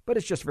 but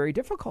it's just very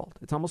difficult.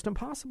 It's almost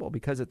impossible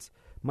because it's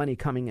money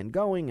coming and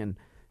going and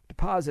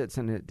deposits.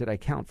 And did I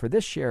count for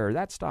this share or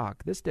that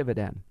stock, this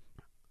dividend?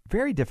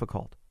 Very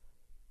difficult.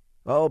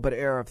 Oh, but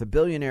if the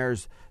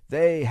billionaires,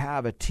 they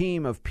have a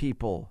team of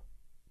people.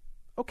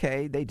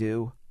 Okay, they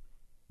do.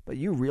 But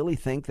you really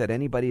think that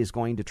anybody is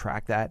going to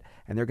track that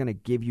and they're going to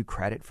give you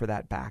credit for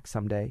that back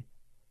someday?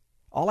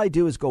 All I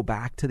do is go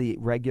back to the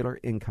regular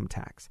income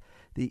tax.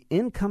 The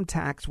income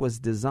tax was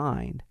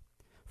designed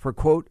for,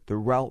 quote, the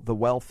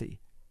wealthy.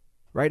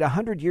 Right?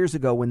 100 years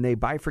ago, when they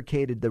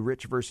bifurcated the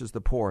rich versus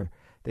the poor,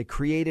 they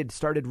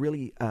started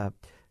really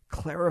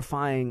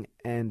clarifying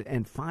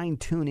and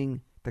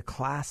fine-tuning the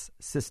class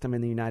system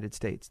in the United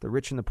States, the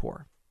rich and the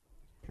poor.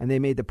 And they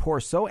made the poor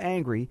so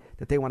angry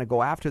that they want to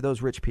go after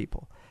those rich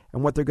people.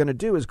 And what they're going to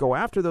do is go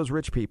after those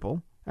rich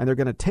people, and they're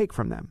going to take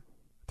from them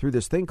through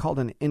this thing called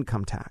an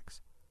income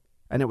tax.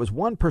 And it was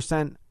 1%,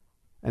 and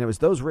it was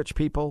those rich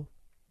people,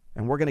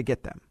 and we're going to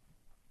get them.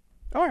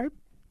 All right.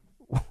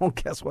 Well,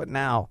 guess what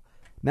now?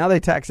 Now they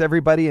tax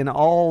everybody, and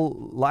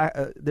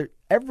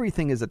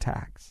everything is a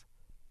tax.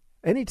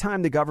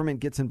 Anytime the government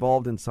gets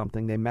involved in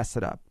something, they mess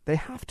it up. They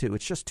have to.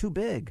 It's just too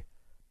big.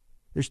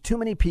 There's too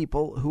many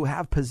people who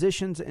have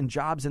positions and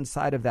jobs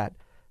inside of that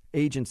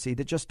agency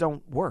that just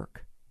don't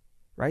work,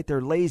 right?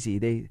 They're lazy.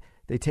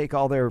 They take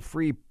all their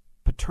free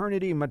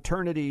paternity,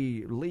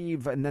 maternity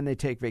leave, and then they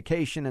take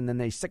vacation, and then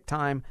they sick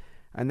time,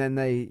 and then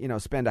they,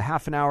 spend a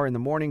half an hour in the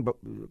morning, but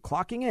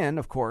clocking in,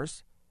 of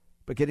course,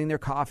 but getting their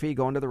coffee,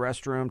 going to the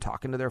restroom,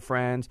 talking to their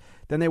friends.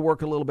 Then they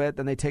work a little bit.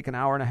 Then they take an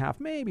hour and a half,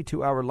 maybe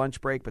 2-hour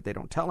lunch break, but they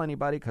don't tell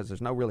anybody because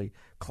there's no really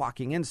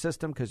clocking in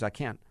system because I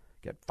can't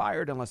get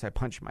fired unless I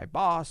punch my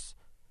boss.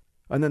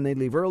 And then they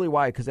leave early.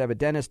 Why? Because I have a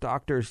dentist,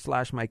 doctor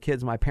 /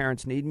 my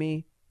parents need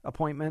me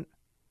appointment.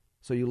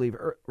 So you leave,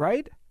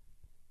 right?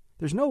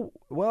 There's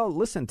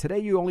listen, today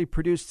you only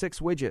produced 6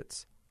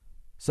 widgets.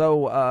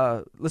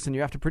 So, listen,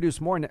 you have to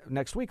produce more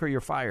next week or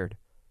you're fired.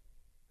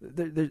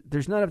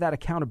 There's none of that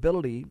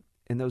accountability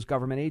in those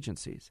government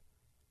agencies.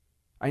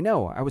 I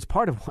know. I was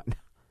part of one.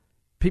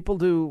 People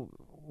do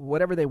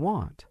whatever they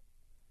want.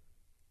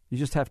 You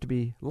just have to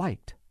be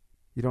liked.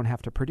 You don't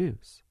have to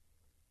produce.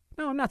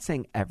 No, I'm not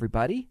saying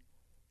everybody.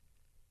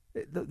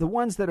 The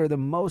ones that are the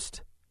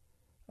most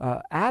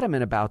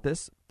adamant about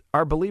this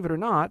are, believe it or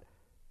not,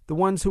 the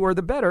ones who are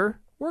the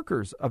better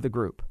workers of the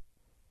group.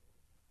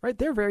 Right?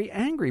 They're very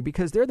angry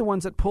because they're the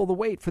ones that pull the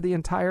weight for the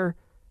entire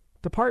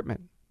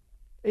department,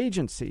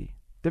 agency,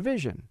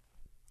 division.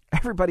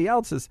 Everybody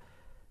else is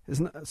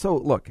not. So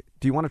look,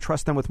 do you want to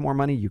trust them with more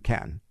money? You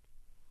can.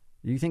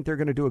 You think they're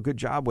going to do a good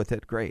job with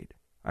it? Great.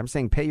 I'm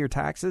saying pay your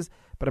taxes,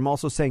 but I'm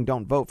also saying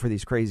don't vote for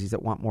these crazies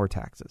that want more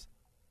taxes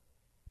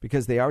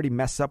because they already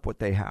mess up what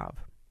they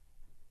have.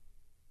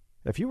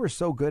 If you were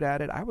so good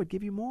at it, I would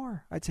give you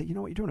more. I'd say, you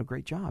know what, you're doing a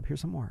great job.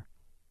 Here's some more.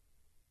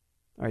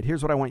 All right,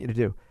 here's what I want you to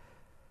do.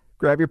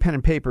 Grab your pen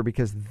and paper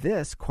because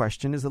this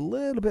question is a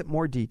little bit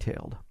more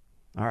detailed.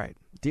 All right.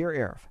 Dear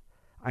Arif,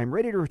 I'm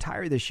ready to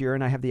retire this year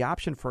and I have the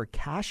option for a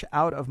cash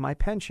out of my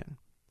pension.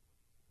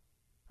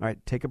 All right,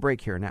 take a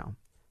break here now.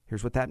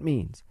 Here's what that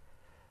means.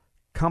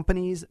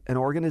 Companies and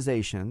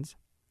organizations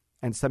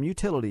and some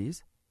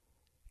utilities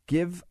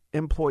give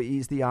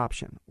employees the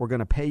option. We're going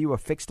to pay you a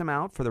fixed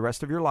amount for the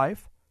rest of your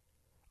life,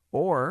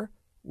 or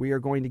we are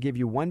going to give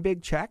you one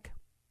big check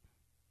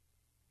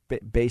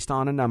based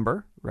on a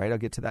number, right? I'll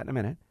get to that in a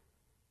minute.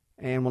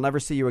 And we'll never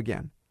see you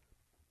again.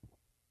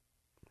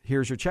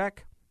 Here's your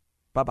check.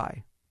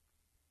 Bye-bye.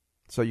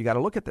 So you got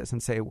to look at this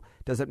and say,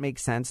 does it make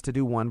sense to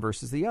do one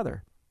versus the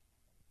other?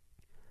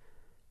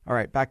 All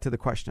right, back to the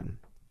question.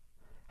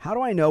 How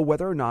do I know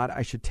whether or not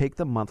I should take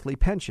the monthly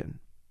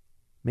pension?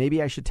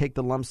 Maybe I should take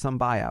the lump sum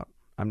buyout.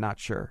 I'm not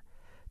sure.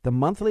 The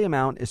monthly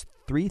amount is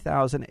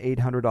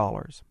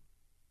 $3,800.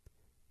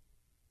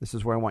 This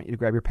is where I want you to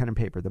grab your pen and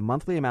paper. The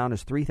monthly amount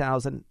is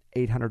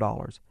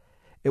 $3,800.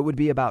 It would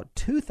be about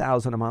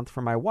 $2,000 a month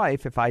for my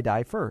wife if I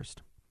die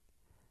first.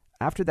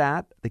 After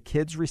that, the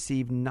kids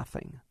receive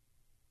nothing.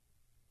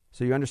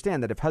 So you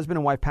understand that if husband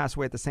and wife pass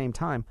away at the same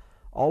time,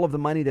 all of the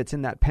money that's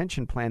in that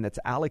pension plan that's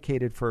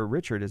allocated for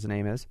Richard, his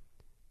name is,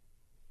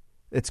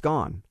 it's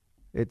gone.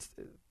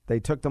 They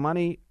took the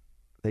money,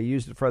 they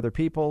used it for other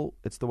people.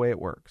 It's the way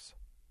it works.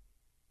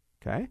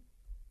 Okay?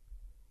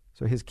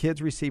 So his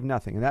kids receive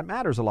nothing, and that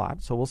matters a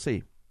lot, so we'll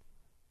see.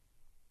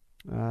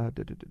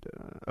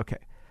 Okay.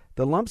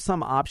 The lump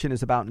sum option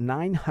is about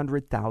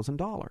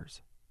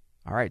 $900,000.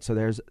 All right, so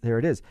there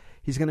it is.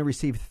 He's going to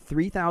receive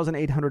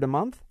 $3,800 a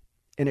month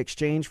in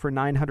exchange for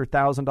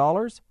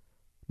 $900,000,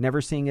 never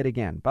seeing it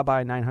again.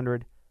 Bye-bye,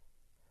 $900,000.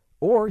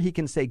 Or he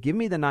can say, give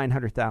me the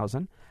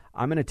 $900,000.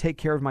 I'm going to take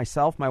care of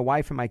myself, my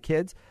wife, and my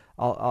kids.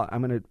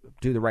 I'm going to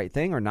do the right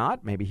thing or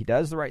not. Maybe he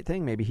does the right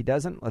thing. Maybe he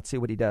doesn't. Let's see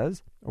what he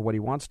does or what he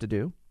wants to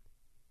do.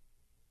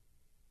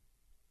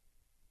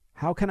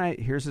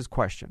 Here's his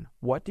question.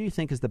 What do you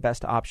think is the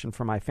best option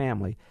for my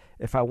family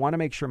if I want to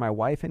make sure my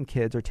wife and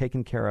kids are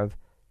taken care of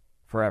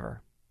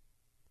forever?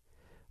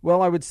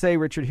 Well, I would say,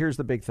 Richard, here's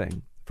the big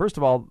thing. First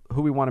of all,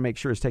 who we want to make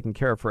sure is taken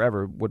care of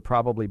forever would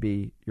probably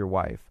be your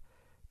wife.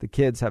 The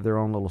kids have their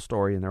own little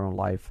story in their own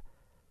life.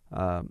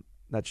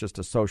 That's just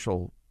a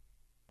social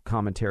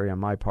commentary on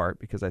my part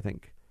because I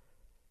think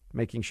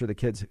making sure the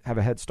kids have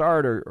a head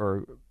start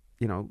or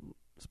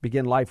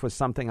begin life with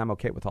something, I'm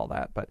okay with all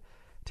that. But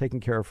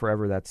taking care of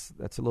forever, that's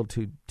a little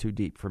too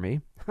deep for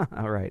me.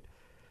 All right.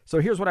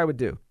 So here's what I would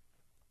do.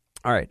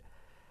 All right.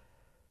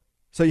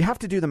 So you have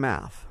to do the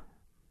math.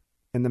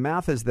 And the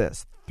math is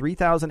this.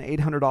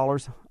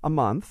 $3,800 a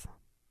month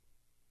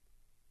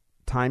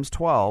times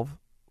 12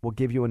 will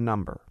give you a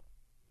number.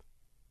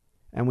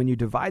 And when you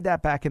divide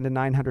that back into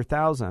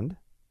 900,000,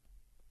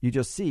 you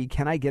just see,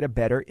 can I get a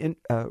better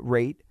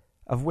rate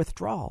of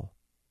withdrawal?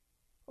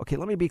 Okay,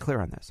 let me be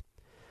clear on this.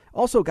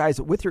 Also, guys,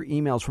 with your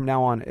emails from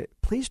now on,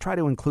 please try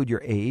to include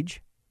your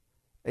age.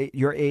 And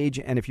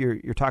if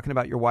you're talking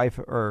about your wife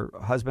or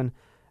husband,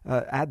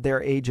 add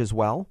their age as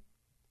well.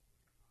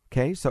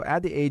 Okay, so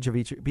add the age of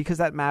each, because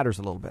that matters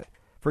a little bit.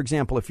 For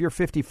example, if you're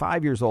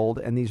 55 years old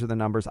and these are the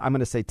numbers, I'm going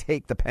to say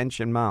take the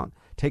pension amount,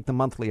 take the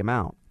monthly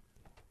amount.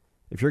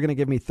 If you're going to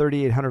give me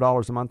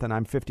 $3,800 a month and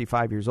I'm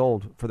 55 years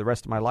old for the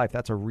rest of my life,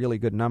 that's a really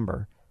good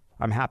number.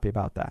 I'm happy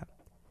about that.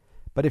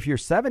 But if you're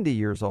 70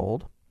 years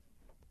old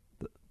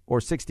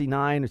or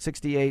 69 or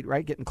 68,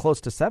 right, getting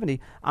close to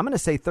 70, I'm going to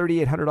say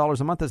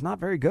 $3,800 a month is not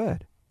very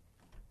good.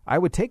 I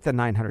would take the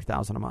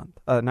 $900,000 a month,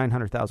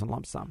 $900,000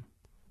 lump sum.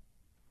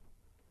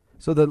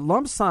 So the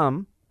lump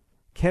sum,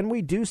 can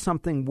we do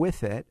something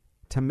with it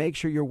to make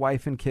sure your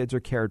wife and kids are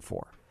cared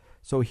for?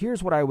 So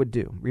here's what I would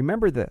do.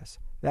 Remember this,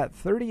 that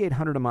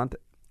 $3,800 a month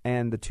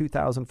and the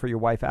 $2,000 for your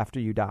wife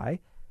after you die,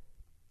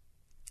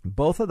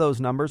 both of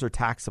those numbers are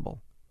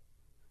taxable.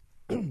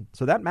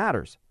 So that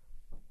matters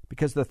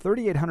because the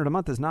 $3,800 a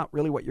month is not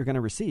really what you're going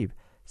to receive,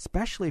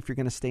 especially if you're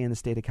going to stay in the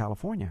state of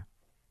California.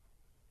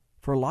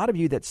 For a lot of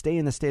you that stay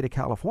in the state of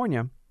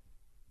California,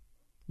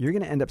 you're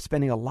going to end up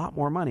spending a lot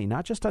more money,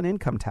 not just on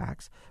income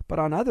tax, but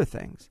on other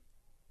things,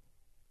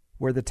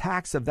 where the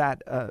tax of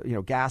that,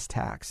 gas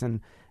tax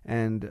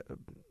and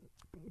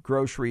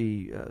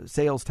grocery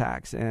sales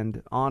tax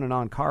and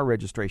on car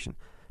registration,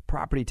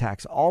 property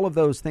tax, all of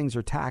those things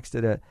are taxed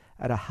at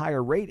a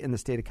higher rate in the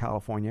state of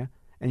California,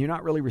 and you're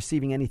not really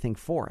receiving anything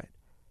for it.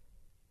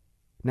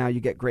 Now,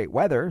 you get great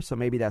weather, so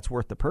maybe that's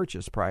worth the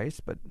purchase price,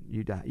 but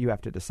you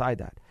have to decide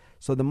that.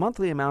 So the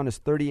monthly amount is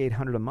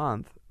 $3,800 a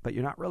month, but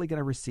you're not really going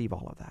to receive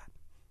all of that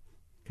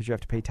because you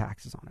have to pay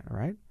taxes on it, all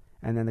right?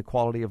 And then the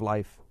quality of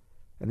life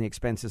and the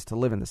expenses to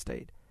live in the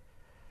state.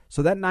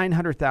 So that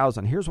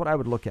 $900,000, here's what I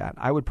would look at.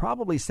 I would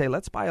probably say,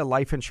 let's buy a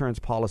life insurance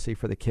policy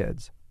for the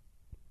kids.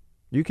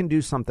 You can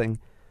do something.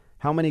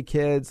 How many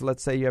kids?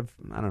 Let's say you have,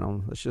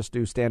 let's just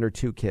do standard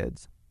 2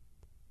 kids.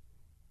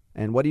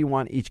 And what do you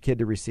want each kid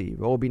to receive?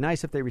 Well, it would be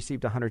nice if they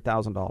received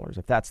 $100,000,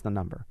 if that's the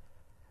number.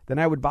 Then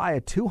I would buy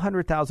a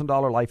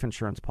 $200,000 life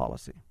insurance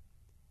policy.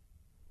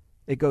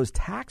 It goes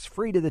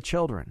tax-free to the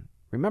children.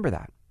 Remember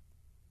that.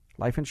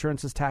 Life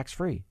insurance is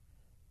tax-free.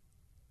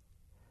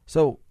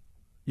 So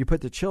you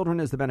put the children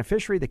as the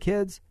beneficiary, the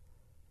kids.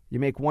 You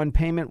make one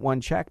payment,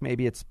 one check.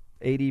 Maybe it's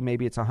 $80,000,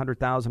 maybe it's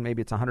 $100,000,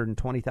 maybe it's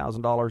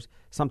 $120,000,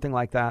 something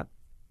like that.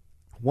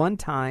 One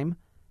time,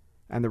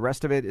 and the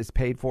rest of it is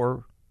paid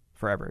for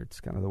forever. It's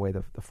kind of the way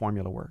the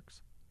formula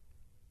works.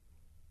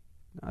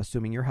 Now,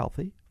 assuming you're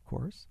healthy, of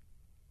course.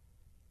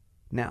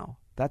 Now,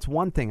 that's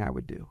one thing I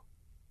would do.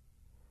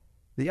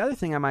 The other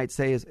thing I might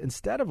say is,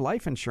 instead of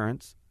life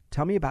insurance,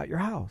 tell me about your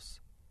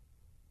house.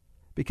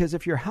 Because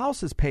if your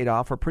house is paid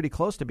off or pretty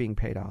close to being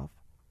paid off,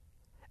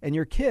 and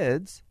your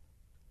kids,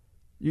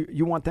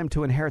 you want them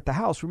to inherit the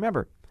house,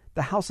 remember,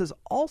 the house is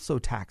also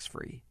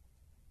tax-free.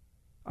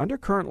 Under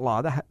current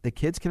law, the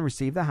kids can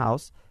receive the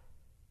house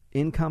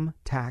income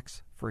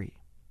tax-free.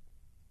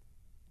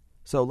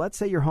 So let's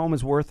say your home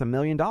is worth $1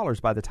 million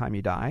by the time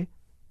you die,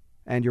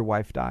 and your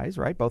wife dies,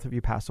 right? Both of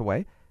you pass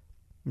away.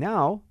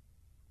 Now,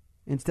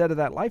 instead of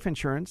that life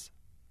insurance,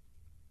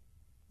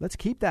 let's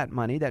keep that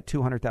money, that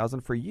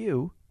 $200,000 for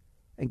you,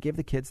 and give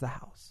the kids the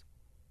house.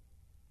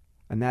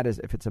 And that is,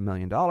 if it's $1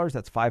 million,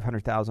 that's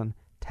 $500,000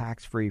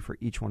 tax-free for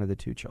each one of the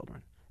two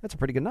children. That's a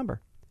pretty good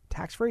number.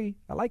 Tax-free.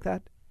 I like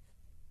that.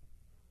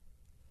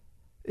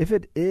 If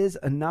it is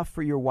enough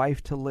for your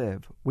wife to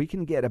live, we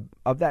can get,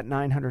 of that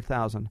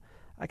 $900,000,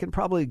 I can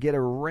probably get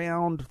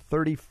around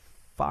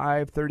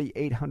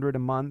 $3,800 a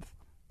month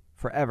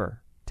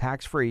forever,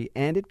 tax-free,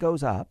 and it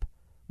goes up.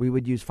 We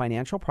would use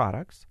financial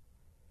products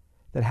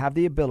that have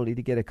the ability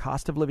to get a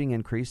cost of living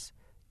increase,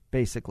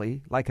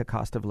 basically like a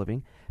cost of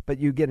living, but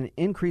you get an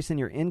increase in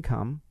your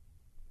income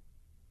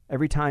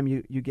every time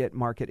you get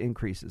market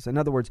increases. In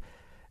other words,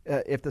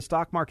 if the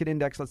stock market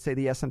index, let's say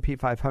the S&P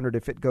 500,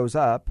 if it goes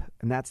up,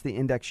 and that's the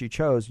index you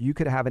chose, you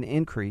could have an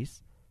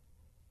increase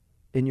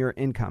in your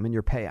income, in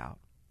your payout.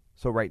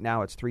 So right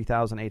now it's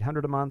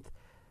 $3,800 a month,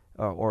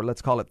 or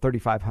let's call it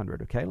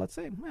 $3,500, okay? Let's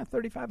say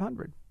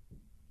 $3,500.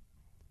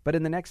 But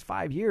in the next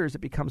 5 years,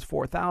 it becomes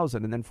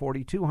 $4,000 and then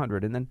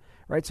 $4,200. And then,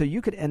 right? So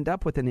you could end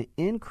up with an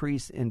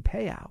increase in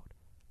payout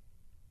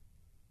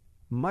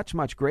much,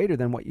 much greater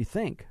than what you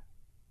think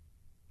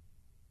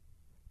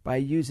by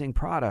using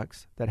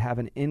products that have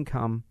an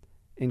income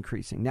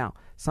increasing. Now,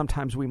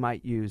 sometimes we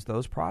might use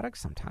those products.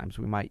 Sometimes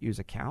we might use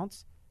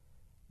accounts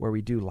where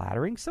we do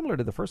laddering, similar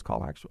to the first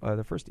call,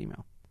 the first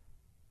email,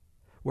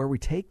 where we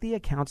take the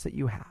accounts that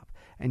you have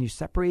and you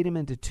separate them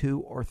into 2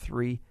 or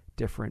 3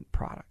 different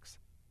products.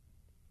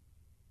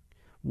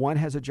 One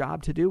has a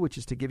job to do, which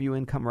is to give you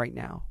income right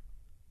now.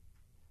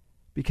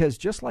 Because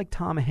just like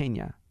Tom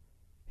Hanya,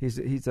 he's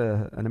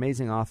an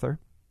amazing author.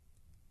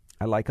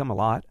 I like him a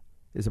lot.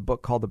 There's a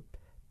book called The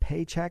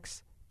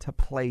Paychecks to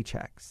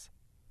Playchecks.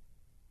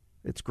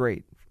 It's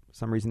great. For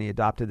some reason he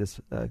adopted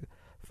this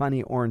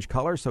funny orange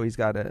color, so he's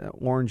got an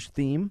orange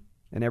theme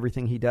in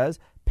everything he does.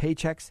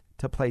 Paychecks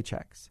to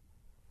Playchecks.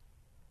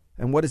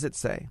 And what does it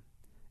say?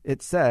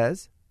 It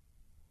says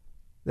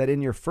that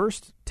in your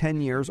first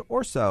 10 years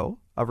or so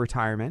of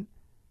retirement,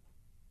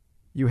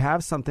 you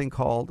have something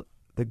called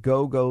the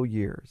go-go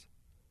years.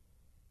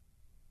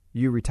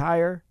 You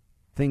retire,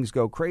 things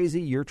go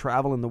crazy, you're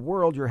traveling the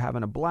world, you're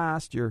having a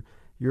blast, you're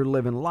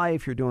living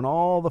life, you're doing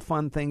all the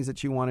fun things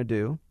that you want to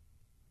do,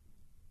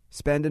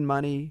 spending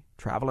money,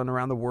 traveling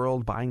around the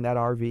world, buying that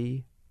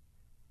RV,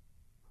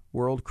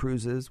 world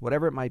cruises,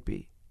 whatever it might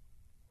be.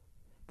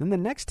 Then the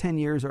next 10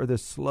 years are the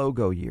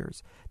slow-go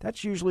years.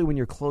 That's usually when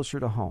you're closer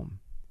to home.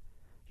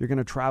 You're going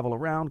to travel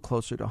around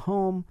closer to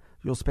home.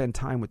 You'll spend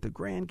time with the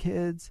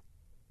grandkids.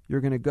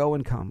 You're going to go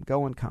and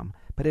come,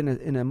 but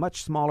in a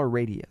much smaller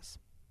radius.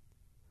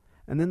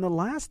 And then the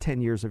last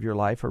 10 years of your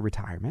life are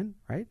retirement,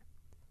 right?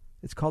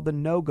 It's called the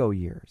no-go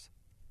years.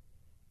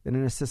 In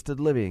an assisted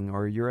living,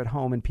 or you're at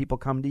home and people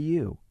come to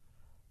you.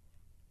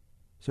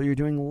 So you're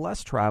doing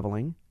less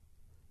traveling.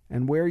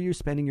 And where are you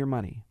spending your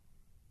money?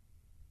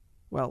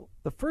 Well,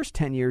 the first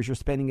 10 years, you're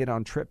spending it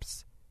on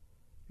trips.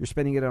 You're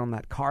spending it on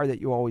that car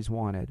that you always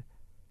wanted,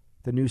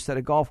 the new set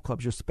of golf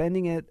clubs. You're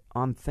spending it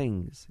on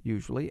things,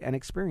 usually, and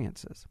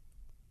experiences.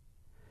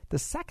 The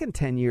second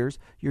 10 years,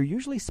 you're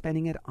usually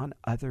spending it on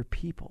other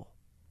people,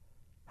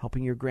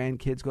 helping your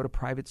grandkids go to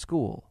private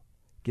school,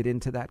 get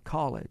into that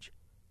college,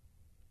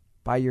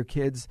 buy your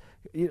kids.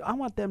 I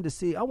want them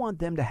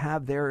to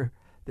have their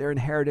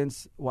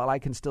inheritance while I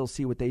can still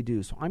see what they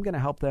do. So I'm going to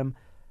help them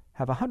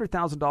have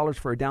 $100,000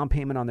 for a down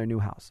payment on their new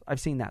house. I've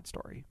seen that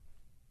story,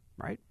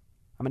 right?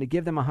 I'm going to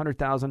give them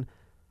 $100,000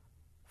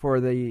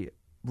 for the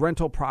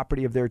rental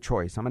property of their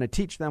choice. I'm going to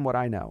teach them what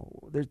I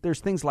know.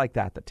 There's things like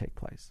that take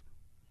place.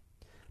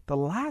 The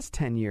last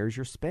 10 years,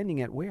 you're spending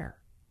it where?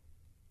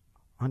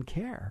 On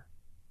care,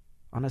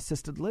 on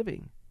assisted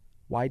living,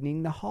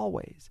 widening the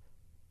hallways,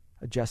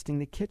 adjusting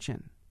the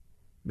kitchen,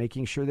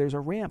 making sure there's a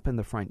ramp in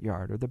the front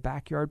yard or the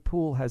backyard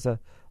pool has a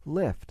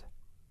lift.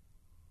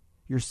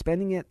 You're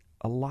spending it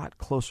a lot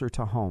closer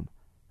to home,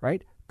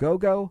 right?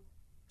 Go,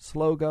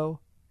 slow go,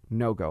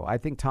 no go. I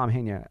think Tom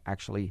Hanya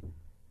actually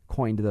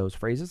coined those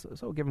phrases,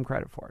 so we'll give him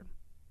credit for it.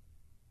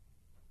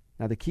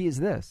 Now, the key is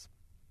this.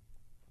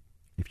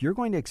 If you're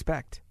going to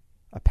expect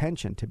a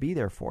pension to be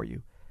there for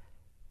you,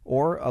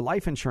 or a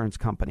life insurance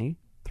company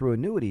through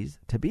annuities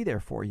to be there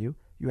for you,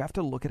 you have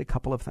to look at a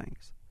couple of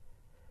things.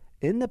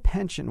 In the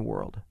pension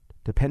world,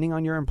 depending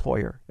on your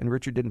employer, and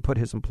Richard didn't put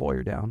his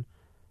employer down.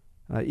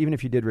 Even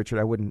if you did, Richard,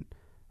 I wouldn't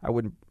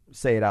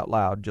say it out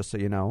loud, just so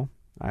you know.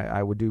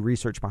 I would do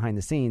research behind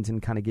the scenes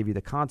and kind of give you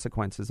the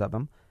consequences of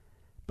them.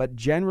 But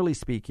generally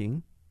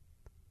speaking,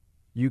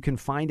 you can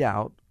find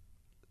out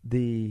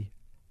the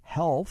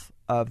health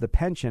of the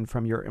pension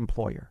from your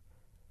employer.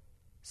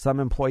 Some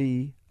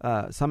employers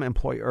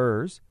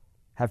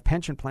have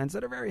pension plans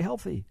that are very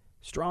healthy,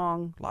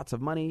 strong, lots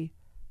of money,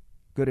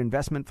 good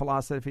investment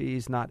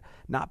philosophies, not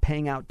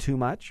paying out too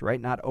much,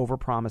 right? Not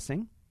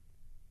overpromising.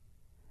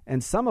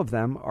 And some of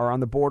them are on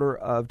the border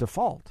of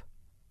default.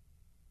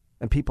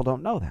 And people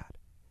don't know that.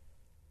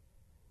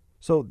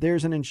 So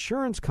there's an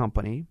insurance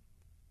company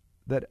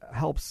that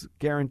helps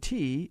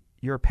guarantee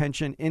your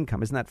pension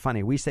income. Isn't that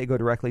funny? We say go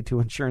directly to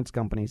insurance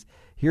companies.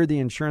 Here the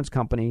insurance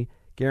company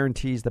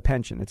guarantees the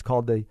pension. It's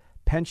called the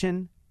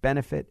Pension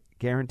Benefit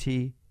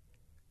Guaranty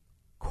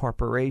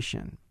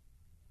Corporation.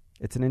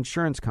 It's an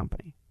insurance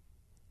company.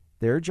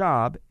 Their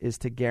job is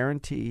to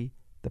guarantee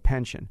the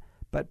pension.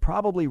 But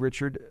probably,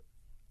 Richard,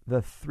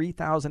 the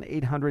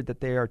 $3,800 that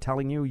they are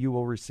telling you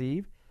will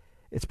receive,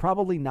 it's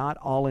probably not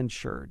all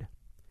insured.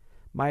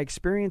 My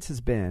experience has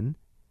been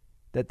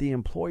that the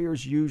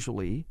employers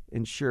usually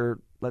insure,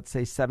 let's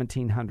say,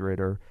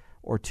 $1,700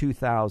 or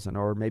 $2,000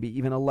 or maybe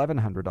even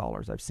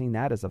 $1,100. I've seen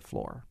that as a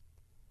floor.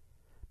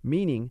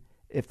 Meaning,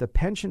 if the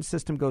pension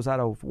system goes out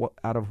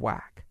of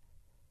whack,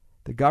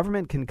 the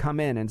government can come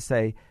in and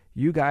say,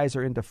 you guys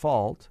are in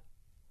default,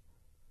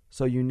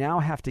 so you now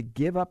have to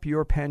give up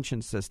your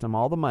pension system,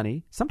 all the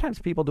money. Sometimes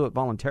people do it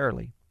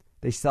voluntarily.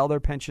 They sell their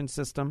pension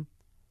system,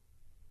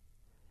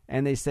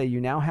 and they say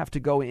you now have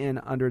to go in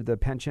under the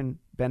Pension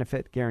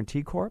Benefit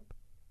Guaranty Corp.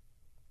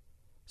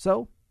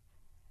 So,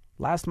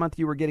 last month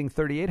you were getting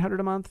 $3,800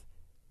 a month.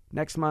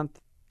 Next month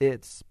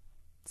it's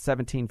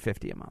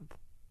 $1,750 a month.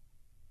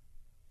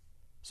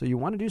 So you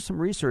want to do some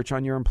research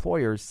on your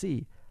employers,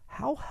 see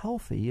how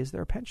healthy is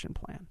their pension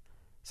plan.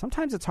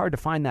 Sometimes it's hard to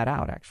find that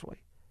out,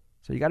 actually.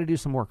 So you got to do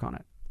some work on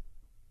it.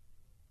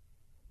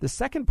 The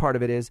second part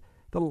of it is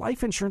the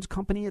life insurance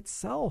company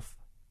itself.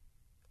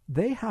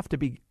 They have to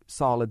be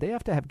solid. They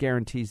have to have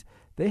guarantees.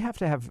 They have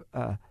to have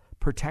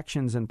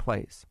protections in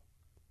place.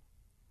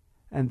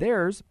 And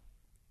theirs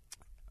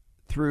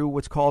through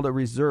what's called a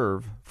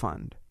reserve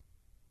fund.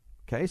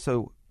 Okay,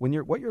 so what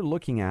you're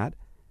looking at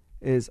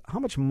is how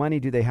much money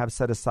do they have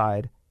set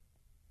aside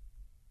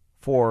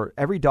for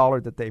every dollar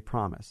that they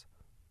promise.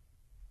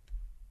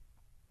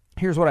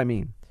 Here's what I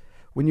mean.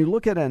 When you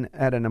look at an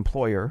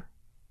employer,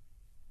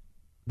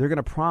 they're going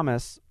to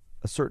promise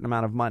a certain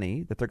amount of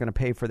money that they're going to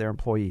pay for their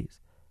employees.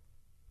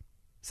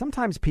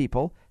 Sometimes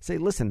people say,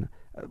 listen,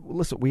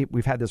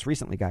 we've had this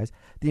recently, guys.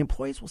 The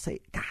employees will say,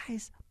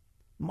 guys,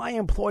 my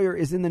employer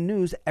is in the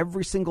news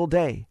every single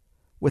day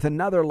with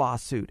another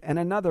lawsuit and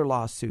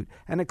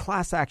a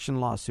class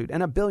action lawsuit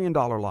and $1 billion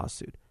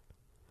lawsuit.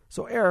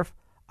 So, Arif,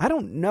 I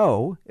don't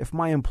know if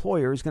my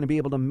employer is going to be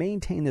able to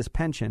maintain this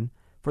pension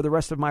for the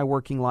rest of my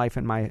working life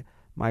and my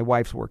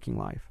wife's working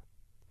life.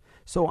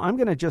 So I'm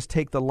going to just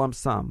take the lump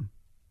sum.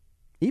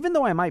 Even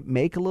though I might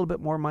make a little bit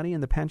more money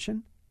in the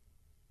pension,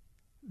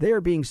 they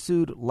are being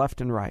sued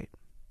left and right.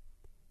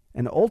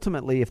 And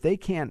ultimately, if they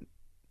can't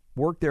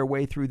work their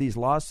way through these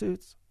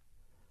lawsuits,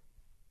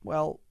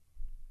 well,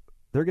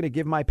 they're going to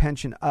give my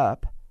pension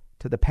up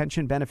to the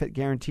Pension Benefit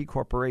Guaranty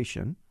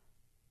Corporation,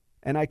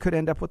 and I could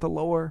end up with a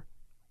lower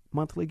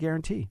monthly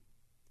guarantee.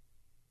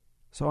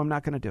 So I'm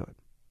not going to do it.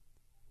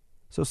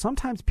 So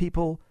sometimes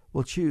people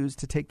will choose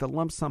to take the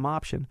lump sum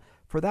option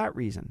for that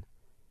reason,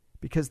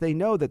 because they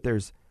know that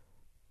there's,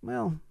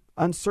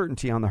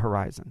 uncertainty on the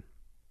horizon.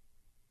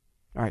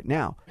 All right,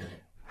 now,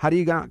 how do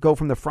you go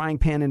from the frying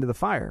pan into the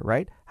fire,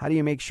 right? How do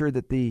you make sure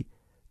that the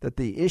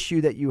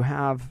issue that you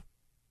have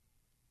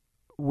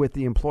with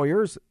the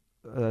employer's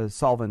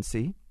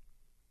solvency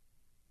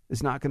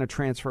is not going to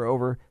transfer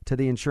over to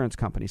the insurance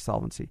company's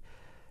solvency?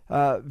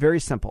 Very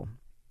simple.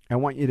 I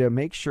want you to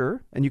make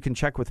sure, and you can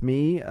check with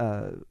me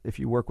if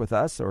you work with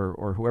us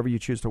or whoever you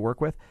choose to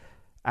work with.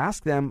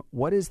 Ask them,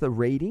 what is the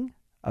rating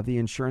of the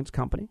insurance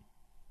company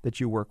that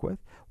you work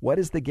with? What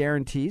is the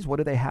guarantees? What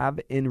do they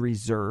have in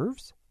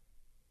reserves?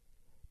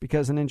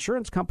 Because an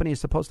insurance company is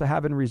supposed to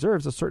have in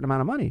reserves a certain amount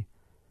of money.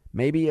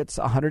 Maybe it's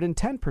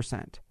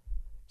 110%.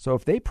 So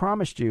if they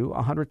promised you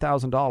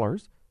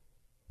 $100,000,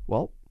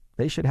 well,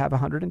 they should have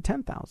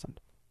 $110,000.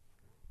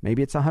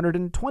 Maybe it's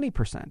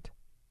 120%.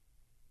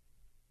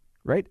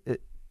 Right?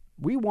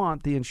 We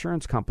want the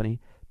insurance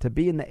company to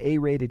be in the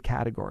A-rated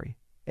category.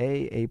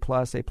 A+, A++,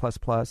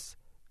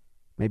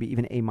 maybe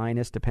even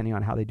A-, depending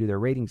on how they do their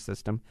rating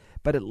system,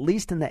 but at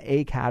least in the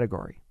A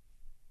category.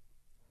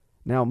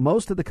 Now,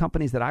 most of the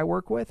companies that I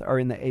work with are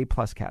in the A+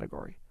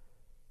 category.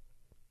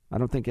 I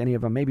don't think any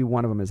of them, maybe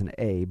one of them is an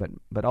A,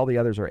 but all the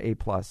others are A+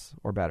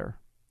 or better.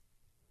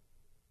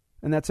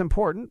 And that's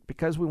important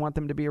because we want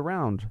them to be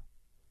around.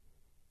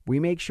 We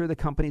make sure the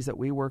companies that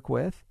we work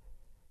with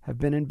have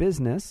been in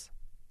business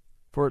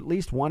for at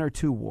least one or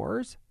two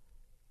wars,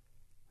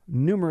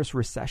 numerous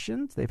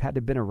recessions. They've had to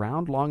have been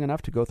around long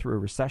enough to go through a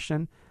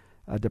recession,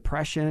 a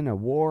depression, a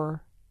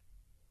war.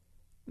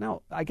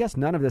 Now, I guess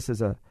none of this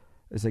is a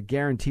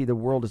guarantee the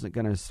world isn't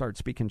going to start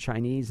speaking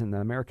Chinese and the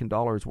American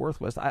dollar is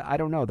worthless. I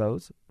don't know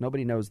those.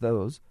 Nobody knows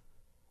those,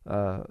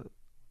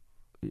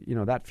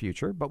 that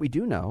future. But we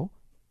do know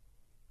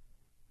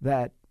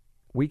that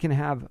we can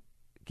have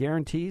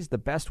guarantees, the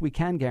best we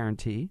can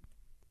guarantee,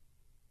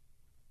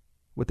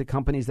 with the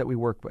companies that we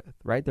work with,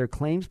 right? Their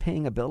claims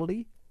paying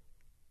ability,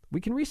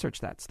 we can research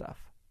that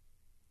stuff.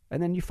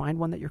 And then you find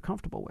one that you're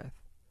comfortable with.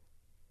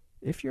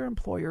 If your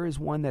employer is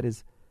one that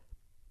is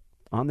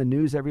on the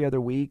news every other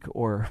week,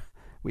 or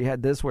we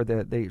had this where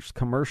there's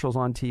commercials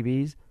on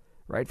TVs,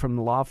 right, from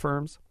the law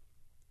firms.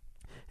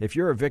 If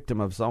you're a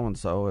victim of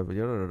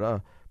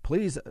so-and-so,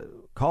 please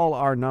call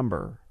our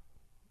number,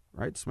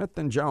 right? Smith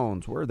 &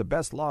 Jones, we're the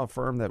best law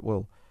firm that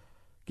will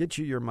get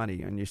you your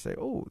money. And you say,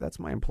 oh, that's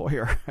my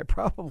employer. I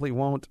probably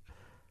won't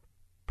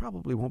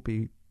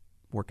be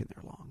working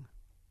there long.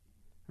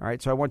 All right,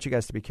 so I want you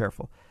guys to be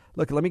careful.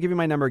 Look, let me give you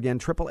my number again,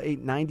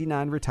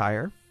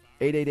 888-99-RETIRE,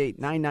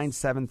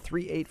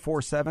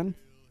 888-997-3847.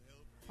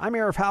 I'm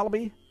Arif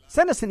Halaby.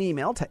 Send us an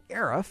email to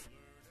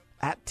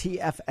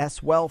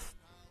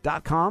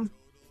arif@tfswealth.com,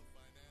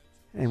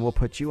 and we'll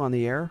put you on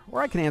the air, or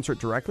I can answer it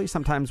directly.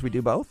 Sometimes we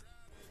do both.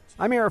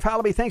 I'm Arif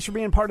Halaby. Thanks for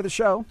being part of the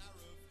show,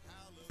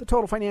 the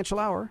Total Financial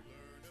Hour.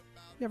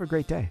 You have a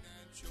great day.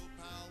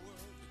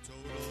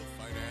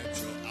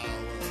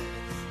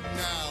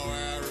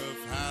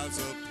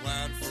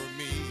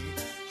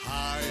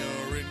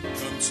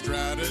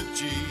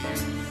 Strategy.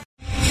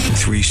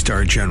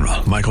 3-star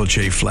General Michael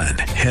J. Flynn,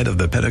 head of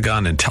the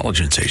Pentagon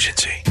Intelligence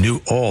Agency,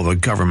 knew all the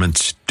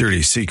government's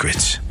dirty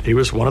secrets. He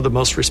was one of the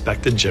most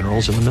respected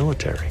generals in the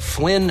military.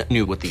 Flynn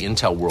knew what the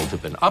intel world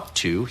had been up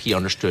to. He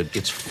understood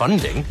its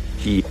funding.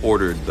 He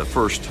ordered the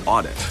first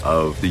audit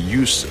of the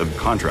use of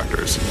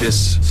contractors.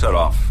 This set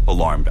off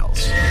alarm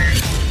bells.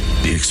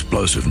 The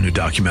explosive new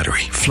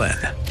documentary, Flynn,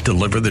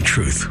 Deliver the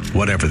Truth,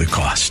 Whatever the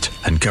Cost,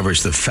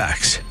 uncovers the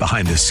facts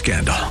behind this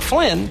scandal.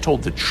 Flynn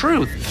told the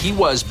truth. He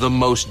was the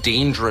most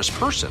dangerous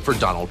person for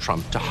Donald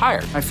Trump to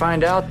hire. I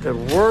find out the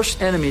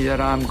worst enemy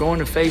that I'm going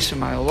to face in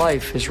my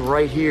life is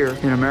right here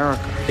in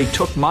America. They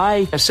took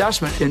my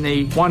assessment and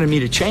they wanted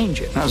me to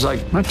change it. And I was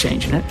like, I'm not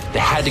changing it. They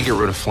had to get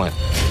rid of Flynn.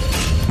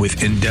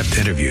 With in-depth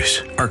interviews,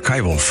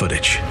 archival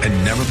footage,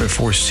 and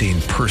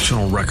never-before-seen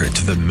personal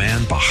records of the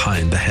man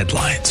behind the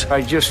headlines.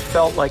 I just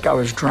felt like I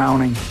was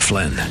drowning.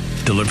 Flynn,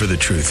 Deliver the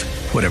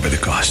Truth, Whatever the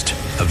Cost.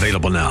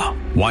 Available now.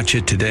 Watch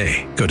it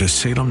today. Go to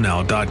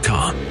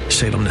salemnow.com.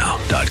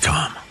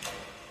 salemnow.com.